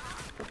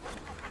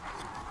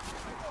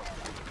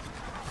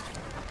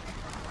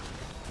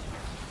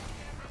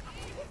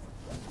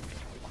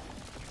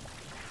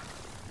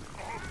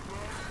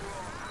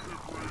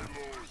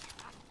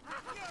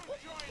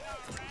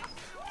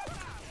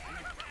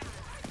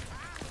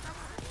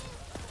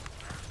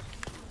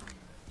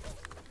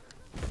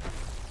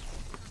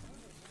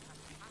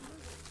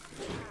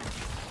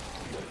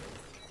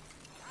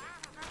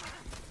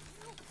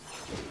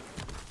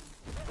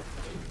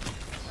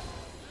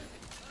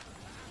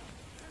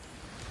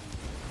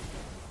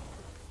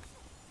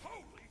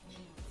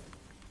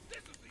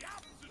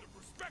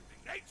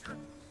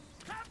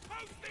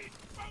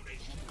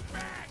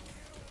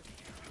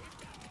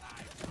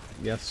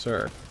 Yes,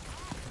 sir.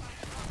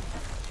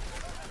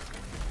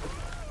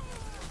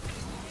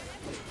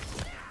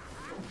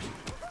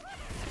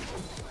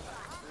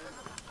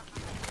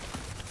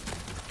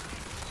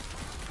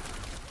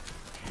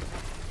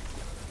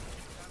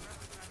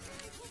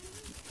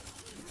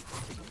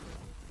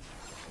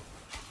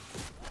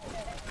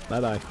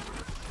 Bye-bye.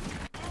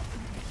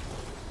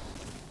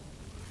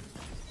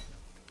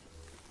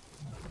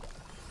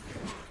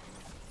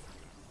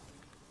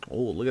 Oh,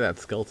 look at that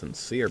skeleton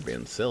seer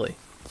being silly.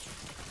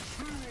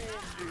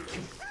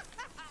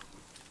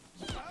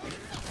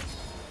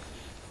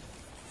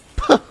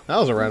 That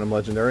was a random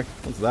legendary.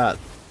 What's that?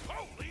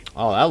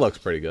 Oh, that looks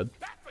pretty good.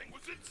 That thing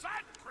was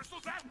inside the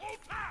crystals that whole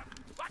time,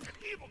 like an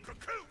evil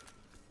cocoon,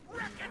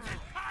 wrecking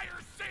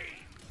entire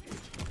scene.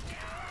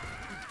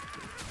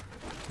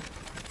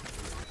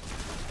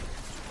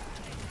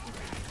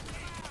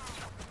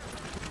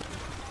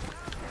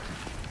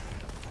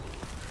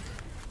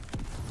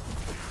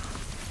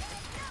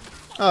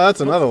 Oh, that's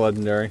another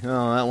legendary.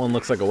 Oh, that one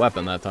looks like a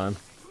weapon that time.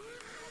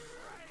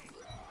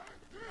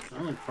 The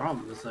only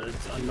problem is that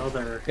it's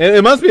another...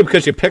 It must be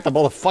because you picked up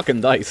all the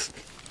fucking dice.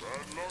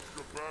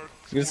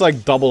 You just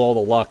like double all the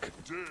luck.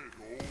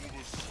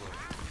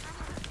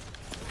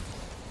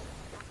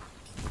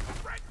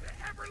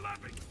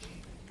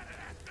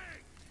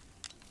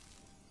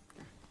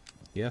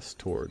 Yes,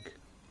 Torg.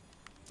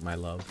 My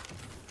love.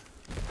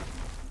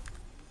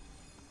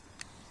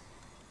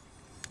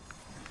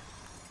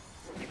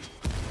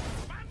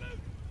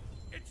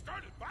 It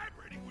started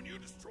vibrating when you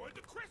destroyed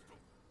the crystal.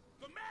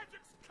 The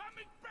magic's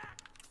coming back.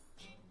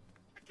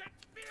 I can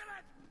feel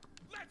it.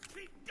 Let's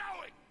keep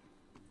going.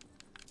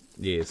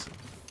 Yes.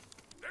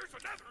 There's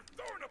another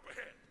thorn up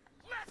ahead.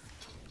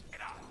 Let's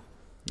get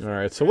on. All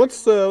right. So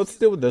let's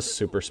deal with this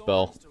super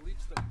spell.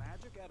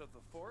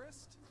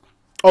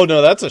 Oh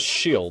no, that's a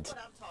shield.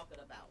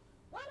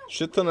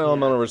 Shit ton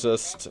elemental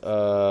resist,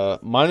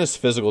 minus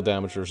physical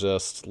damage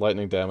resist,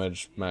 lightning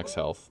damage, max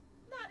health.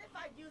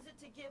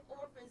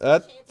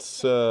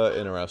 That's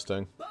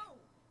interesting.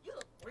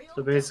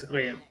 So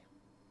basically,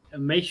 it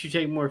makes you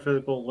take more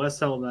physical,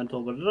 less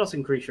elemental, but it does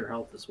increase your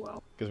health as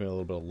well. Gives me a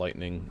little bit of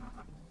lightning.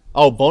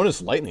 Oh,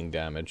 bonus lightning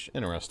damage.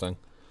 Interesting.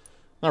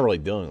 Not really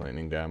dealing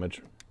lightning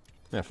damage.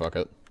 Yeah, fuck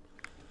it.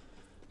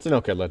 It's an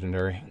okay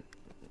legendary.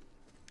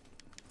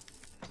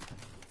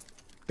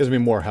 Gives me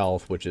more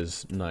health, which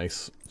is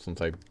nice,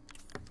 since I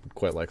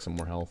quite like some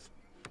more health.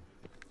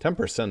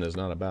 10% is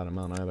not a bad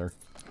amount either.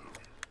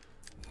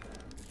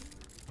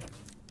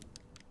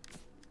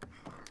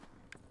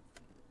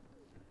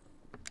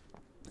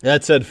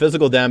 That said,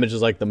 physical damage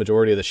is like the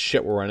majority of the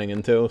shit we're running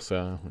into,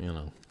 so, you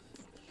know.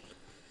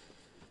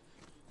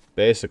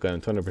 Basically,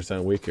 I'm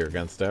 20% weaker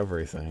against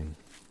everything.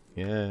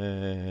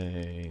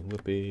 Yay.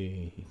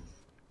 Whoopee.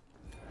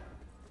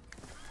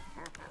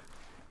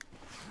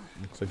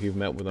 Looks like you've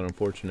met with an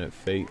unfortunate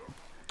fate.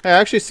 Hey, I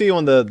actually see you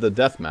on the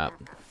death map.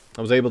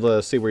 I was able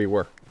to see where you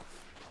were.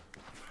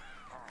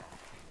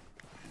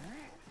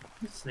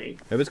 See.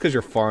 Maybe it's because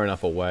you're far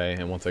enough away,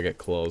 and once I get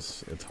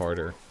close, it's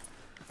harder.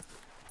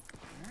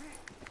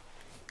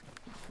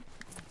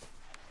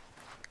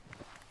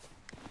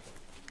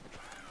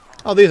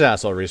 Oh, these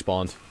assholes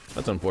respawned.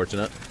 That's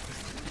unfortunate.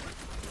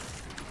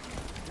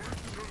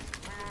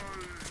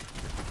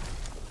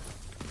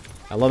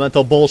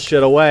 Elemental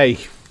bullshit away.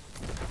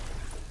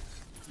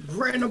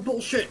 Random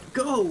bullshit,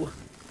 go!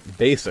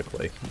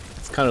 Basically.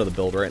 It's kind of the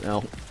build right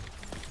now.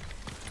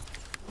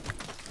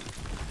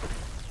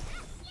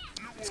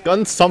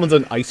 gun summons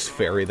an ice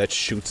fairy that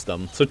shoots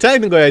them. So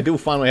technically, I do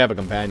finally have a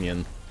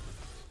companion.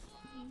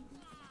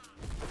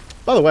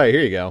 By the way,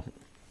 here you go.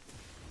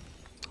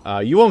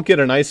 You won't get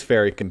an ice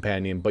fairy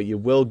companion, but you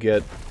will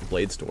get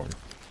Bladestorm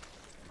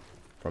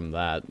from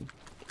that.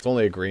 It's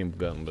only a green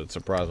gun, but it's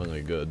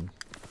surprisingly good.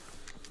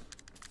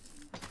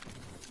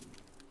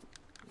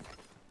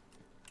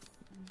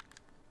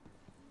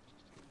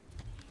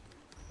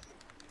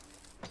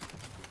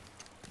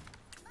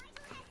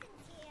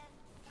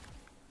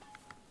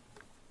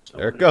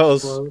 There it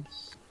goes.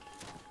 Explodes.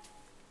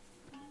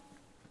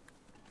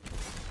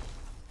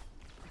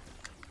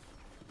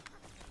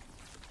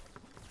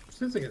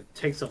 Seems like it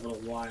takes a little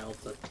while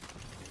to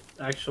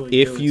actually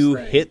If do you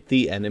its thing. hit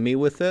the enemy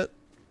with it,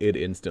 it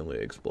instantly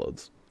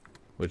explodes.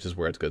 Which is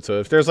where it's good. So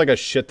if there's like a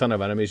shit ton of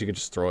enemies, you can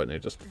just throw it and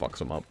it just fucks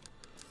them up.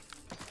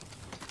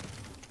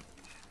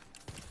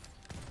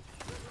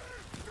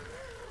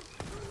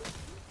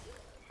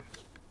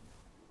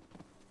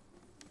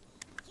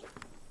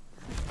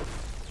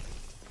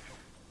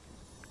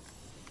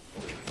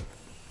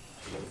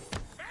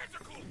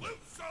 Magical loot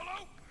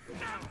solo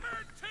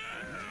number 2!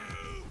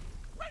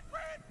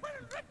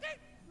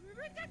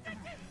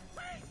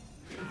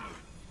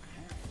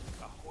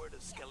 A horde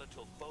of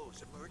skeletal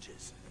foes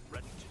emerges,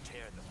 ready to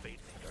tear the Fate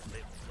Maker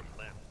limb from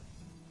limb.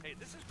 Hey,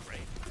 this is great.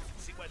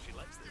 See why she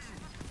likes this.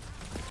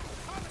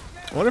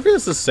 I wonder if he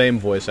has the same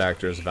voice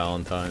actor as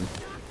Valentine.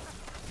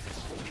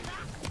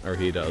 Or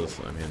he does,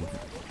 I mean.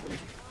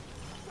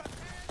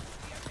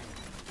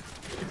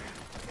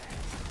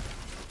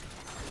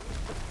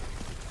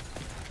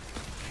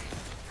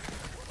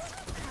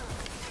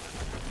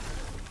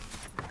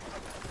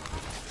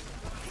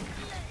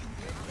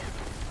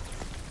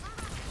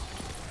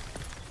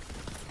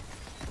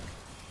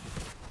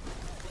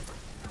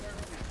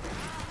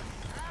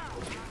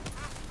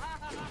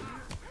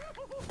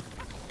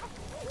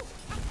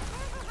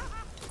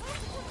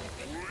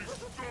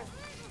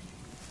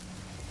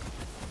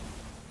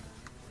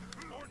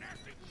 More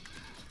nasty.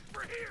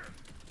 We're here.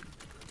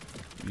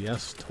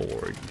 Yes,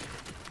 Tori.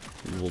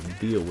 We will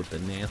deal with the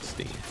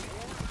nasty.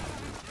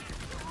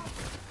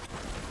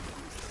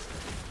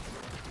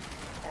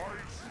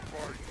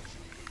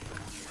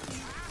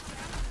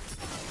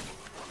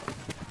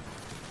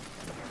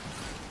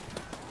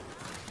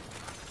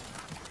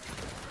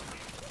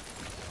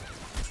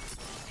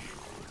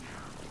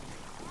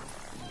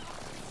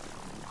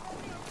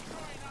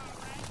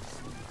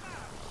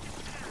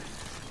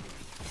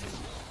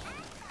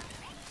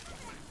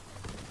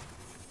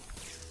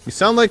 You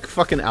sound like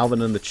fucking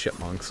Alvin and the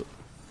Chipmunks.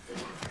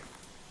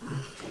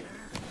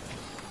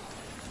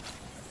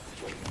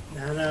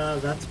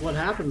 And that's what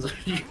happens when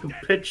you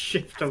pitch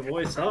shift a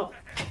voice up.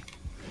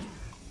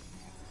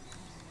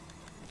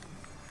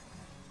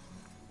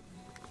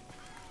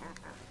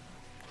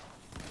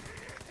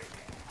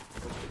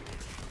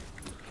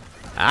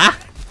 Ah!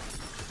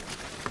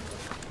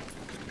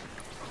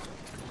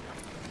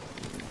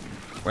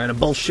 Where the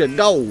bullshit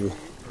go?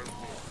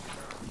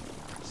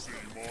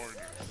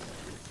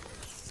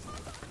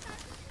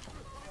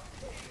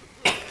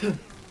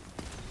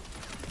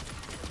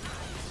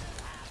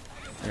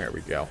 There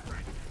we go.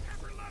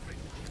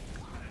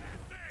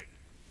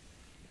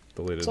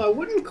 Deleted. So I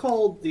wouldn't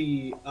call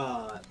the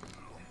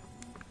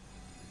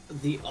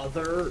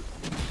other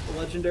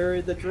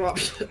legendary that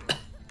dropped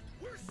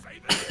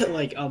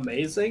like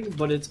amazing,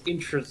 but it's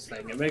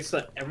interesting. It makes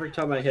that every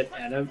time I hit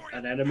an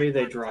enemy,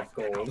 they drop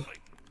gold,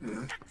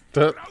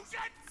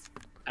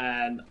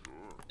 and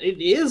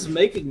it is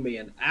making me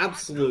an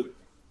absolute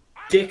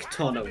dick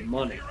ton of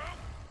money.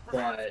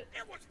 But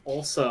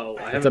also,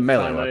 I haven't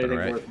found anything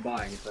worth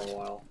buying for a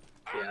while.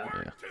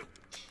 Yeah.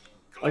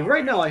 Like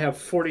right now, I have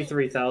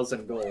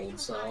 43,000 gold,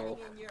 so.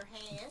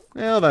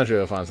 Yeah, eventually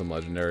I'll find some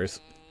legendaries.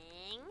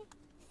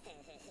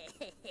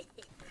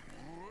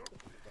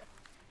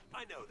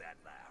 I know that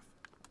laugh.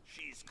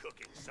 She's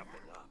cooking something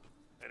up.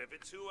 And if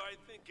it's who I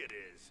think it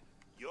is,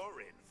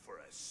 you're in for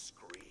a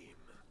scream.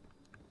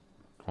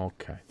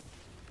 Okay.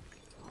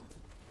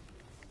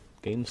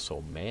 Game's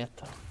so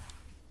meta.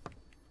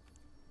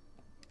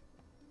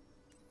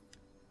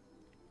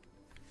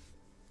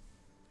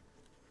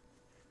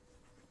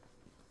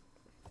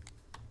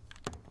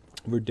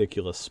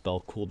 Ridiculous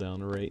spell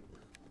cooldown rate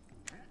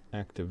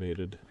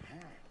activated.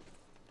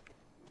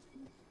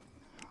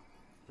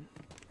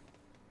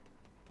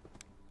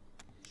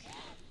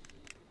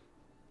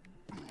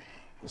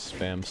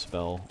 Spam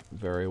spell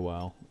very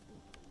well.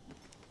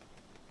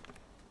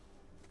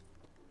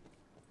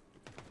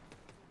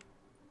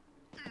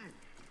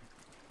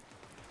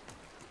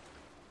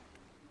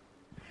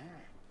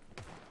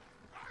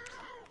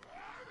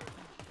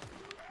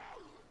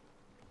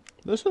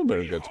 This would have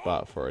been a good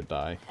spot for a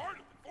die. Part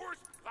of the force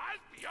lies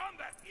beyond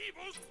that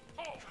evil's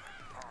hole.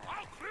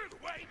 I'll clear the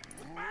way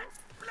with my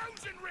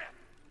explosion rip.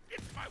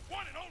 It's my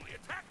one and only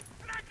attack,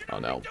 and I can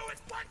only do it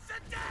once a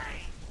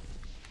day.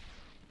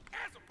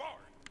 As a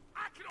bard,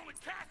 I can only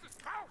cast as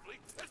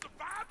powerfully as the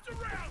vibes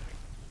around me.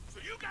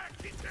 So you gotta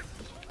keep this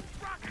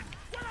rocking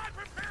while I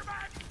prepare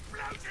my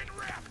explosion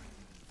rip.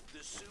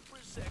 The super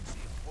sexy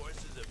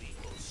forces of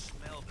evil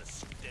smell the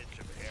stench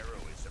of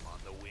heroism on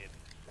the wind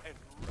and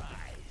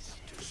rise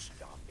to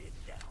stomp it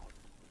down.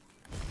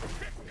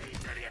 Hit me,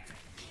 idiot!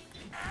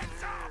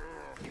 Hands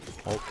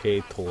up! Okay,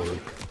 Tori.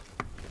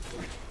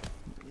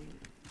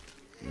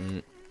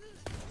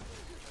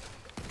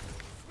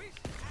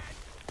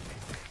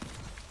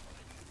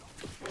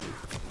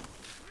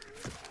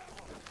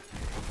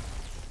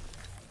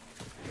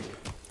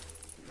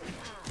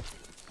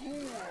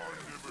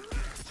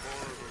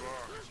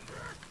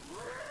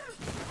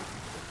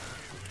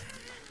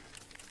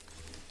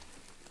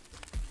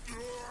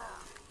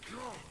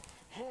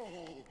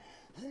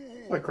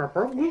 My crap,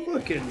 our loot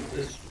looking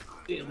is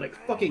like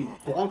fucking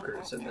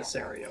bonkers in this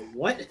area.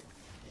 What?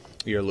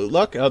 Your loot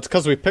luck? Oh, it's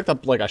because we picked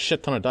up like a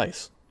shit ton of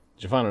dice.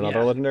 Did you find another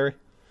Yeah. legendary?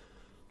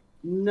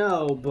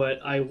 No, but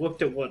I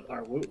looked at what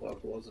our loot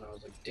luck was and I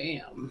was like,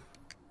 damn.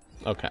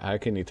 Okay, how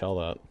can you tell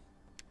that?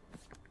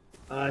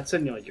 It's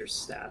in like your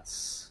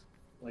stats.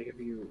 Like if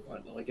you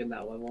like in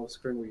that level of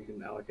screen where you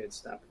can allocate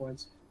stat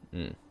points.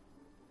 Hmm.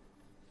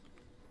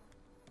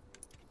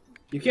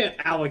 You can't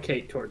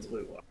allocate towards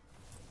loot luck.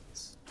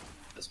 It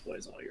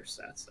displays all your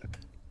stats there.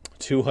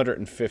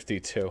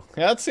 252.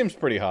 Yeah, that seems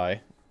pretty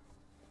high.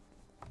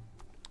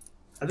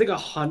 I think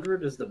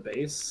 100 is the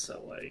base,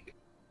 so like.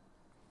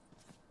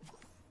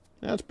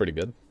 Yeah, that's pretty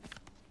good.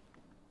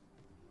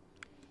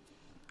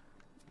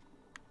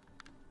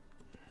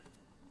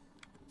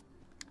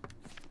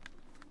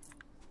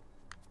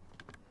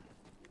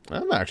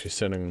 I'm actually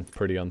sitting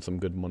pretty on some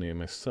good money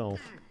myself.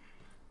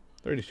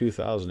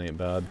 32,000 ain't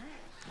bad.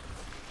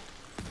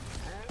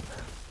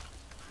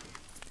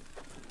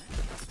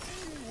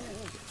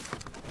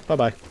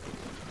 Bye-bye.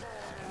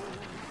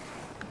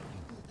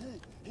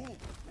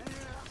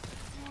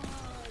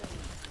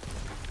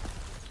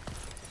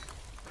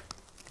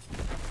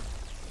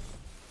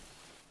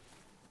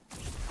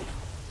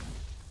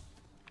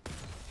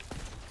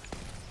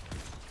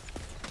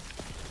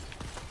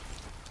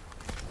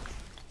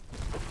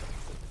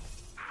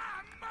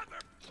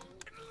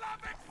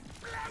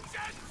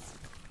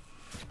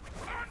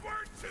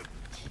 Onward to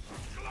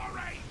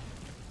glory!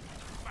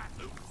 My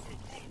loot so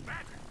full of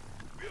magic.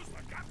 Feels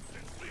like I'm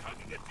essentially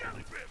hugging a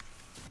jellyfish.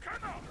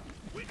 Come on,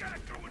 we gotta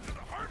go into the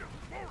heart of the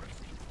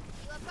forest.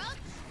 You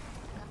approach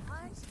the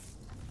heart of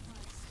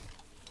forest.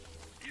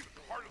 Even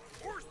the heart of the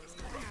forest is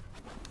corrupt.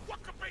 What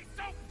could be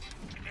so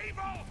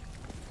evil?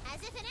 As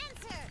if an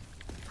answer,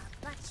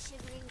 a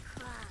butt-shivering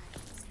cry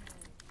is heard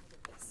through the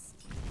mist.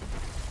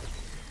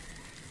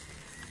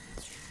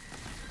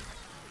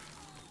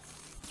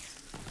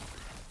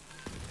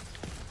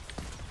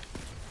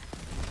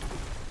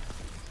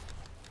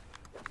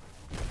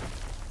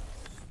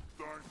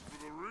 Thanks for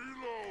the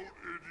reload,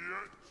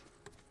 idiot.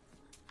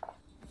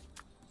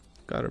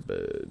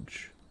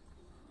 Garbage.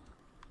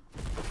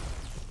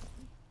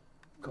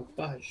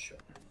 Garbage.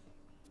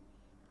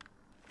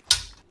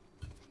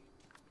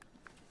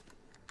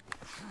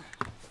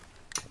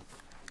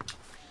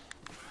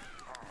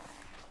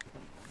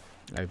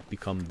 I've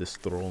become the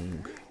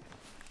strong.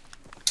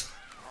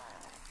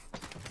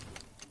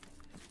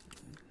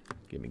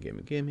 Gimme,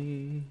 gimme,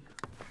 gimme.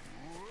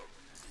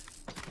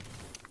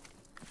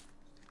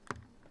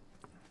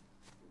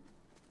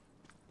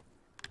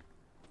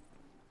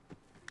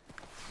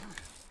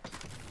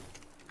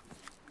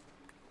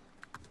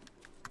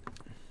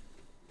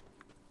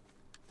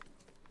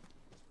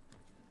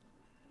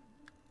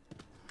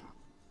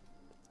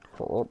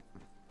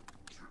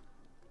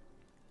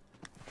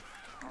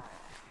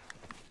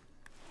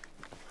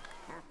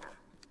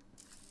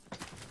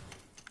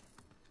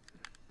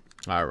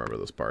 I remember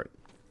this part.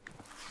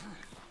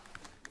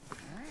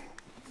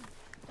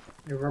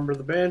 You remember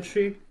the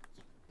Banshee?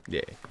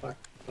 Yeah.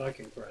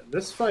 Fucking crap.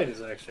 This fight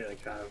is actually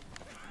like kind of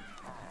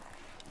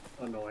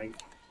annoying.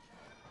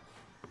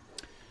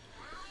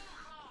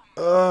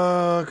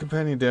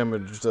 Companion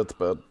damage, that's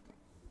bad.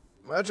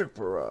 Magic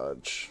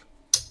barrage.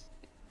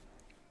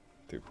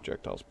 3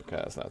 projectiles per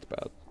cast, that's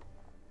bad.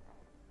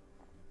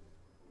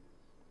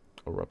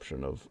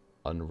 Eruption of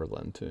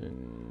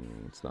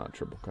unrelenting. It's not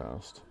triple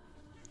cast.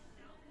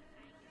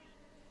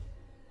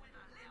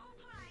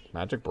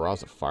 Magic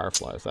barrage of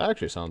fireflies. That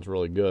actually sounds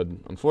really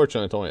good.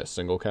 Unfortunately, it's only a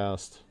single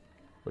cast,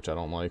 which I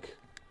don't like.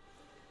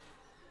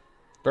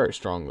 Very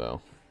strong, though.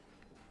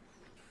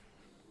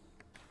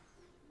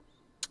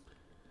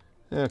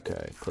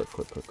 Okay, click,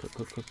 click, click, click,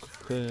 click, click,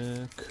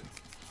 click.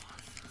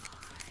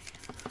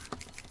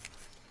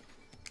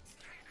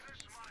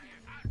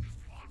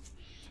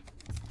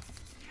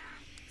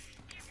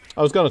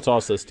 I was gonna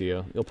toss this to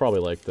you. You'll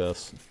probably like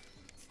this.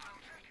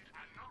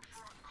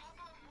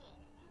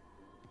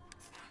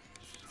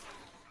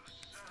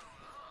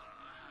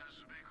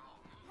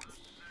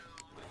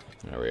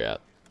 Where we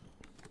at?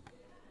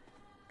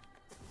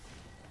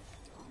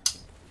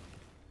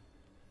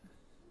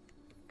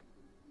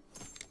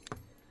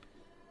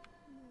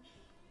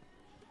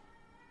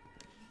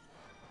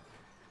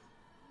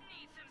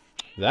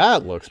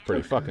 That looks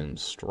pretty fucking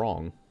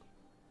strong.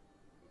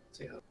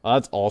 Oh,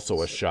 that's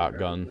also a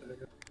shotgun.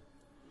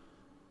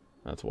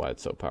 That's why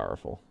it's so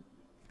powerful.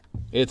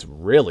 It's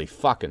really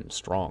fucking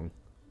strong.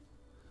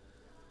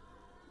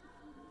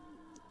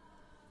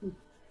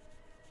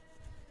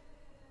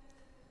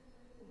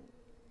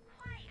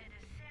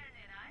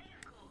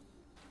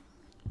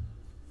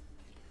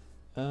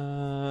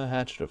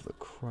 Hatchet of the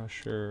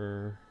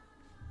Crusher.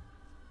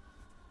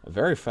 A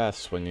very fast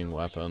swinging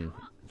weapon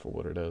for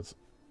what it is.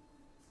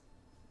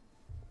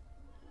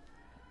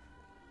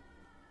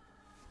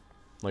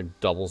 Like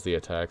doubles the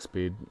attack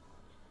speed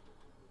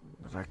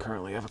that I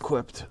currently have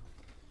equipped.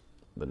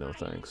 But no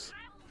thanks.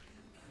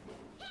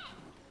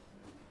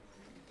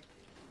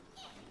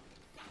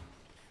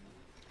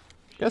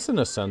 Guess in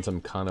a sense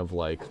I'm kind of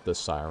like the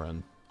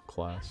Siren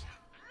class.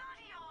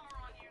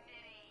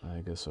 I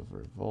guess of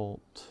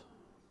Revolt.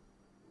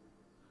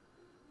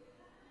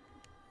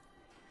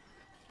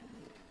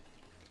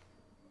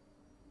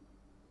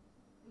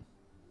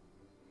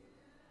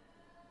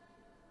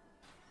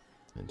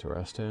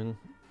 Interesting.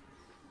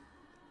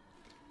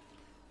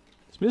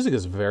 This music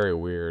is very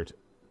weird.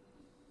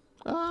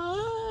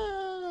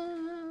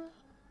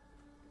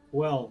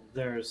 Well,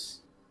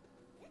 there's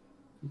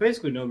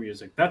basically no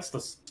music. That's the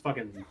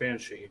fucking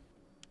Banshee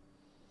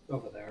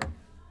over there.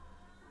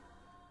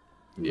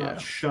 Yeah.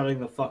 Not shutting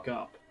the fuck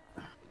up.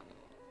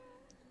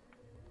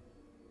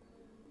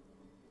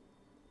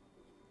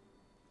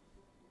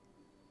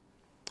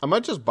 I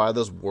might just buy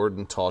this ward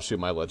and toss you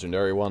my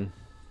legendary one.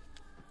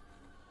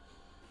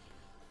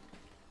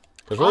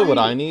 Because really what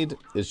I need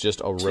is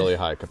just a really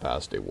high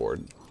capacity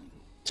ward.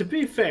 To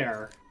be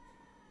fair,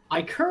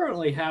 I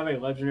currently have a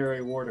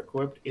legendary ward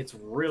equipped. It's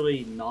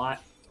really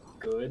not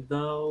good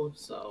though,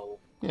 so...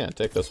 Yeah,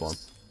 take this one.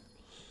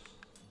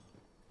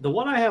 The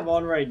one I have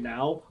on right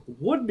now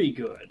would be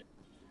good.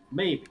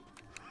 Maybe.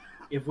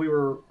 If we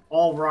were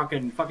all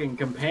rocking fucking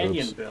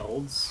companion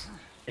builds,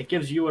 it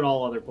gives you and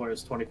all other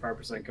players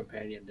 25%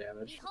 companion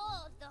damage.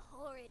 Behold the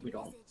horrid We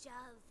don't. visage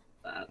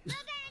of That. the Banshee!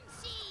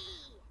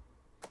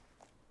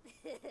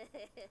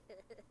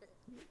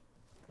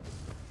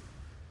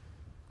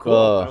 Cool,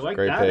 I like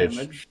great that page.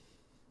 image.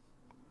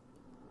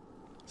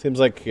 Seems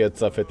like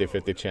it's a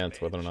 50-50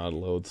 chance whether or not it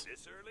loads.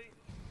 This early?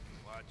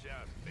 Watch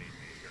out, Fate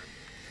Maker.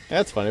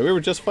 That's funny. We were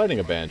just fighting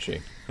a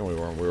Banshee. No, we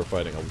weren't. We were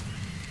fighting a...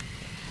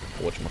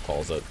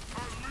 whatchamacallit.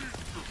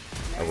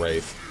 A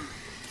Wraith.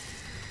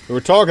 We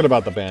were talking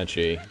about the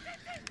Banshee.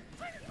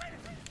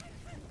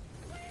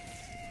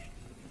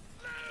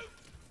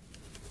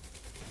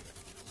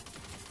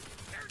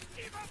 There's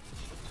evil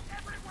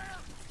everywhere.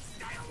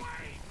 Stay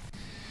away.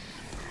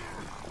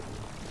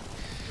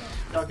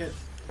 Duck it.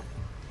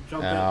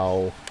 Jump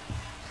Ow. it.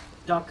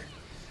 Duck.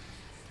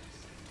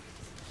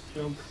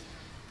 Jump.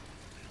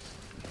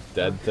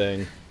 Dead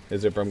thing.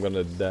 Is it I'm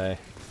gonna die?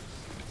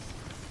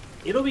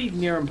 It'll be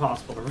near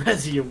impossible to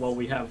res you while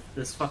we have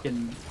this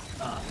fucking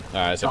Alright,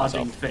 I see dodging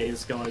myself.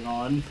 phase going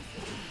on.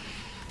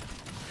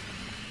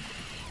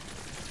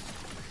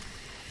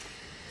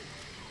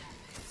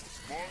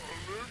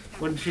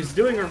 When she's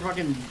doing her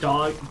fucking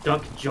duck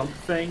jump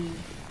thing,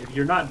 if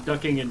you're not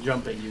ducking and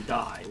jumping, you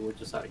die,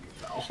 which is how you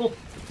fell.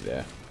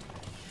 Yeah.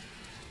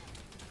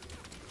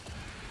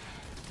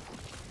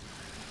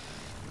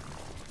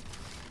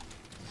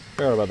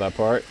 Forgot about that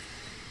part.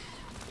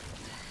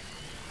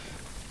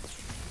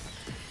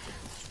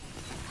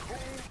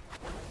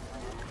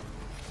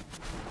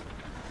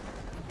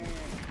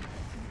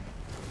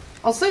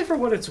 I'll say for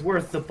what it's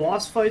worth, the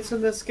boss fights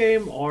in this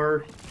game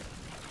are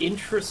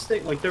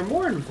interesting. Like, they're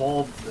more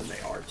involved than they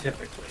are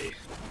typically.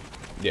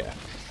 Yeah.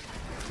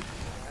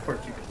 Of course,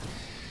 you can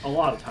a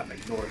lot of time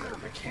ignore their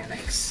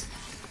mechanics.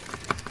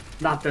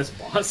 Not this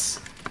boss.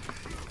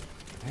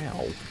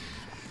 Ow.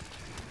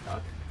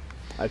 Duck.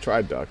 I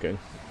tried ducking.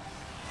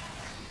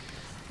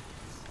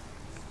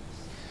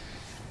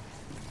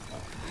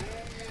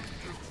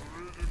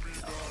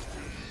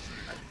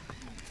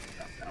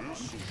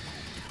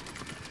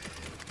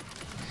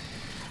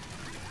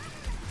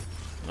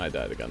 I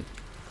died again.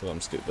 Because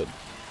I'm stupid.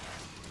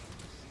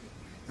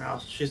 Now,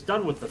 she's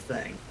done with the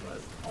thing,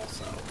 but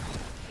also...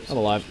 I'm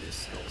alive.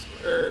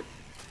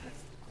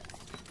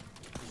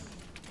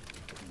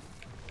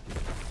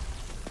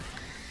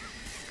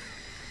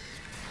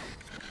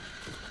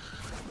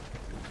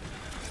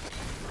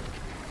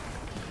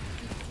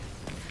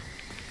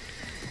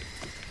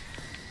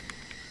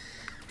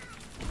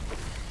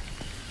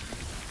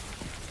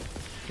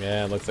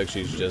 Yeah, it looks like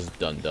she's just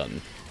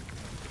done.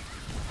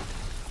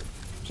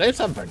 Save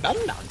some for done.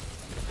 Ah,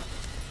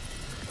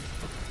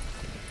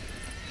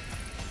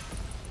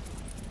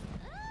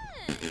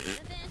 the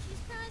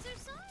Banshee's cries are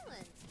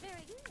silent.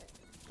 Very good.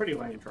 Pretty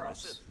lame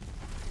drops.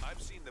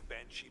 I've seen the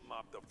Banshee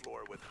mop the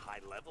floor with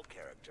high-level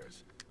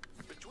characters.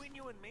 Between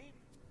you and me,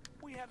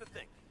 we had a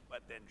thing.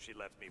 But then she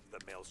left me with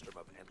the maelstrom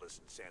of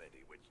endless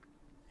insanity, which,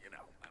 you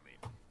know, I mean,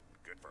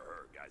 good for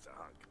her, guy's a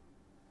hunk.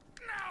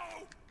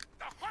 No!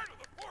 The heart of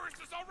the forest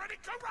is already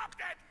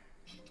corrupted!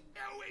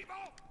 You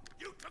evil!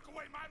 You took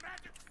away my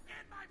magic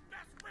and my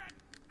best friend!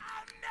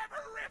 I'll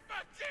never riff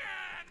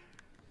again!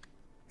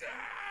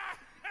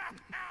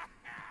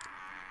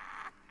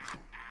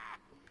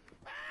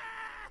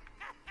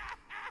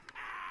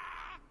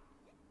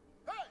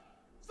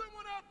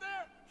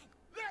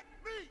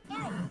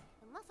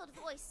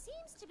 voice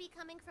seems to be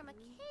coming from a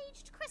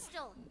caged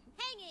crystal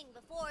hanging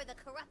before the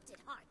corrupted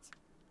heart.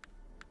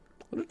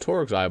 What do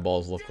Torg's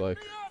eyeballs look like?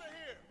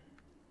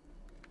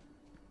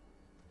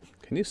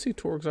 Can you see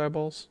Torg's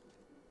eyeballs?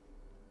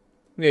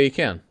 Yeah, you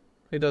can.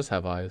 He does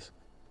have eyes.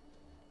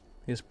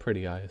 He has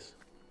pretty eyes.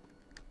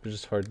 It's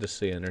just hard to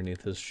see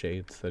underneath his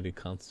shades that he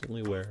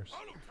constantly wears.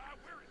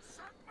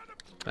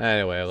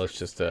 Anyway, let's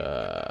just,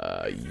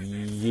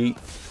 yeet.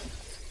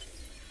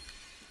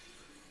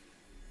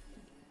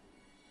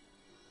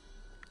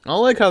 I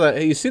don't like how that...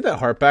 Hey, you see that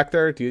heart back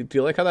there? Do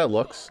you like how that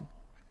looks?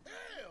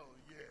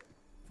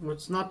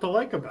 What's not to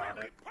like about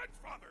it?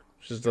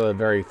 It's just a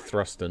very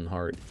thrust-in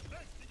heart.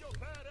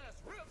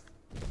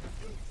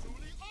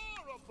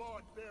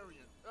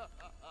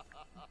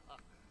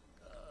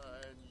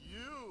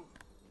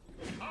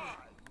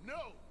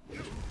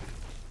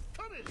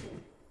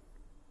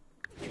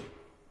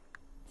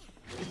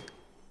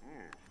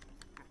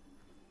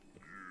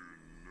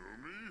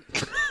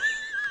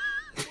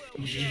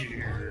 Me.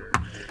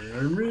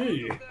 Yeah, you know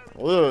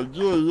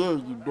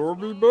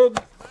me, man?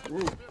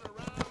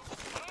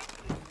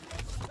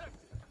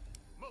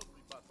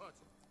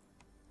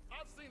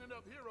 I've seen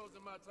enough heroes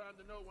in my time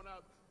to know when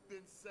I've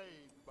been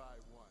saved by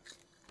one.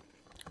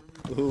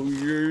 Oh,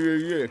 yeah. He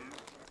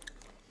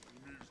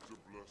needs to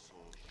bless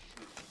our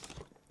ships.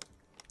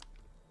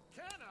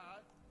 Can I?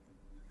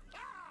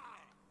 Ah!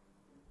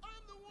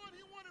 I'm the one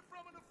he wanted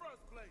from in the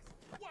first place.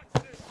 Watch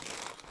this.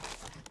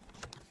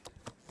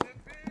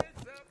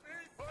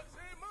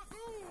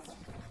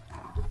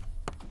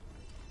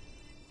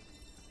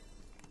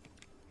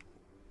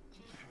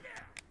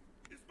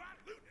 Is my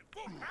loot in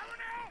full power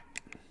now?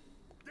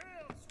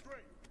 Damn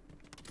straight.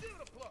 Give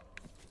it a pluck.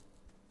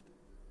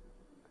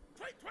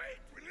 Tweet,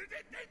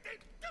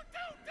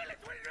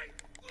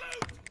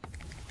 loot!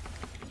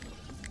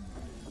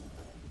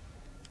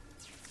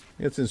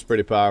 It seems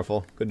pretty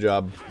powerful. Good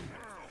job.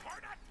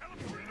 Hard not tell him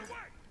to put it away.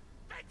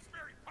 Thanks,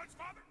 Mary Punch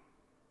Father.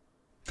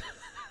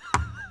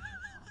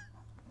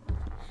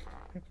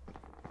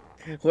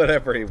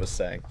 Whatever he was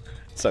saying.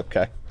 It's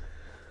okay.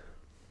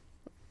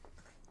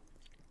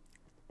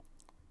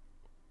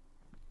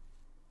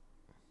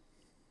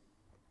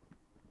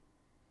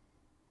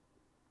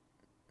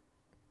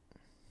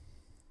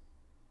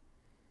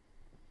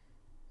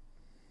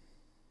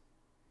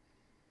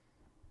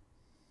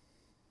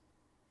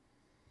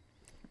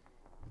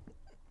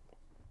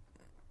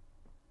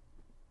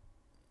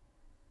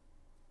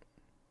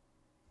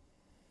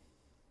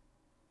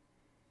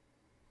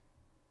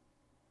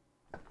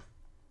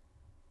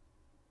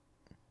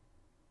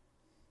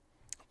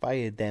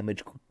 Fire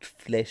damage cooked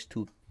flesh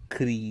to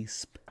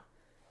crisp.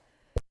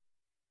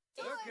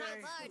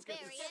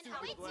 Barbarian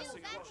awaits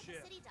you back at the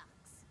city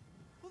docks.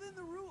 Well, then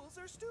the rules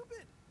are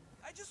stupid.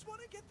 I just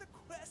want to get the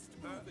quest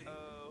moving.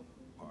 Uh-oh.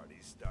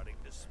 Party's starting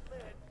to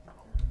split.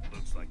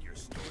 Looks like your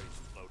story's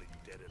floating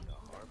dead in the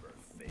harbor,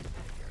 fate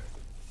maker.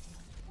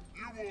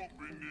 You won't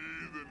be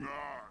neither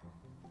not.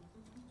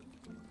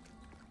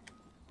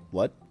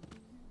 What?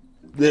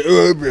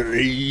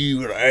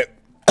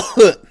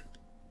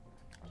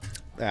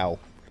 Ow.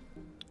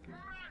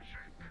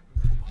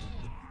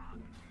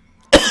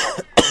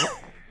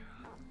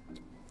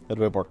 A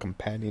bit more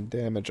companion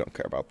damage. I don't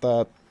care about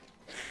that.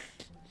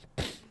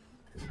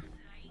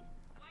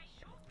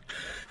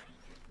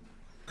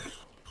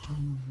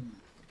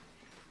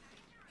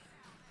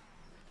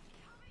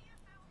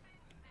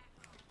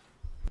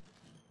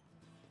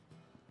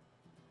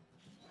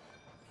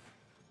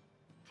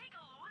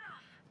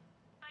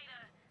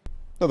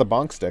 Another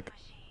bonk stick.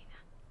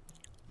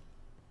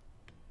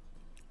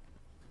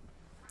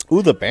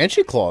 Ooh, the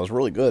Banshee Claw is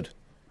really good.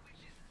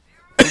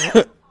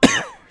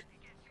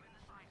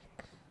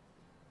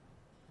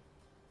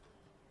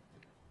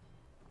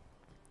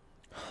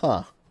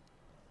 Huh.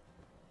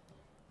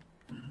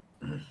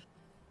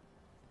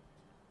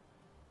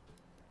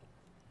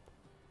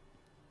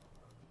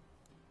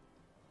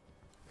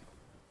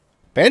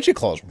 Banshee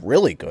Claw is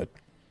really good.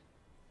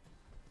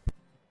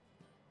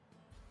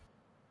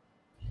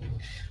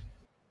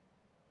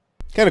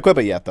 Can't equip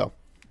it yet, though.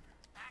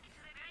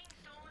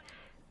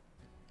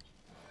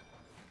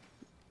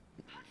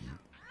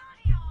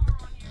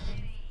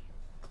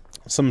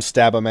 Some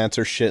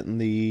Stabomancer shit in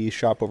the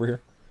shop over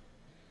here.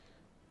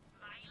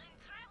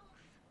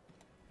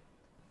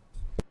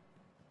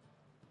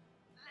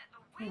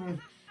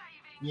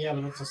 Yeah,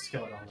 but that's a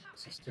skeleton.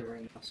 It's just two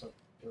right now, so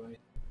do I.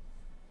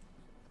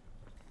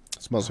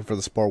 It's mostly for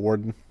the Spore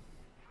Warden.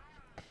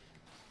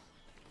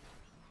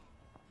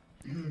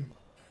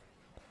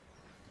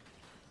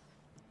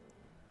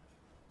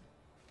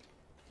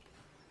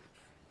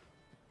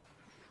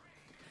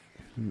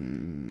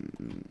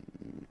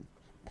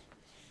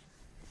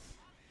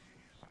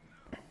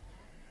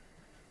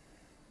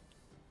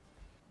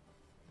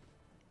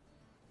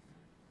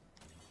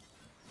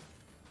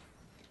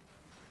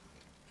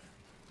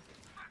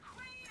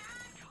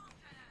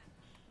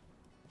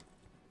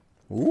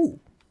 Ooh,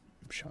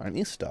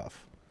 shiny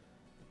stuff.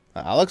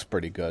 That looks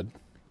pretty good.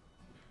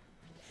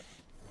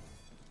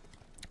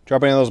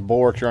 Drop any of those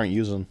bulwarks you aren't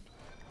using.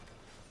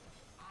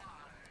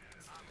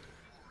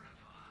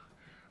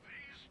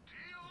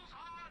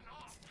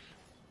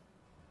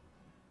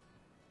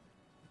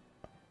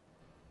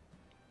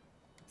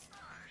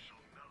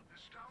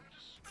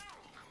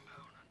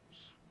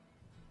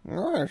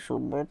 Nice, we're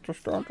about to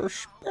start the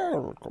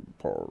spell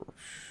composed.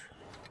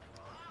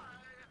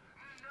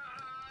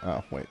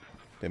 Oh, wait.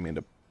 Didn't mean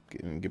to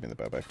give me the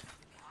bow back.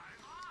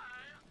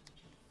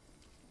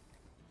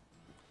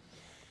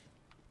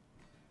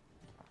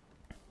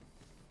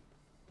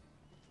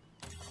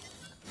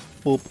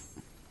 Boop.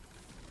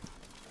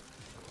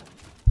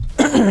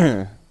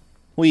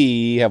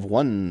 We have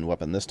one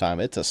weapon this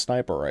time. It's a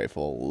sniper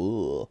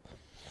rifle. Ugh.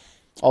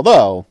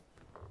 Although,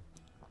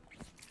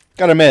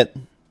 gotta admit,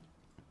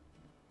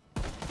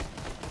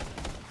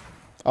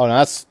 oh,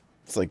 no, it's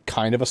like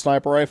kind of a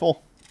sniper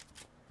rifle,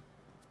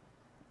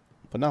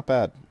 but not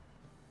bad.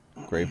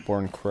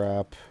 Graveborn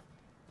crap,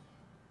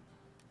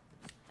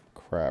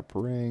 crap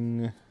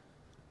ring.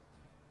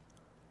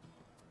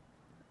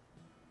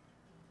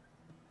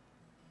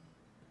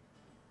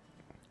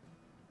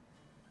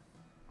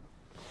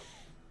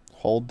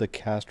 Hold the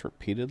cast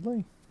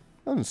repeatedly?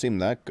 Doesn't seem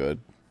that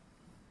good.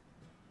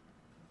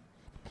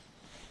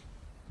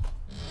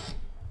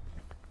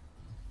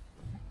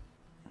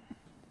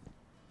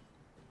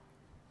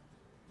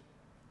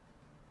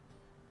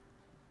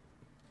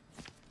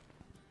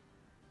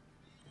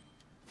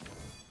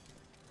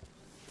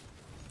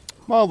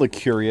 Mildly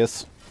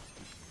curious.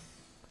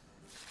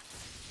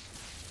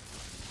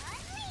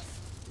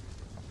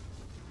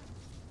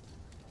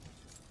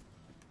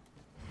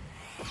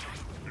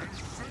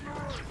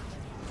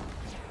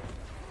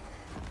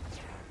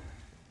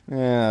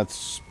 Yeah,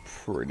 that's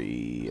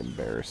pretty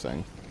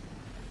embarrassing.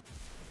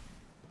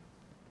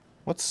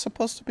 What's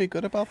supposed to be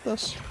good about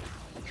this?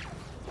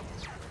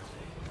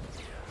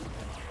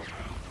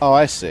 Oh,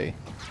 I see.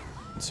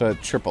 So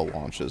it triple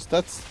launches.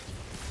 That's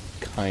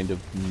kind of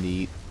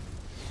neat.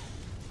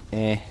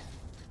 Eh.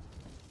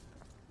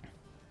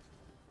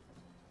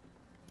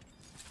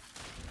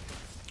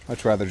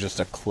 Much rather just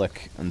a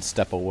click and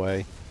step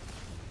away.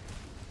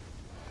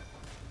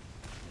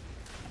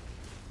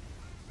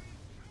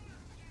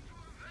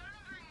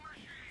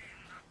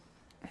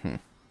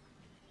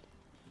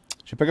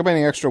 Should I pick up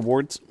any extra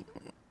wards?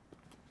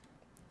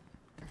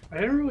 I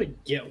didn't really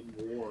get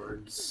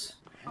wards.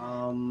 It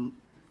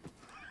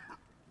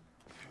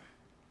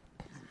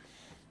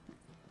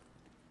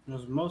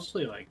was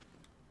mostly like,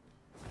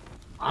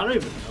 I don't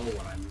even know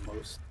what I'm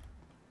most.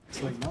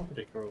 It's like not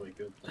particularly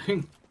good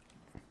thing.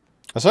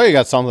 I saw you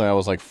got something that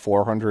was like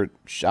 400.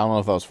 I don't know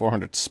if that was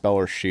 400 spell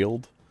or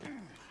shield.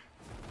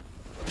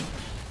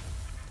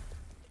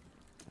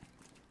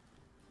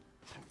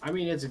 I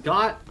mean, it's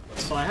got.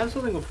 So I have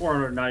something with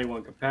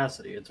 491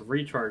 capacity. Its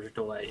recharge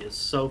delay is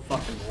so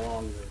fucking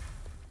long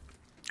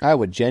that I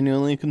would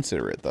genuinely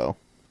consider it, though.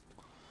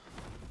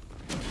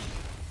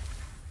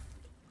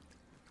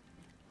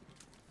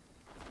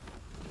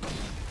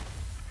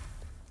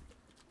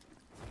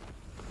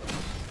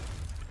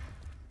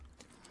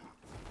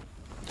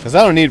 Because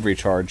I don't need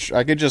recharge.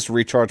 I could just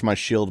recharge my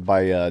shield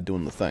by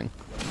doing the thing.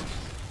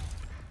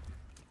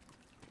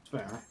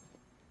 fair.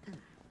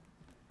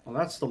 Well,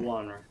 that's the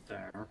one right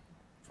there.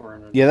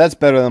 Yeah, that's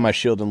better than my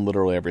shield in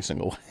literally every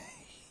single way.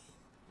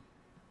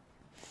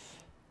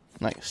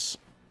 Nice.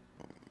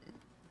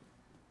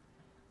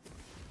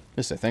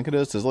 Yes, I think it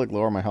is. Does it, like,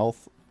 lower my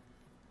health?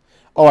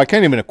 Oh, I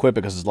can't even equip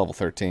it because it's level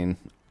 13.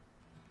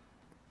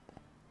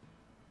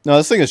 No,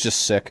 this thing is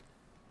just sick.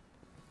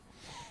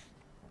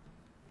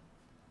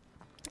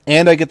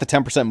 And I get the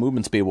 10%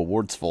 movement speed with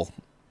wards full.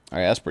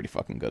 Alright, that's pretty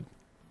fucking good.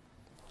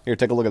 Here,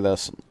 take a look at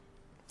this.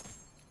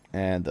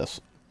 And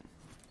this.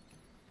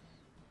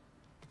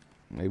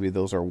 Maybe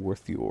those are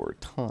worth your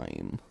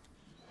time.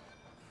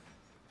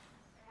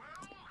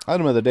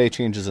 Item of the day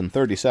changes in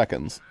 30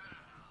 seconds.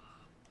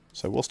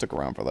 So we'll stick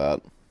around for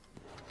that.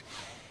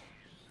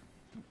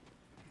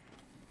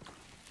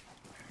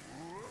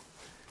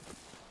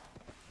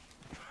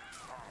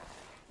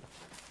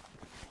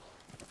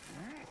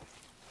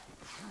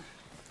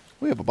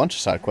 We have a bunch of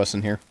side quests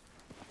in here.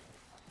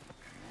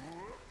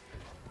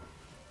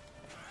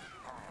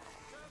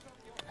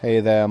 Hey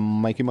there,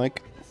 Mikey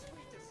Mike.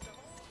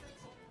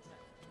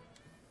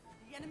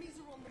 The enemies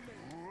are on the move.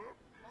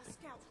 Our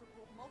scouts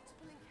report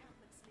multiple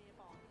encampments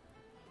nearby.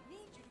 We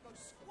need you to go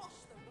squash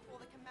them before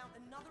they can mount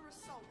another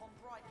assault on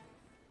Brighton.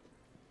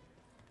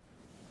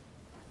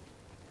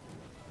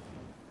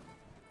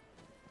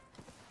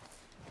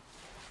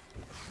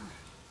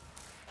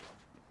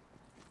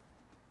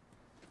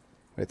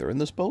 Wait, they're in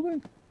this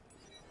building?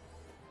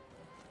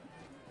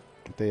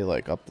 Are they,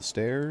 like, up the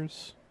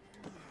stairs?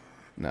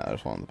 No,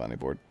 there's one on the bounty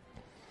board.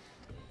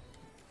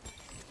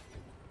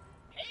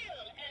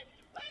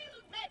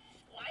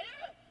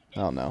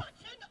 Oh, no.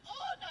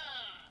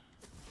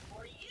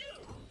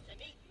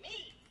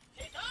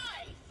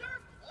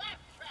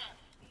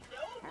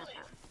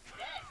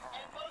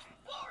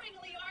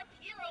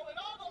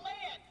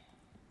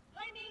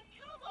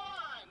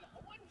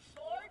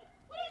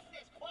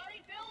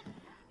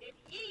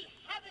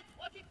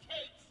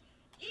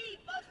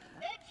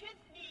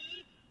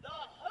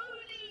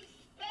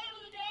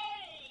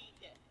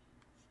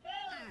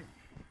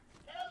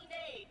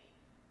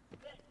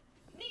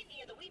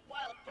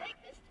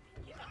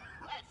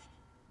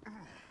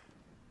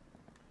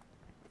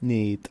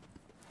 Neat.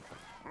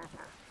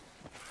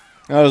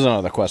 That was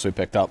another quest we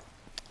picked up.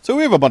 So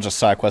we have a bunch of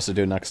side quests to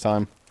do next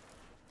time.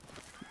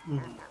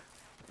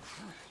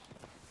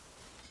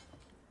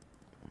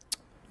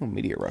 No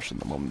meteor rush in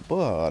the moment,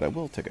 but I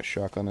will take a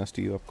shotgun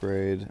SDU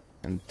upgrade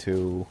and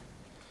two,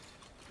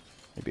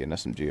 maybe an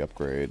SMG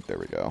upgrade. There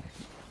we go.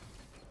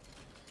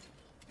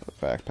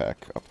 Another backpack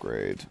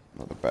upgrade.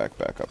 Another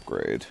backpack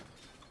upgrade.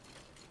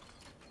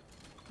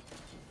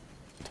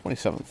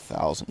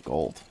 27,000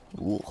 gold.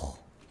 Ooh.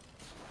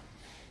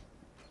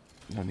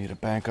 I need a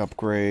bank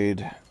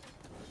upgrade.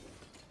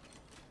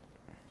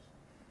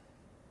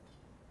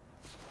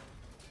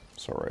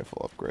 Assault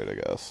rifle upgrade, I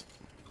guess.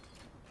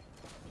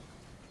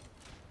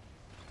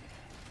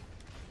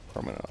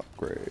 Permanent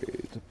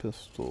upgrade.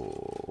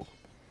 Pistol.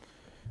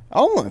 I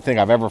don't think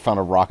I've ever found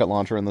a rocket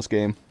launcher in this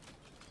game.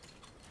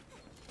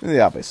 They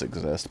obviously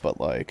exist, but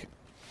like,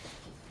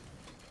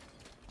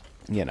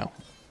 you know.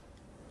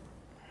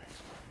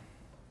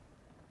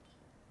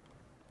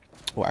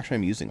 Well, actually,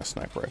 I'm using a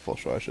sniper rifle,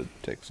 so I should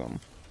take some.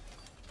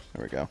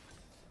 There we go.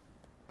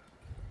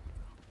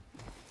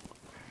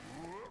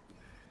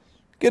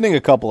 Getting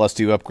a couple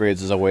S2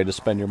 upgrades is a way to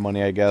spend your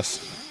money, I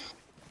guess.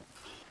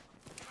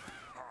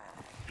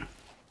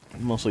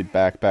 Mostly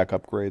backpack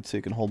upgrades so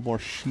you can hold more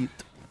sheet.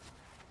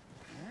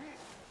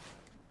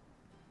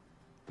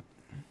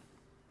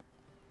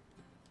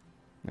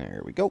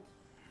 There we go.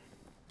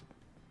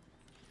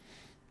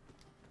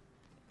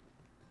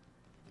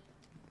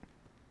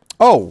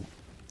 Oh!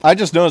 I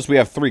just noticed we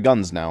have 3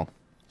 guns now.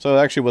 So it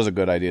actually was a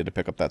good idea to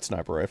pick up that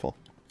sniper rifle.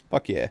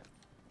 Fuck yeah.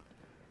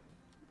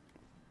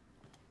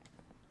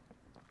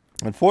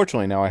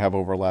 Unfortunately, now I have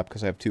overlap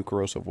because I have 2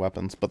 corrosive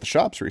weapons, but the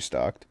shop's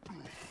restocked.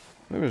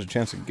 Maybe there's a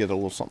chance to get a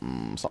little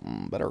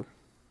something better.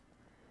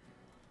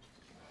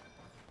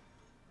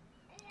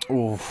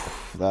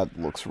 Oof, that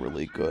looks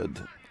really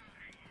good.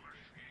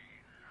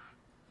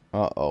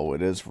 Uh-oh,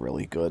 it is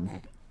really good.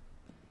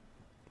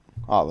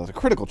 Oh, the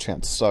critical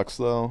chance sucks,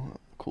 though.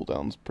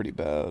 Cooldown's pretty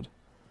bad.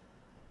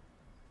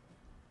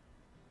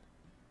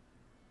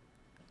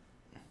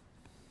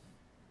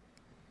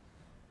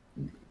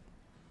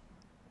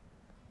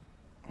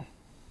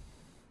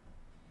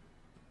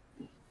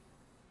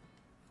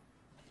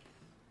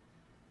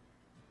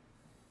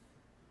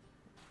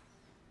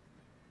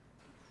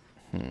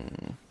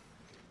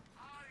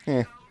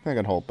 I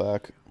can hold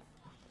back.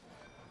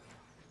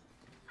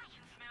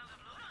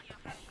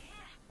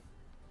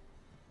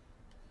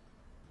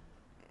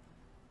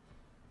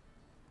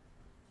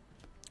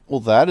 Well,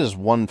 that is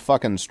one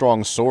fucking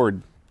strong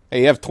sword.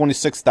 Hey, you have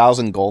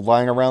 26,000 gold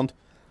lying around?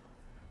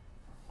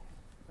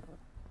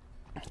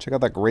 Check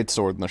out that great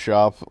sword in the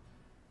shop.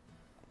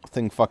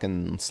 Thing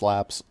fucking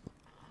slaps.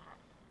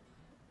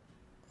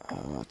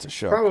 It's a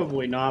shot.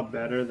 Probably not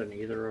better than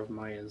either of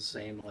my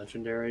insane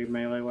legendary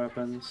melee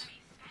weapons.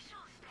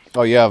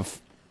 Oh, you have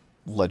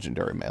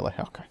legendary melee.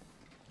 Okay.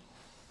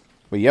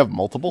 Wait, you have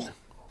multiple?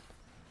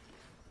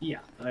 Yeah,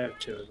 I have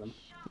 2 of them.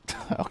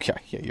 Okay,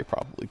 yeah, you're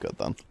probably good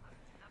then.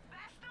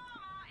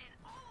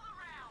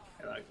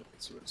 I like it,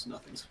 so it's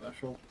nothing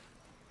special.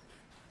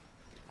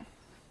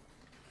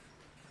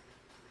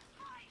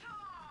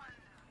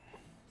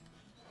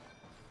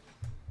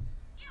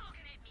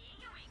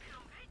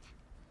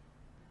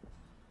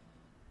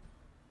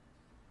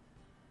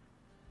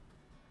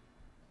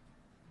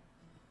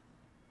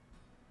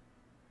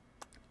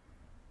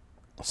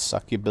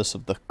 Succubus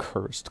of the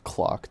Cursed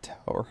Clock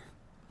Tower.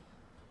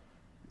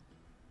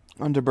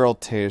 Underbarrel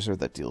taser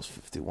that deals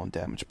 51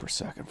 damage per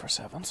second for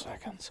 7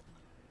 seconds.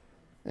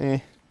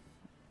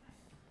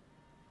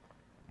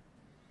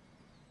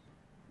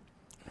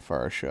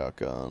 Fire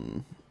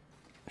shotgun.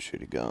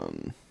 Shooty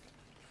gun.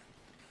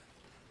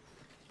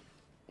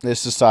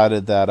 It's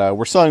decided that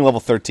we're selling level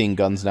 13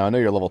 guns now. I know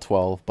you're level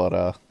 12,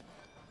 but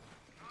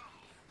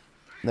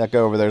that guy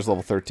over there's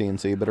level 13,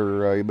 so you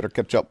better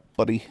catch up,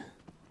 buddy.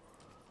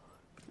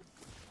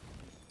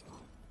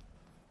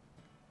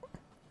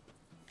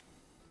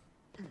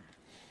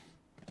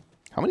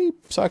 How many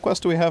side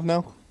quests do we have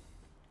now?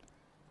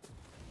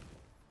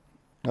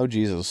 Oh,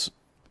 Jesus.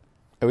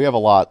 We have a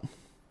lot.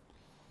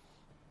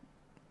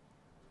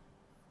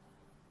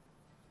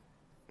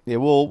 Yeah,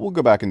 we'll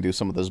go back and do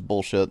some of this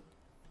bullshit.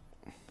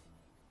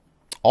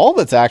 All of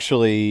it's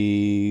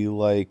actually,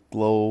 like,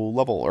 low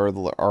level,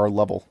 or our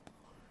level.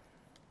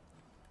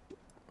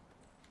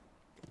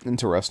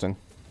 Interesting.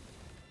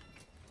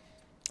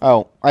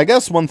 Oh, I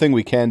guess one thing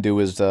we can do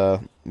is,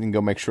 we can go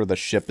make sure the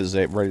ship is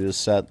ready to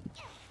set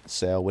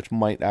sail, which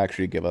might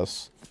actually give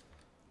us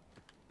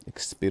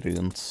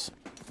experience.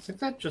 I think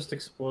that just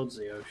explodes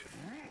the ocean.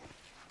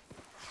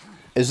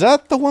 Is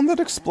that the one that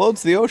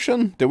explodes the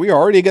ocean? Did we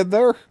already get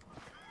there?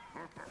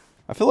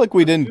 I feel like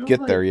we didn't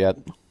get there yet.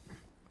 I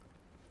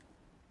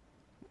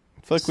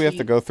feel like we have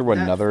to go through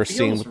another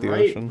scene with the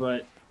ocean.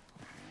 But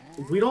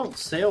we don't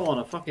sail on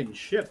a fucking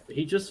ship.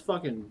 He just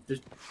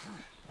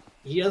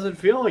he doesn't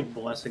feel like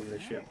blessing the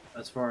ship,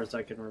 as far as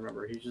I can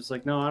remember. He's just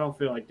like, no, I don't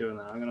feel like doing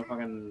that. I'm gonna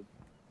fucking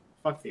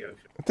Fuck the ocean.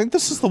 I think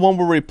this is the one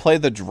where we play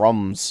the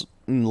drums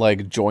and,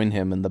 like, join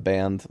him in the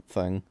band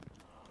thing.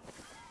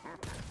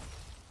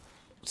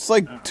 It's,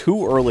 like,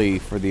 too early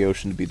for the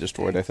ocean to be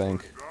destroyed, I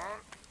think.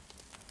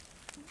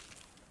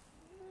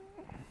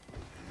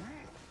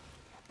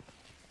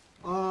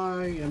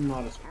 I am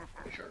not as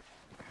sure.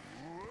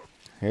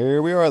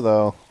 Here we are,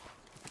 though.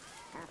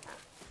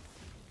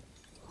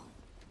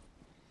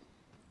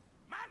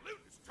 My loot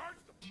is charged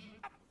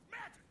up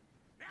magic.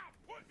 Now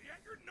point me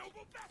at your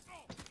noble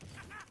vessel.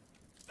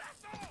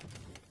 Vessel.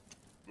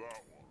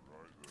 That one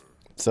right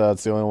there. So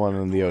it's the only one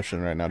in the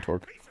ocean right now,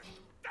 Torque.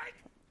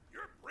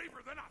 You're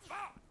braver than I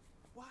thought.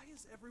 Why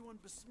is everyone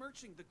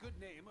besmirching the good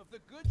name of the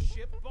good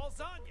ship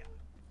Balzania?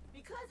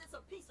 Because it's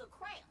a piece of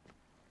crap.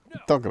 No,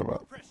 Talking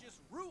about.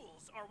 precious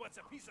rules are what's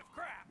a piece of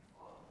crap.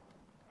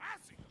 I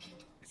see.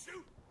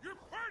 Shoot, your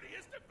party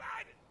is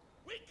divided.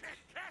 We can't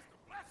cast a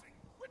blessing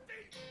with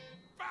these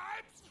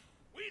vibes.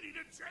 We need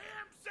a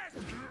jam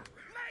session.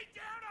 Lay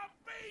down a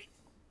beat.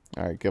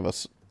 All right, give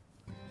us.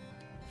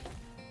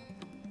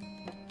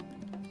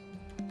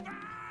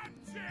 Vibe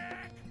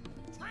check.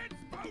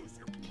 Transpose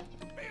your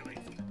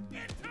feelings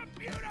into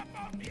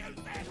beautiful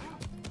music.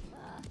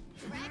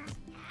 Correct.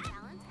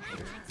 Valentine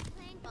likes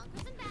playing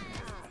bunkers and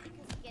badasses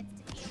because he gets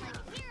to feel like a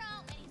hero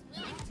and he's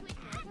willing to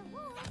ignore the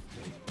rules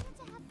in order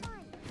to have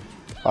fun.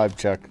 Vibe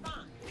check.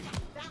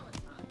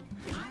 Valentine,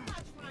 I'm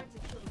not trying to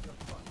kill your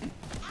fun.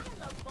 I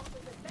love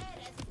bunkers and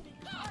badasses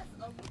because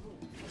of the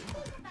rules.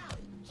 Think about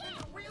it. In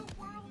the real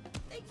world,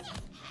 they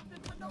just happen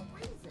for no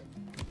reason.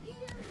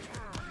 Here,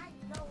 I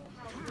know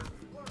how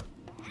rules work.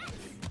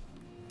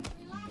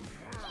 Relax.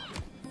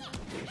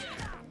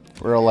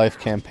 Real life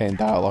campaign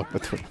dialogue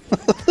between.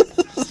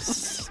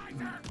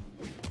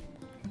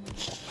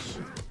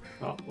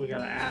 Oh, we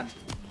gotta add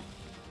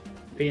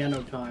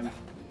piano time.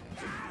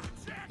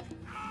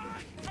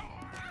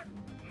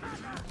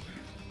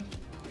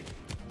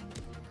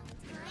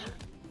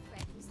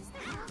 Fred uses the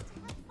rules to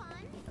have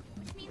fun,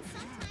 which means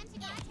sometimes you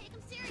gotta take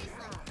them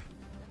seriously.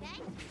 Okay?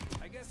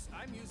 I guess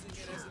I'm using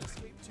it as an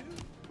escape too.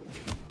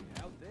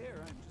 Out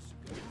there, I'm just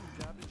going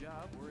from job to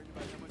job, worrying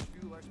about how much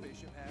fuel our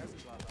spaceship has,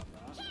 and blah blah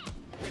blah.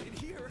 And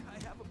here, I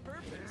have a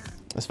purpose.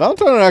 Is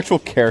Valentine an actual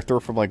character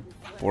from, like,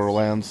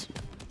 Borderlands?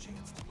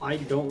 I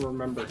don't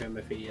remember him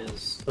if he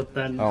is, but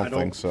then I I don't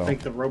don't think so.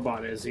 think the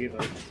robot is either.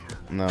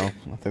 No,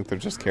 I think they're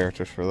just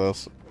characters for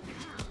this.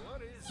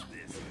 What is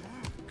this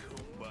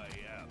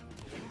kumbaya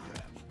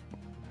crap?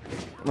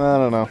 I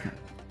don't know.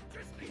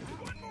 Just need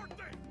one more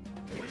thing.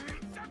 We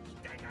need some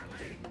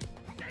ding-a-ling.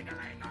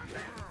 Ding-a-ling on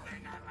this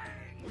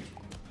ding-a-ling.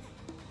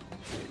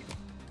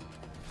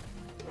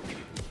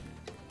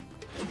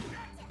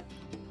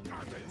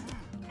 Garbage.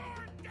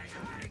 More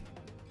ding-a-ling.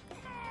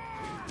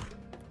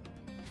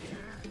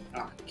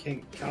 More. Ah,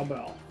 King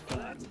Cowbell. Fun.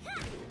 I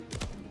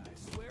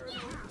swear an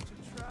oath to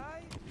try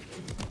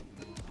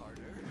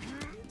harder.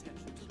 Pay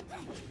attention to the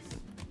rules.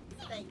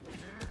 Thank you.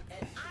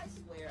 And I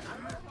swear I'm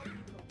gonna help you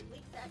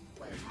complete that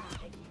quest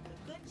and keep the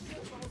good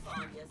ship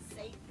Rosalia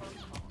safe from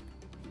harm.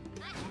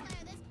 I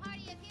declare this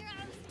party of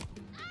heroes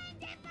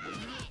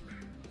undivided!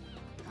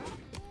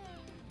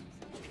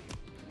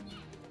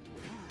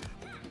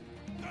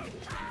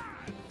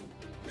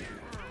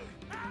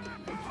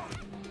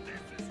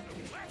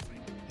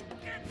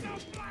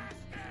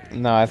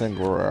 No, I think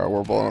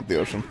we're blowing up the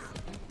ocean.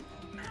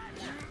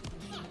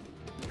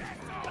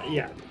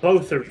 Yeah,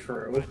 both are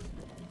true.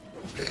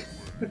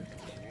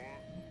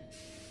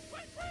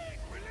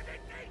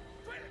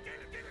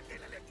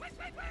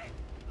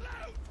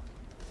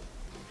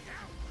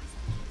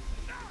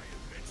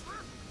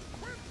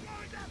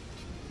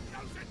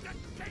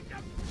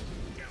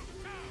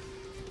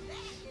 That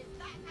is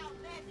not how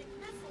magic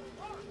missiles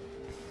work.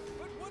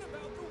 But what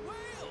about the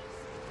whales?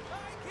 I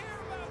care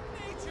about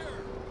nature.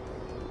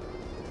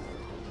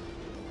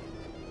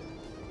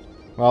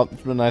 Well,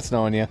 it's been nice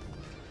knowing you.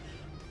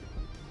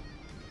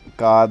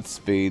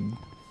 Godspeed.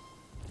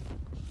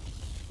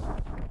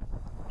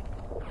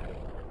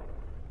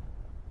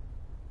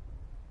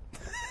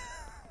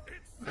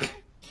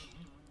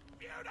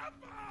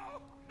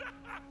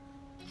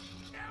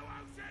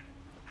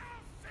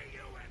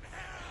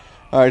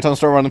 Alright, time to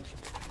start running.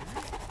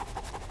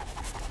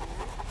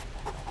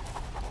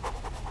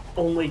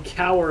 Only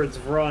cowards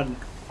run.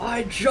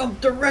 I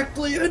jumped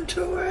directly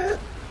into it!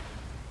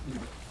 You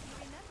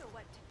remember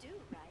what to do,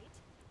 right?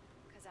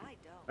 Because I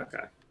don't.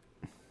 Okay.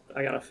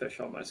 I got a fish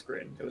on my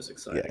screen. It was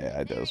exciting. Yeah,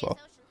 I did as well.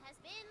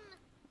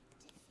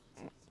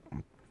 Our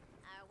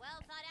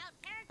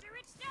well-thought-out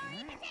character-rich story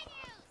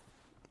continues!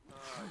 Oh,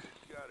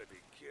 you gotta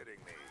be kidding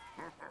me.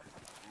 From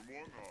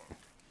one eye,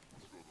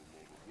 it's got a lot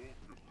of work in it.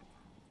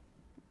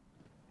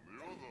 From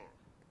the other,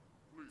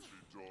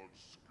 completely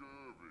dodged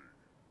scurvy.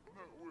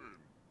 That win.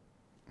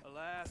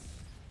 Alas,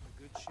 the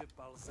good ship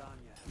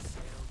Balzania has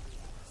sailed with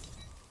us.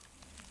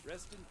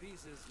 Rest in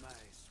pieces, my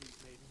sweet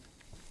maiden.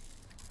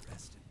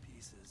 Rest in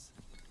pieces.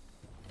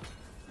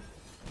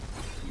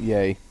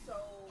 Yay. So,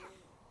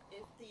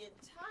 if the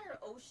entire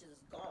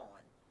ocean's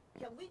gone,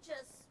 can we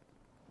just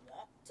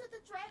walk to to the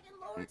Dragon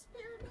Lord's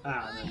pyramid.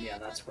 Ah, and then yeah,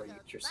 that's where you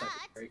get your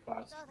secondary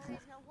class. Though there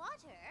is no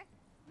water,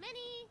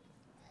 many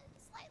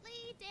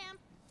slightly damp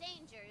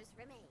dangers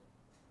remain.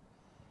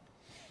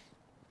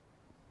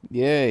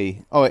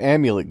 Yay. Oh,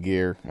 amulet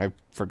gear. I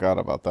forgot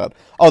about that.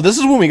 Oh, this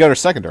is when we got our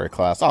secondary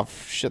class. Oh,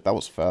 shit, that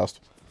was fast.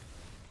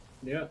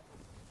 Yeah.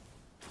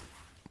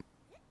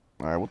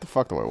 Alright, what the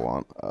fuck do I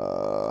want?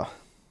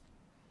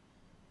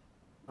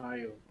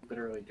 I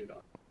literally do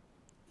not.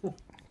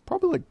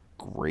 Probably like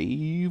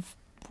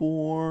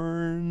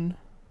Graveborn.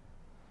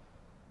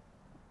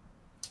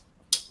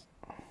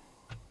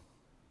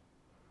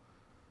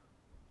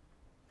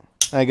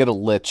 I get a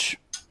Lich.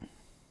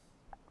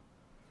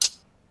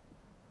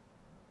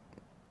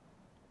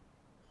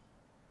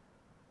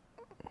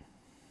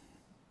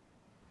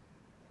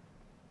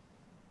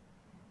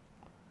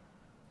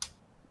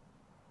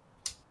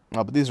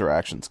 Oh, but these are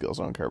action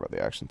skills. I don't care about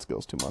the action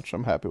skills too much.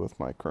 I'm happy with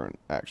my current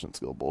action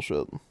skill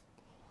bullshit.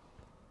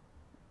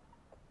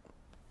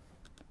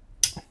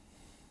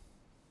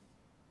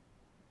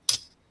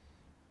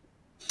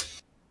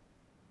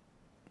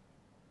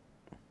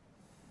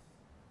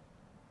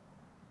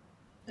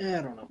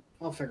 I don't know.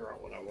 I'll figure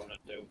out what I want to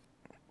do.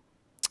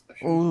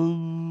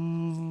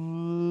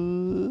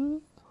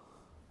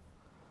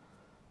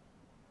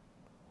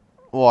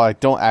 Well, I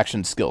don't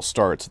action skill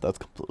start, so that's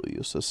completely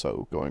useless,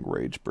 so going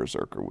Rage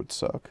Berserker would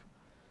suck.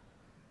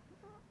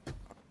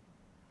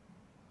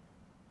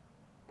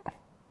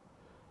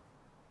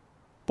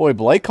 Boy,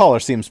 Blightcaller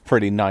seems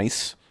pretty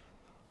nice.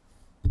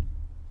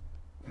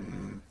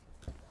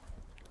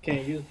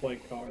 Can't use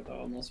Blade Collar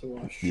though, unless we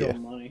want to show Yeah.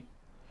 money.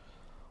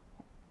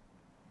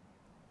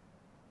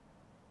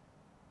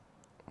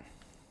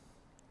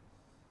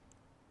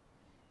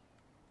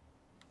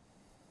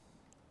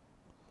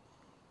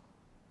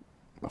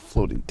 A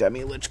floating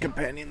demi-lich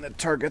companion that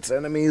targets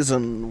enemies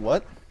and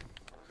what?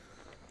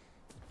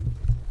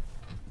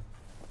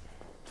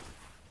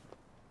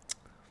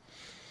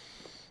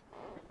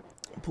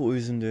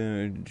 Poison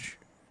damage,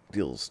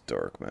 deals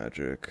dark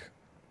magic.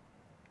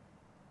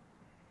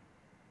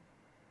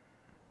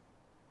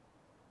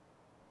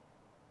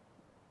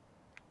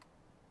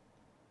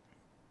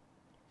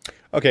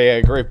 Okay,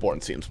 yeah,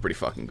 Graveborn seems pretty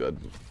fucking good.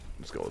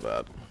 Let's go with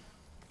that.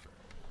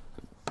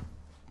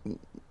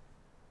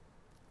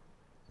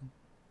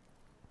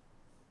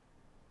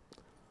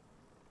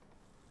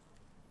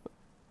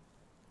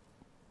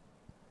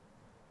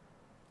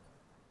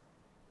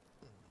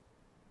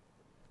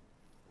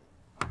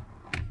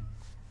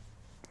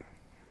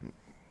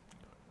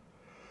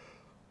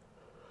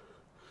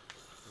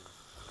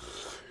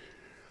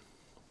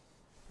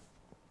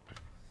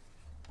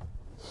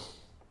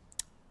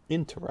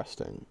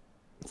 Interesting.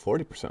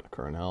 40% of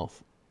current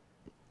health.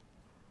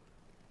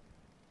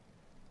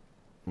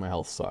 My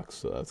health sucks,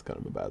 so that's kind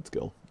of a bad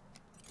skill.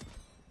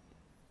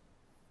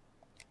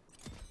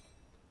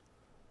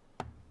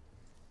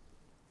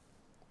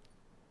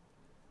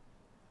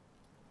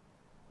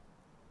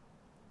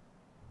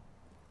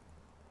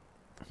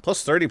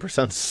 Plus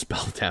 30%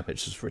 spell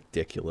damage is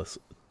ridiculous.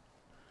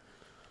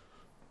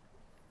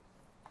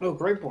 Oh,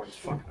 Greatborn's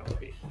fucking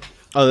OP.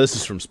 Oh, this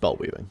is from spell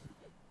weaving.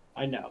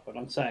 I know, but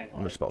I'm saying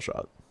Under like, spell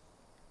shot.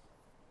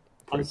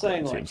 I'm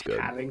saying like seems good.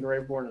 having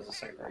Greatborn as a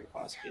secondary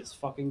class is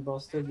fucking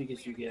busted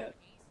because you get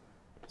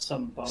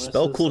some bonuses.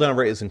 Spell cooldown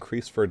rate is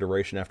increased for a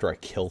duration after I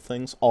kill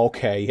things.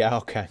 Okay, yeah,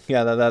 okay.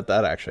 Yeah,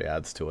 that actually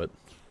adds to it.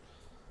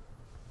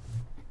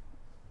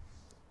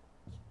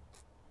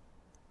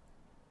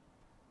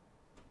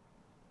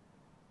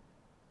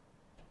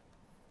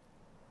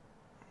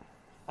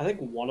 I think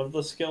one of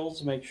the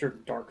skills makes your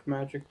dark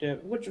magic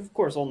damage, which of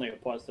course only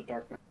applies to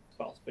dark magic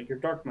spells, but your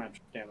dark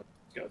magic damage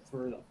go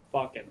through the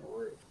fucking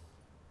roof.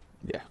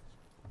 Yeah.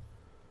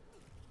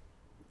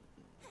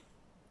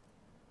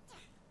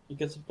 It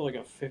gets up to like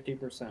a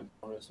 50%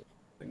 bonus or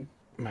something.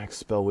 Max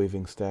spell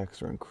weaving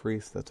stacks are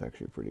increased. That's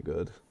actually pretty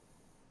good.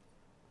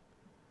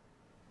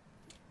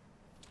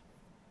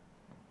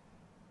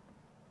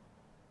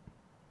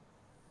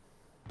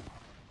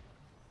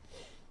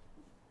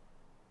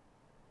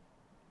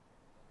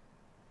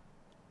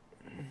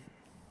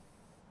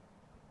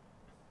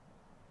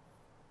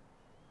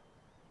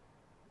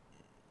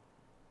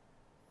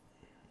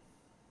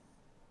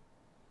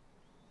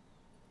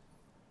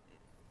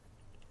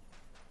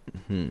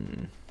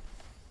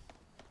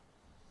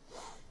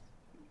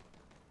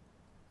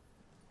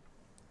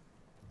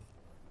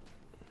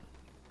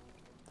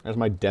 There's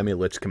my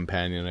demi-lich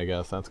companion, I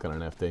guess. That's kind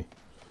of nifty.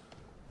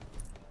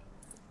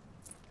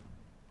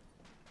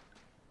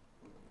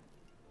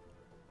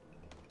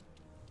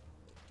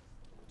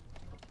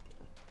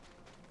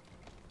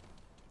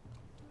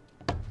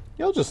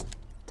 Yeah, I'll just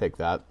take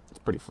that. It's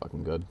pretty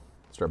fucking good.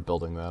 Start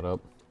building that up.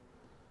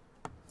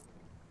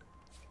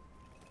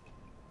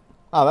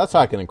 Oh, that's how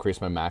I can increase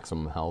my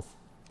maximum health.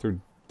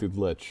 Through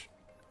Lich.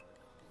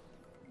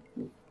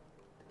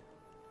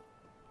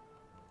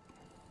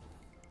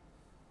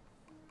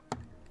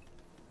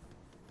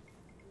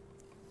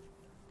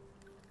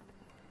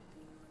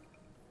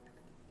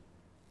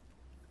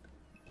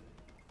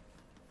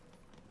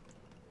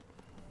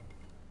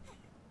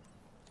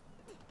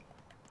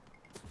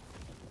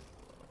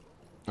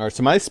 Alright,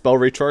 so my spell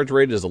recharge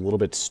rate is a little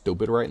bit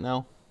stupid right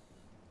now.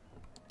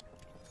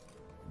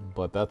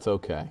 But that's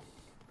okay.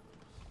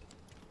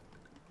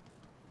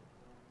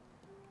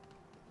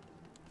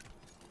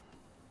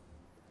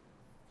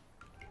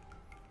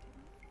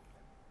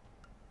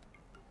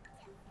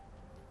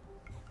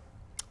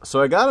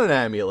 So I got an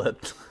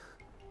amulet.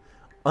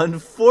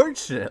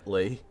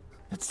 Unfortunately,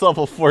 it's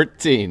level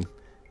 14.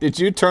 Did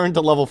you turn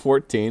to level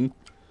 14?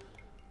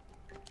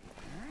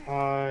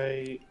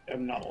 I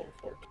am not level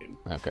 14.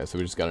 Okay, so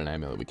we just got an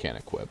amulet we can't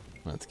equip.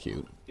 That's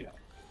cute. Yeah.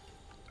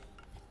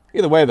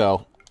 Either way,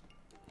 though,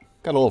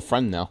 got a little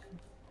friend now.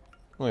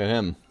 Look at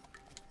him.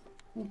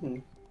 Mm-hmm.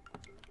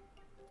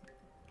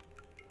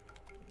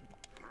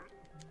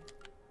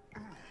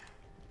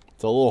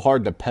 It's a little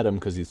hard to pet him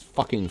because he's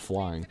fucking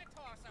flying.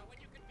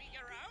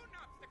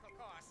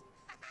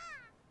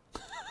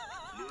 Let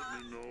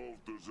me know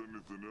if there's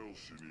anything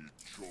else you need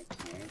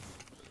chopped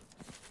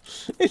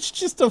off. It's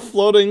just a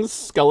floating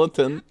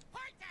skeleton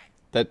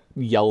that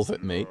yells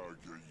at me. Get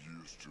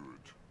used to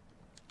it.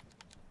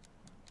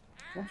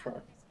 That's right.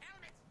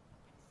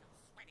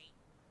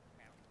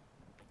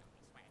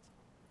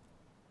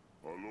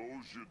 I'll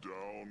hose you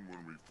down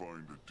when we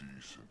find a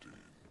decent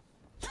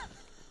inn.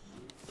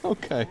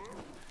 Okay.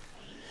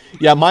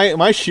 Yeah,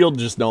 my shield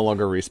just no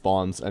longer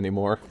respawns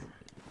anymore.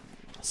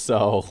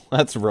 So,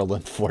 that's real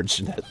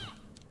unfortunate.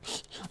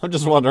 I'm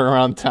just wandering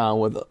around town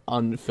with an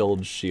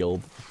unfilled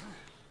shield.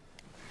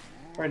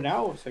 Right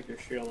now, it looks like your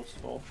shield is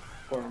full,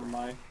 according to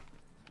my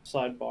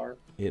sidebar.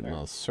 It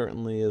most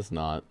certainly is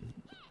not.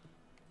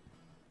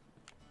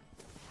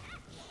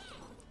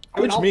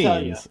 Which I'll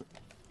tell means... ya,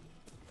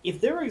 if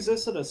there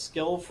existed a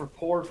skill for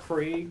poor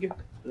Krieg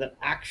that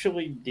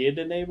actually did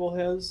enable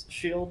his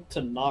shield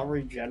to not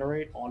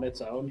regenerate on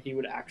its own, he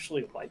would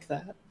actually like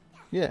that.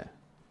 Yeah.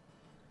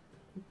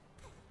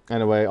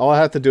 Anyway, all I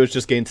have to do is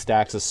just gain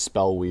stacks of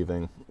spell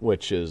weaving,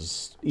 which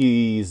is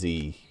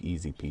easy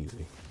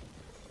peasy.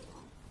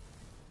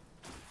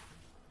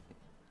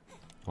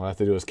 All I have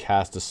to do is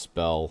cast a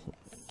spell.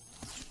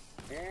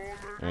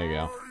 There you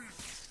go.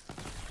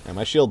 And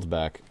my shield's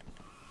back.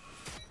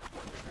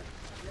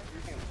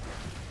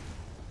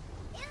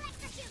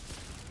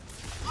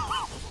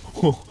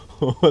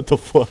 What the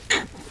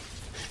fuck?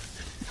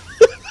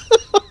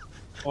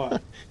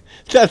 What?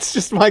 That's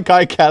just my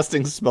guy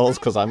casting spells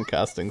because I'm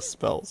casting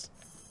spells.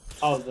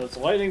 Oh, those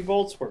lightning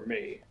bolts were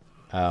me.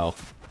 Ow.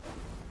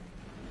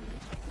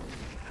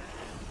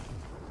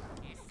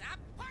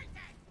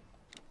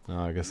 Oh,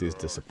 I guess he's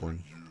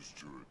disappointed.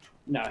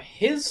 No,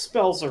 his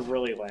spells are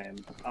really lame.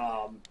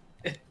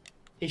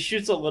 He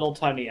shoots a little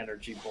tiny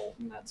energy bolt,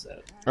 and that's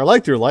it. I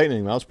liked your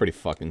lightning. That was pretty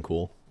fucking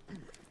cool.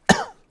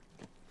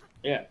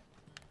 Yeah.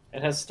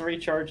 It has 3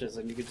 charges,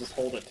 and you can just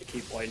hold it to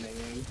keep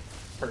lightninging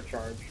per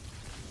charge.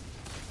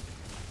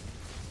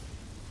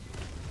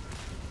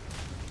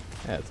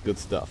 Yeah, it's good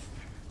stuff.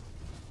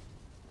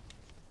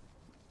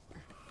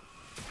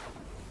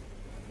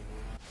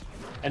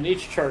 And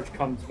each charge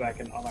comes back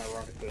in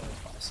unironically only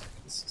 5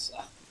 seconds, so...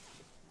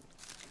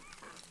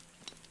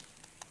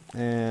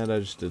 And I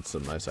just did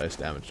some nice ice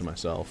damage to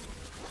myself.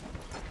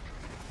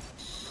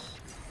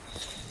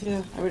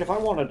 Yeah, I mean, if I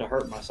wanted to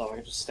hurt myself, I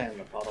could just stand in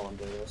the puddle and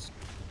do this.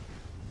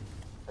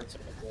 Hurts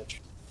like a bitch.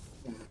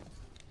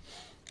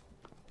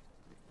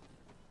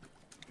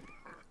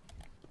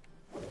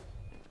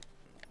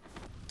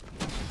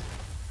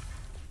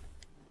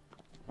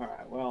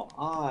 Alright, well,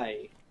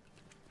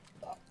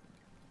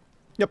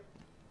 Yep.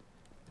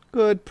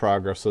 Good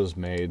progress is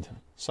made.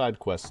 Side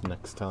quests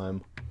next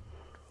time.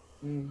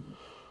 And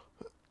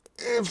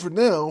for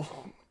now...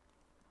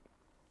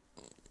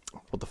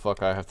 What the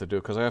fuck I have to do?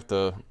 Because I have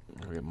to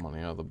go get money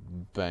out of the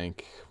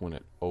bank when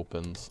it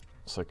opens.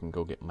 So I can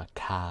go get my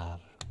car.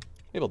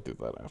 Maybe I'll do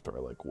that after I,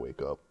 like,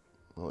 wake up.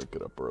 I'll, like,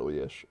 get up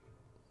early-ish.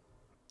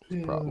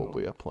 It's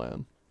probably a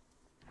plan.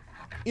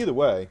 Either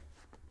way...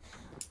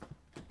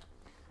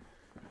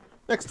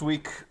 Next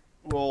week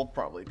will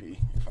probably be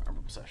Farm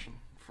Obsession,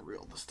 for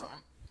real this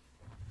time.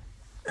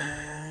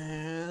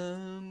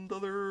 And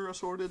other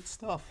assorted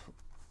stuff.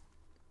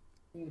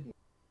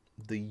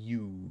 The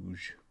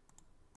huge.